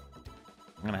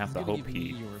gonna have to gonna hope give he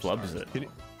you your flubs stars. it.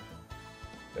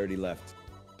 30 left.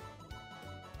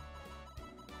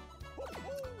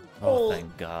 Oh,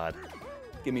 thank God.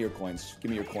 Give me your coins. Give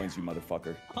me your coins, you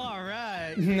motherfucker. all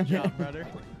right. Good job, brother.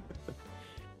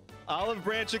 Olive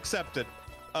branch accepted.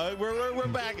 We're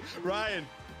back. Ryan,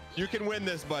 you can win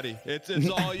this, buddy. It's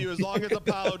all you. As long as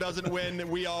Apollo doesn't win,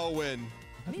 we all win.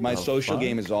 My the social fuck?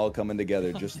 game is all coming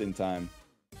together just in time.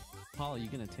 Paula, you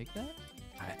gonna take that?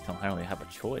 I don't really have a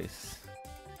choice.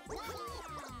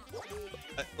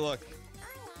 Look,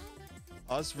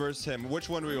 us versus him. Which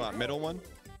one do we want? Middle one?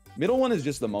 Middle one is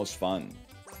just the most fun.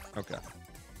 Okay.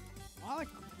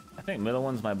 I think middle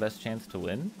one's my best chance to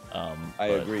win. I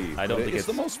but agree. I don't but think it's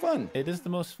the most fun. It is the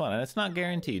most fun, and it's not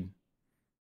guaranteed.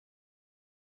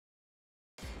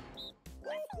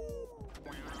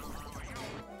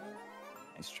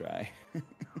 Nice try.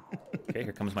 Okay,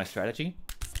 here comes my strategy.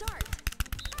 Start.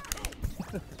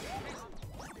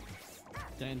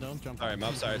 Dan, don't jump. All right, on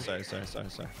Mom. me. Sorry.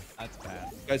 That's bad.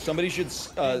 Guys, somebody should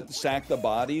sack the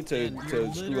body to Dan, you're screw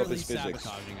up literally his physics.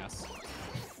 sabotaging us.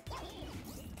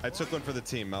 I took one for the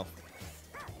team, Mel.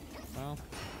 Well,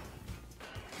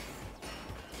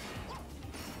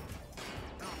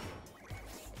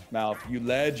 Mouth, you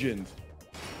legend.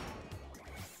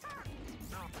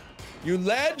 You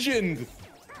legend.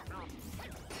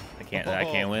 I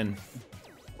can't win.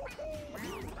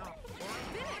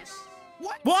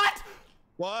 What?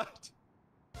 What?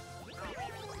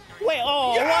 Wait, oh,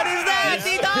 what is that?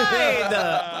 He died!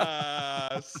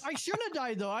 Yes. I should have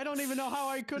died though. I don't even know how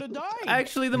I could have died.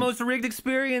 Actually, the most rigged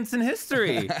experience in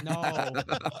history. No.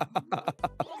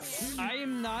 I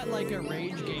am not like a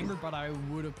rage gamer, but I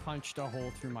would have punched a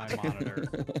hole through my monitor.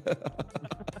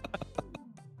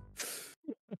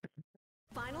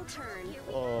 Final turn.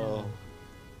 Oh.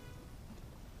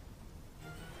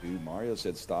 Dude, Mario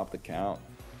said stop the count.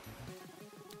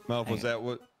 Mel, was that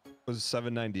what was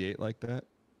 798 like that?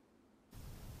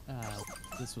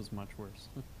 This was much worse.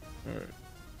 All right.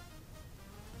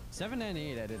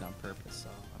 798 I did on purpose, so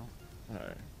I don't. All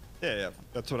right. Yeah.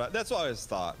 That's what I always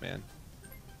thought, man.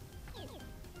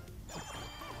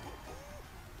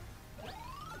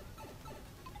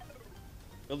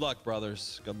 Good luck,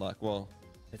 brothers. Good luck. Well,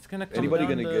 It's gonna come Anybody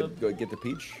down gonna to... go get the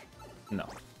peach? No.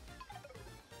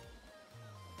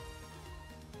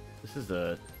 This is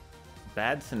a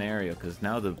bad scenario because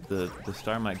now the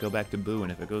star might go back to Boo,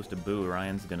 and if it goes to Boo,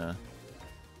 Ryan's gonna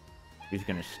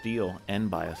steal and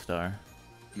buy a star.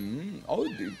 Oh,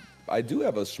 dude, I do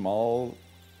have a small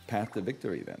path to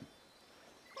victory then.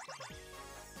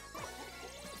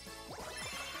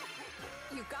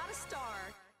 You got a star.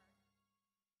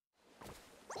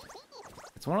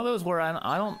 It's one of those where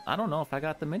I don't know if I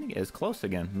got the mini. It's close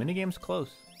again. Minigame's close.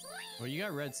 Well, you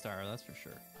got red star, that's for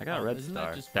sure. I got a Oh, red isn't that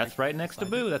star. just That's right next to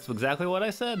beside you? Boo. That's exactly what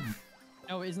I said.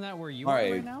 Oh, isn't that where you All are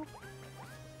right. right now?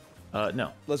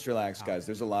 No. Let's relax, guys.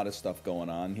 There's a lot of stuff going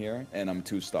on here, and I'm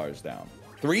 2 stars down.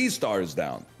 3 stars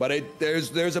down. But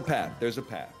there's a path. There's a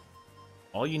path.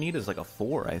 All you need is like a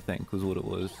 4, I think, was what it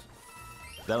was.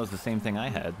 That was the same thing I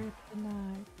had.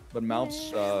 But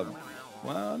Mouth's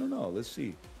Well, I don't know. Let's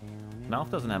see. Mouth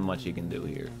doesn't have much he can do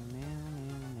here.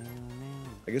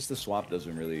 I guess the swap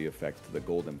doesn't really affect the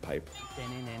golden pipe.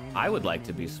 I would like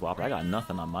to be swapped. I got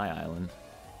nothing on my island.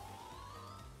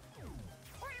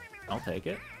 I'll take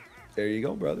it. There you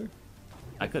go, brother.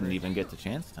 I couldn't even get to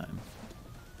chance time.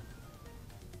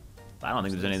 I don't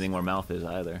think there's anything where Mouth is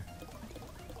either.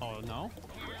 Oh, no?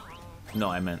 No,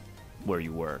 I meant where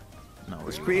you were. No, where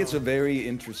This you creates a very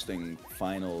interesting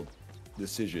final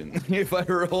decision. If I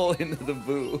roll into the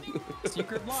boo,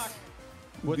 Secret block.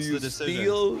 What's do you the decision?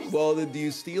 steal? Well, do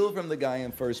you steal from the guy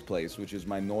in first place, which is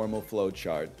my normal flow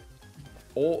chart,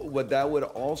 or what that would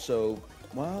also?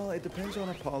 Well, it depends on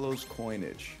Apollo's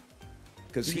coinage,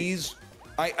 because he's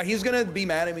gonna be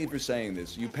mad at me for saying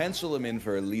this. You pencil him in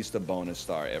for at least a bonus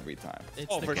star every time. It's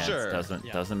Oh, the for cat. sure.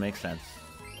 Doesn't make sense.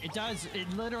 It does. It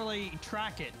literally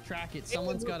track it.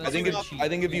 Someone's got a I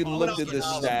think if you looked at the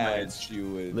stats, you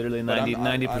would. Literally but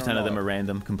 90% of them know. are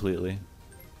random completely.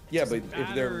 Yeah, but if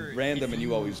they're matter random if and you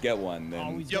you always get one, then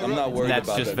always get I'm not one. worried That's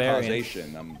about just the variance.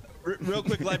 causation. Real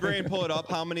quick, librarian, pull it up.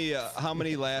 How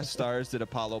many last stars did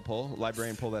Apollo pull?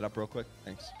 Librarian, pull that up real quick.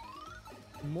 Thanks.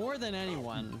 more than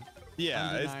anyone.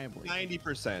 Yeah, it's Undeniably.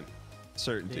 90%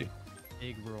 certainty.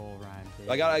 Big roll, Ryan. Big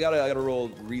I gotta roll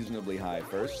reasonably high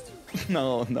first.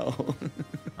 No.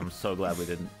 I'm so glad we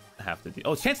didn't have to do.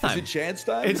 Oh, it's chance Is time. it chance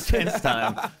time? It's chance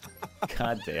time.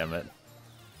 God damn it.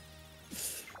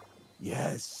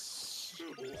 Yes.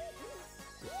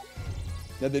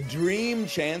 Now the dream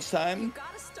chance time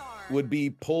Got a star. would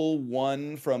be pull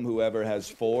one from whoever has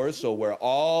 4, so we're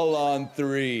all on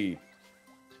 3.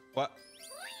 What?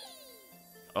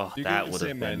 Oh, You that can would say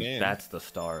have my been. name. That's the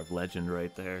star of legend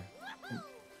right there.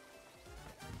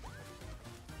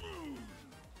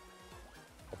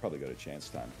 I'll probably go to chance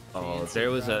time. Oh,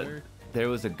 Fancy there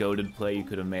was a goaded play you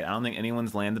could have made. I don't think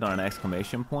anyone's landed on an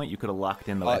exclamation point. You could have locked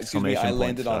in the Excuse me, exclamation I point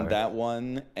landed on star. that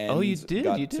one. And Oh, you did?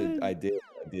 got You to- did? I did.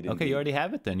 Okay, indeed. you already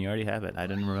have it then. You already have it. I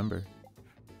didn't remember.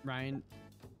 Ryan,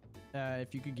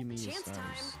 if you could give me your Chance stars.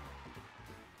 time.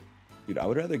 Dude, I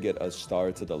would rather get a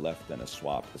star to the left than a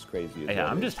swap. As crazy as Yeah, that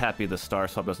I'm is. just happy the star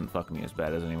swap doesn't fuck me as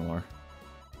bad as anymore.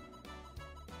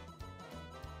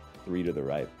 3 to the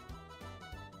right.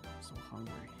 So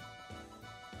hungry.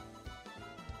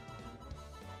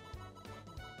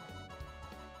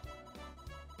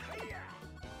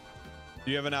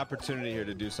 You have an opportunity here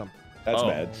to do something. That's oh,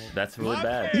 bad. That's really My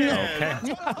bad. man!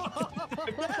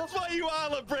 Okay. That's why you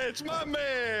olive branch, my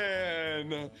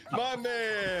man. My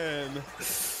man.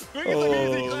 We get some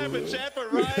music clap and chat for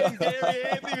Ryan, Gary,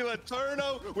 Anthony,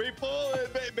 Laterno. We pull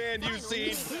it, man. You've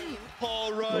seen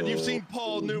Paul run. You've seen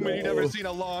Paul Newman. You've never seen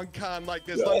a long con like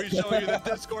this. Let me show you the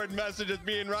Discord messages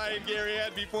me and Ryan Gary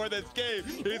had before this game.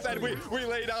 He said we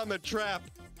lay down the trap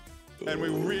and we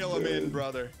reel him in,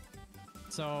 brother.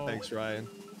 So Thanks, Ryan.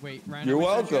 wait, Ryan. You're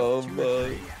how many stars welcome. do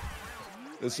you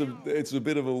have? 2 or 3? It's a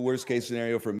bit of a worst case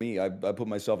scenario for me. I put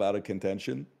myself out of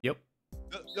contention. Yep.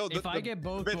 No, If I get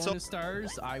both bit bonus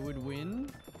stars, I would win.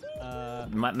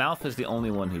 My Mouth is the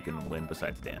only one who can win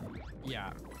besides Dan.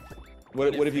 Yeah.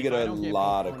 What if you get I a don't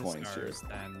lot both of bonus coins here? stars,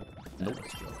 Then Nope.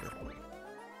 it's Joker.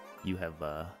 You have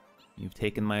you've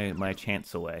taken my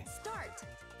chance away. Start.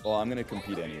 Well, I'm gonna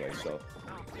compete anyway, so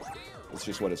it's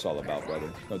just what it's all about, brother.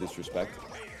 No disrespect.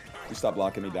 You stop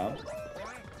locking me down.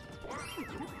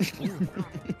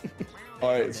 All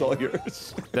right, it's all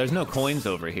yours. There's no coins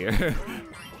over here.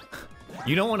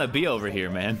 You don't want to be over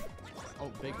here, man.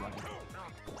 Oh, big one.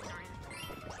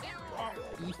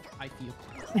 I feel.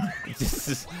 This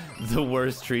is the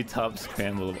worst treetop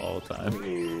scramble of all time.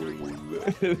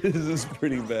 This is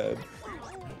pretty bad.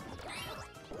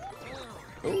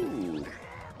 Ooh,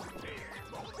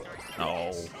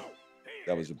 Oh.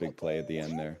 that was a big play at the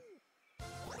end there.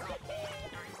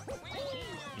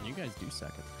 And you guys do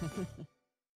suck it.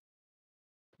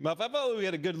 Muff, I thought we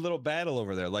had a good little battle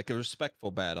over there, like a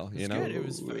respectful battle, you It's know? good. It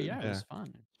was yeah, it was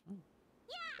fun.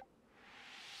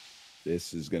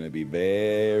 This is gonna be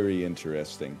very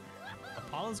interesting.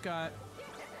 Apollo's got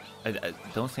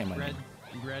Don't say my red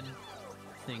name.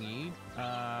 thingy.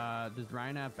 Does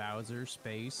Ryan have Bowser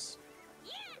space?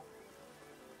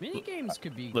 Mini games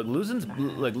could be. Look,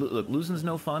 losing's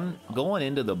no fun. Going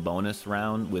into the bonus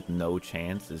round with no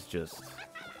chance is just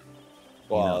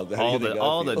Well, how all do you think the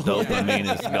I feel?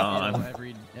 dopamine is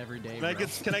gone. every day.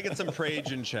 Can I get some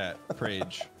Prage in chat?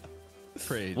 Prage.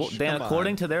 Well, Dan, come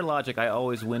according on. to their logic, I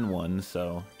always win one,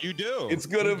 so You do. It's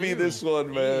gonna be this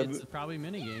one, man. It's probably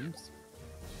mini games.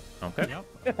 okay.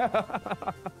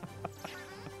 Yep.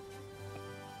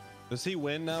 Does he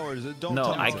win now, or is it? Don't No,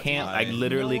 tell me I it's a can't. tie. I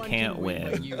literally No one can't can win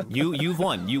win. but you. You've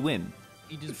won. You win.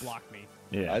 He just blocked me.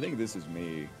 Yeah. I think this is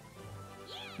me.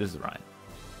 This is Ryan.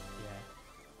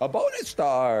 A bonus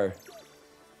star.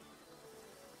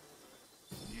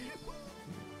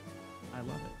 I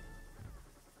love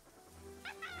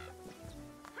it.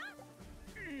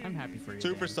 I'm happy for you.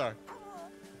 Dan. Superstar.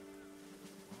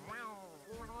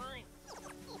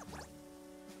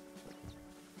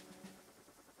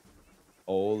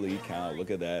 Holy cow, look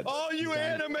at that. All you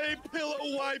anime pillow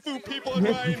waifu people in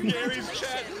Ryan Gary's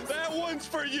chat, that one's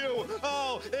for you.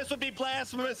 Oh, this would be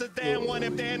blasphemous if Dan won.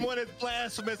 If Dan won, it's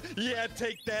blasphemous. Yeah,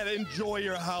 take that. Enjoy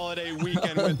your holiday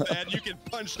weekend with that. You can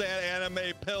punch that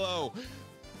anime pillow.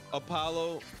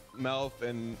 Apollo, Melf,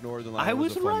 and Northern Light. I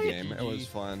was a fun right. game. It was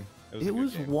fun. It was, a It good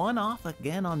was game. one off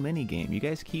again on minigame. You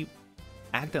guys keep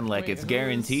acting like Wait, it's who is-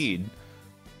 guaranteed.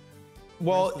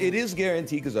 Well, it is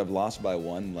guaranteed because I've lost by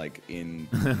one, like in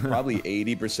probably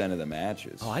 80% of the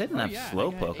matches. Oh, I didn't have yeah, I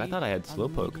got Slowpoke. I thought I had 8 on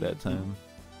Slowpoke that minigame. time.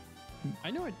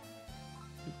 I know it.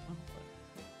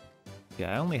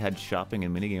 Yeah, I only had shopping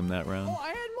and minigame that round. Oh, I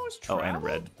had most Oh, travel. and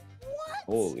red.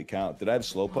 Holy cow! Did I have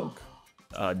Slowpoke?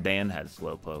 Dan had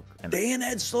Slowpoke. And Dan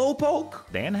had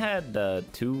Slowpoke. Dan had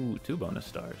two bonus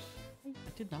stars.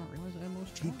 I did not realize I had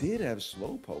most He travel. did have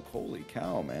Slowpoke. Holy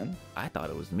cow, man! I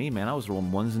thought it was me, man. I was rolling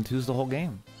 1s and 2s the whole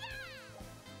game.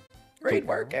 Great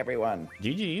work, everyone.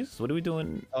 GG's. What are we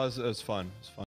doing? Oh, it was fun. It was fun.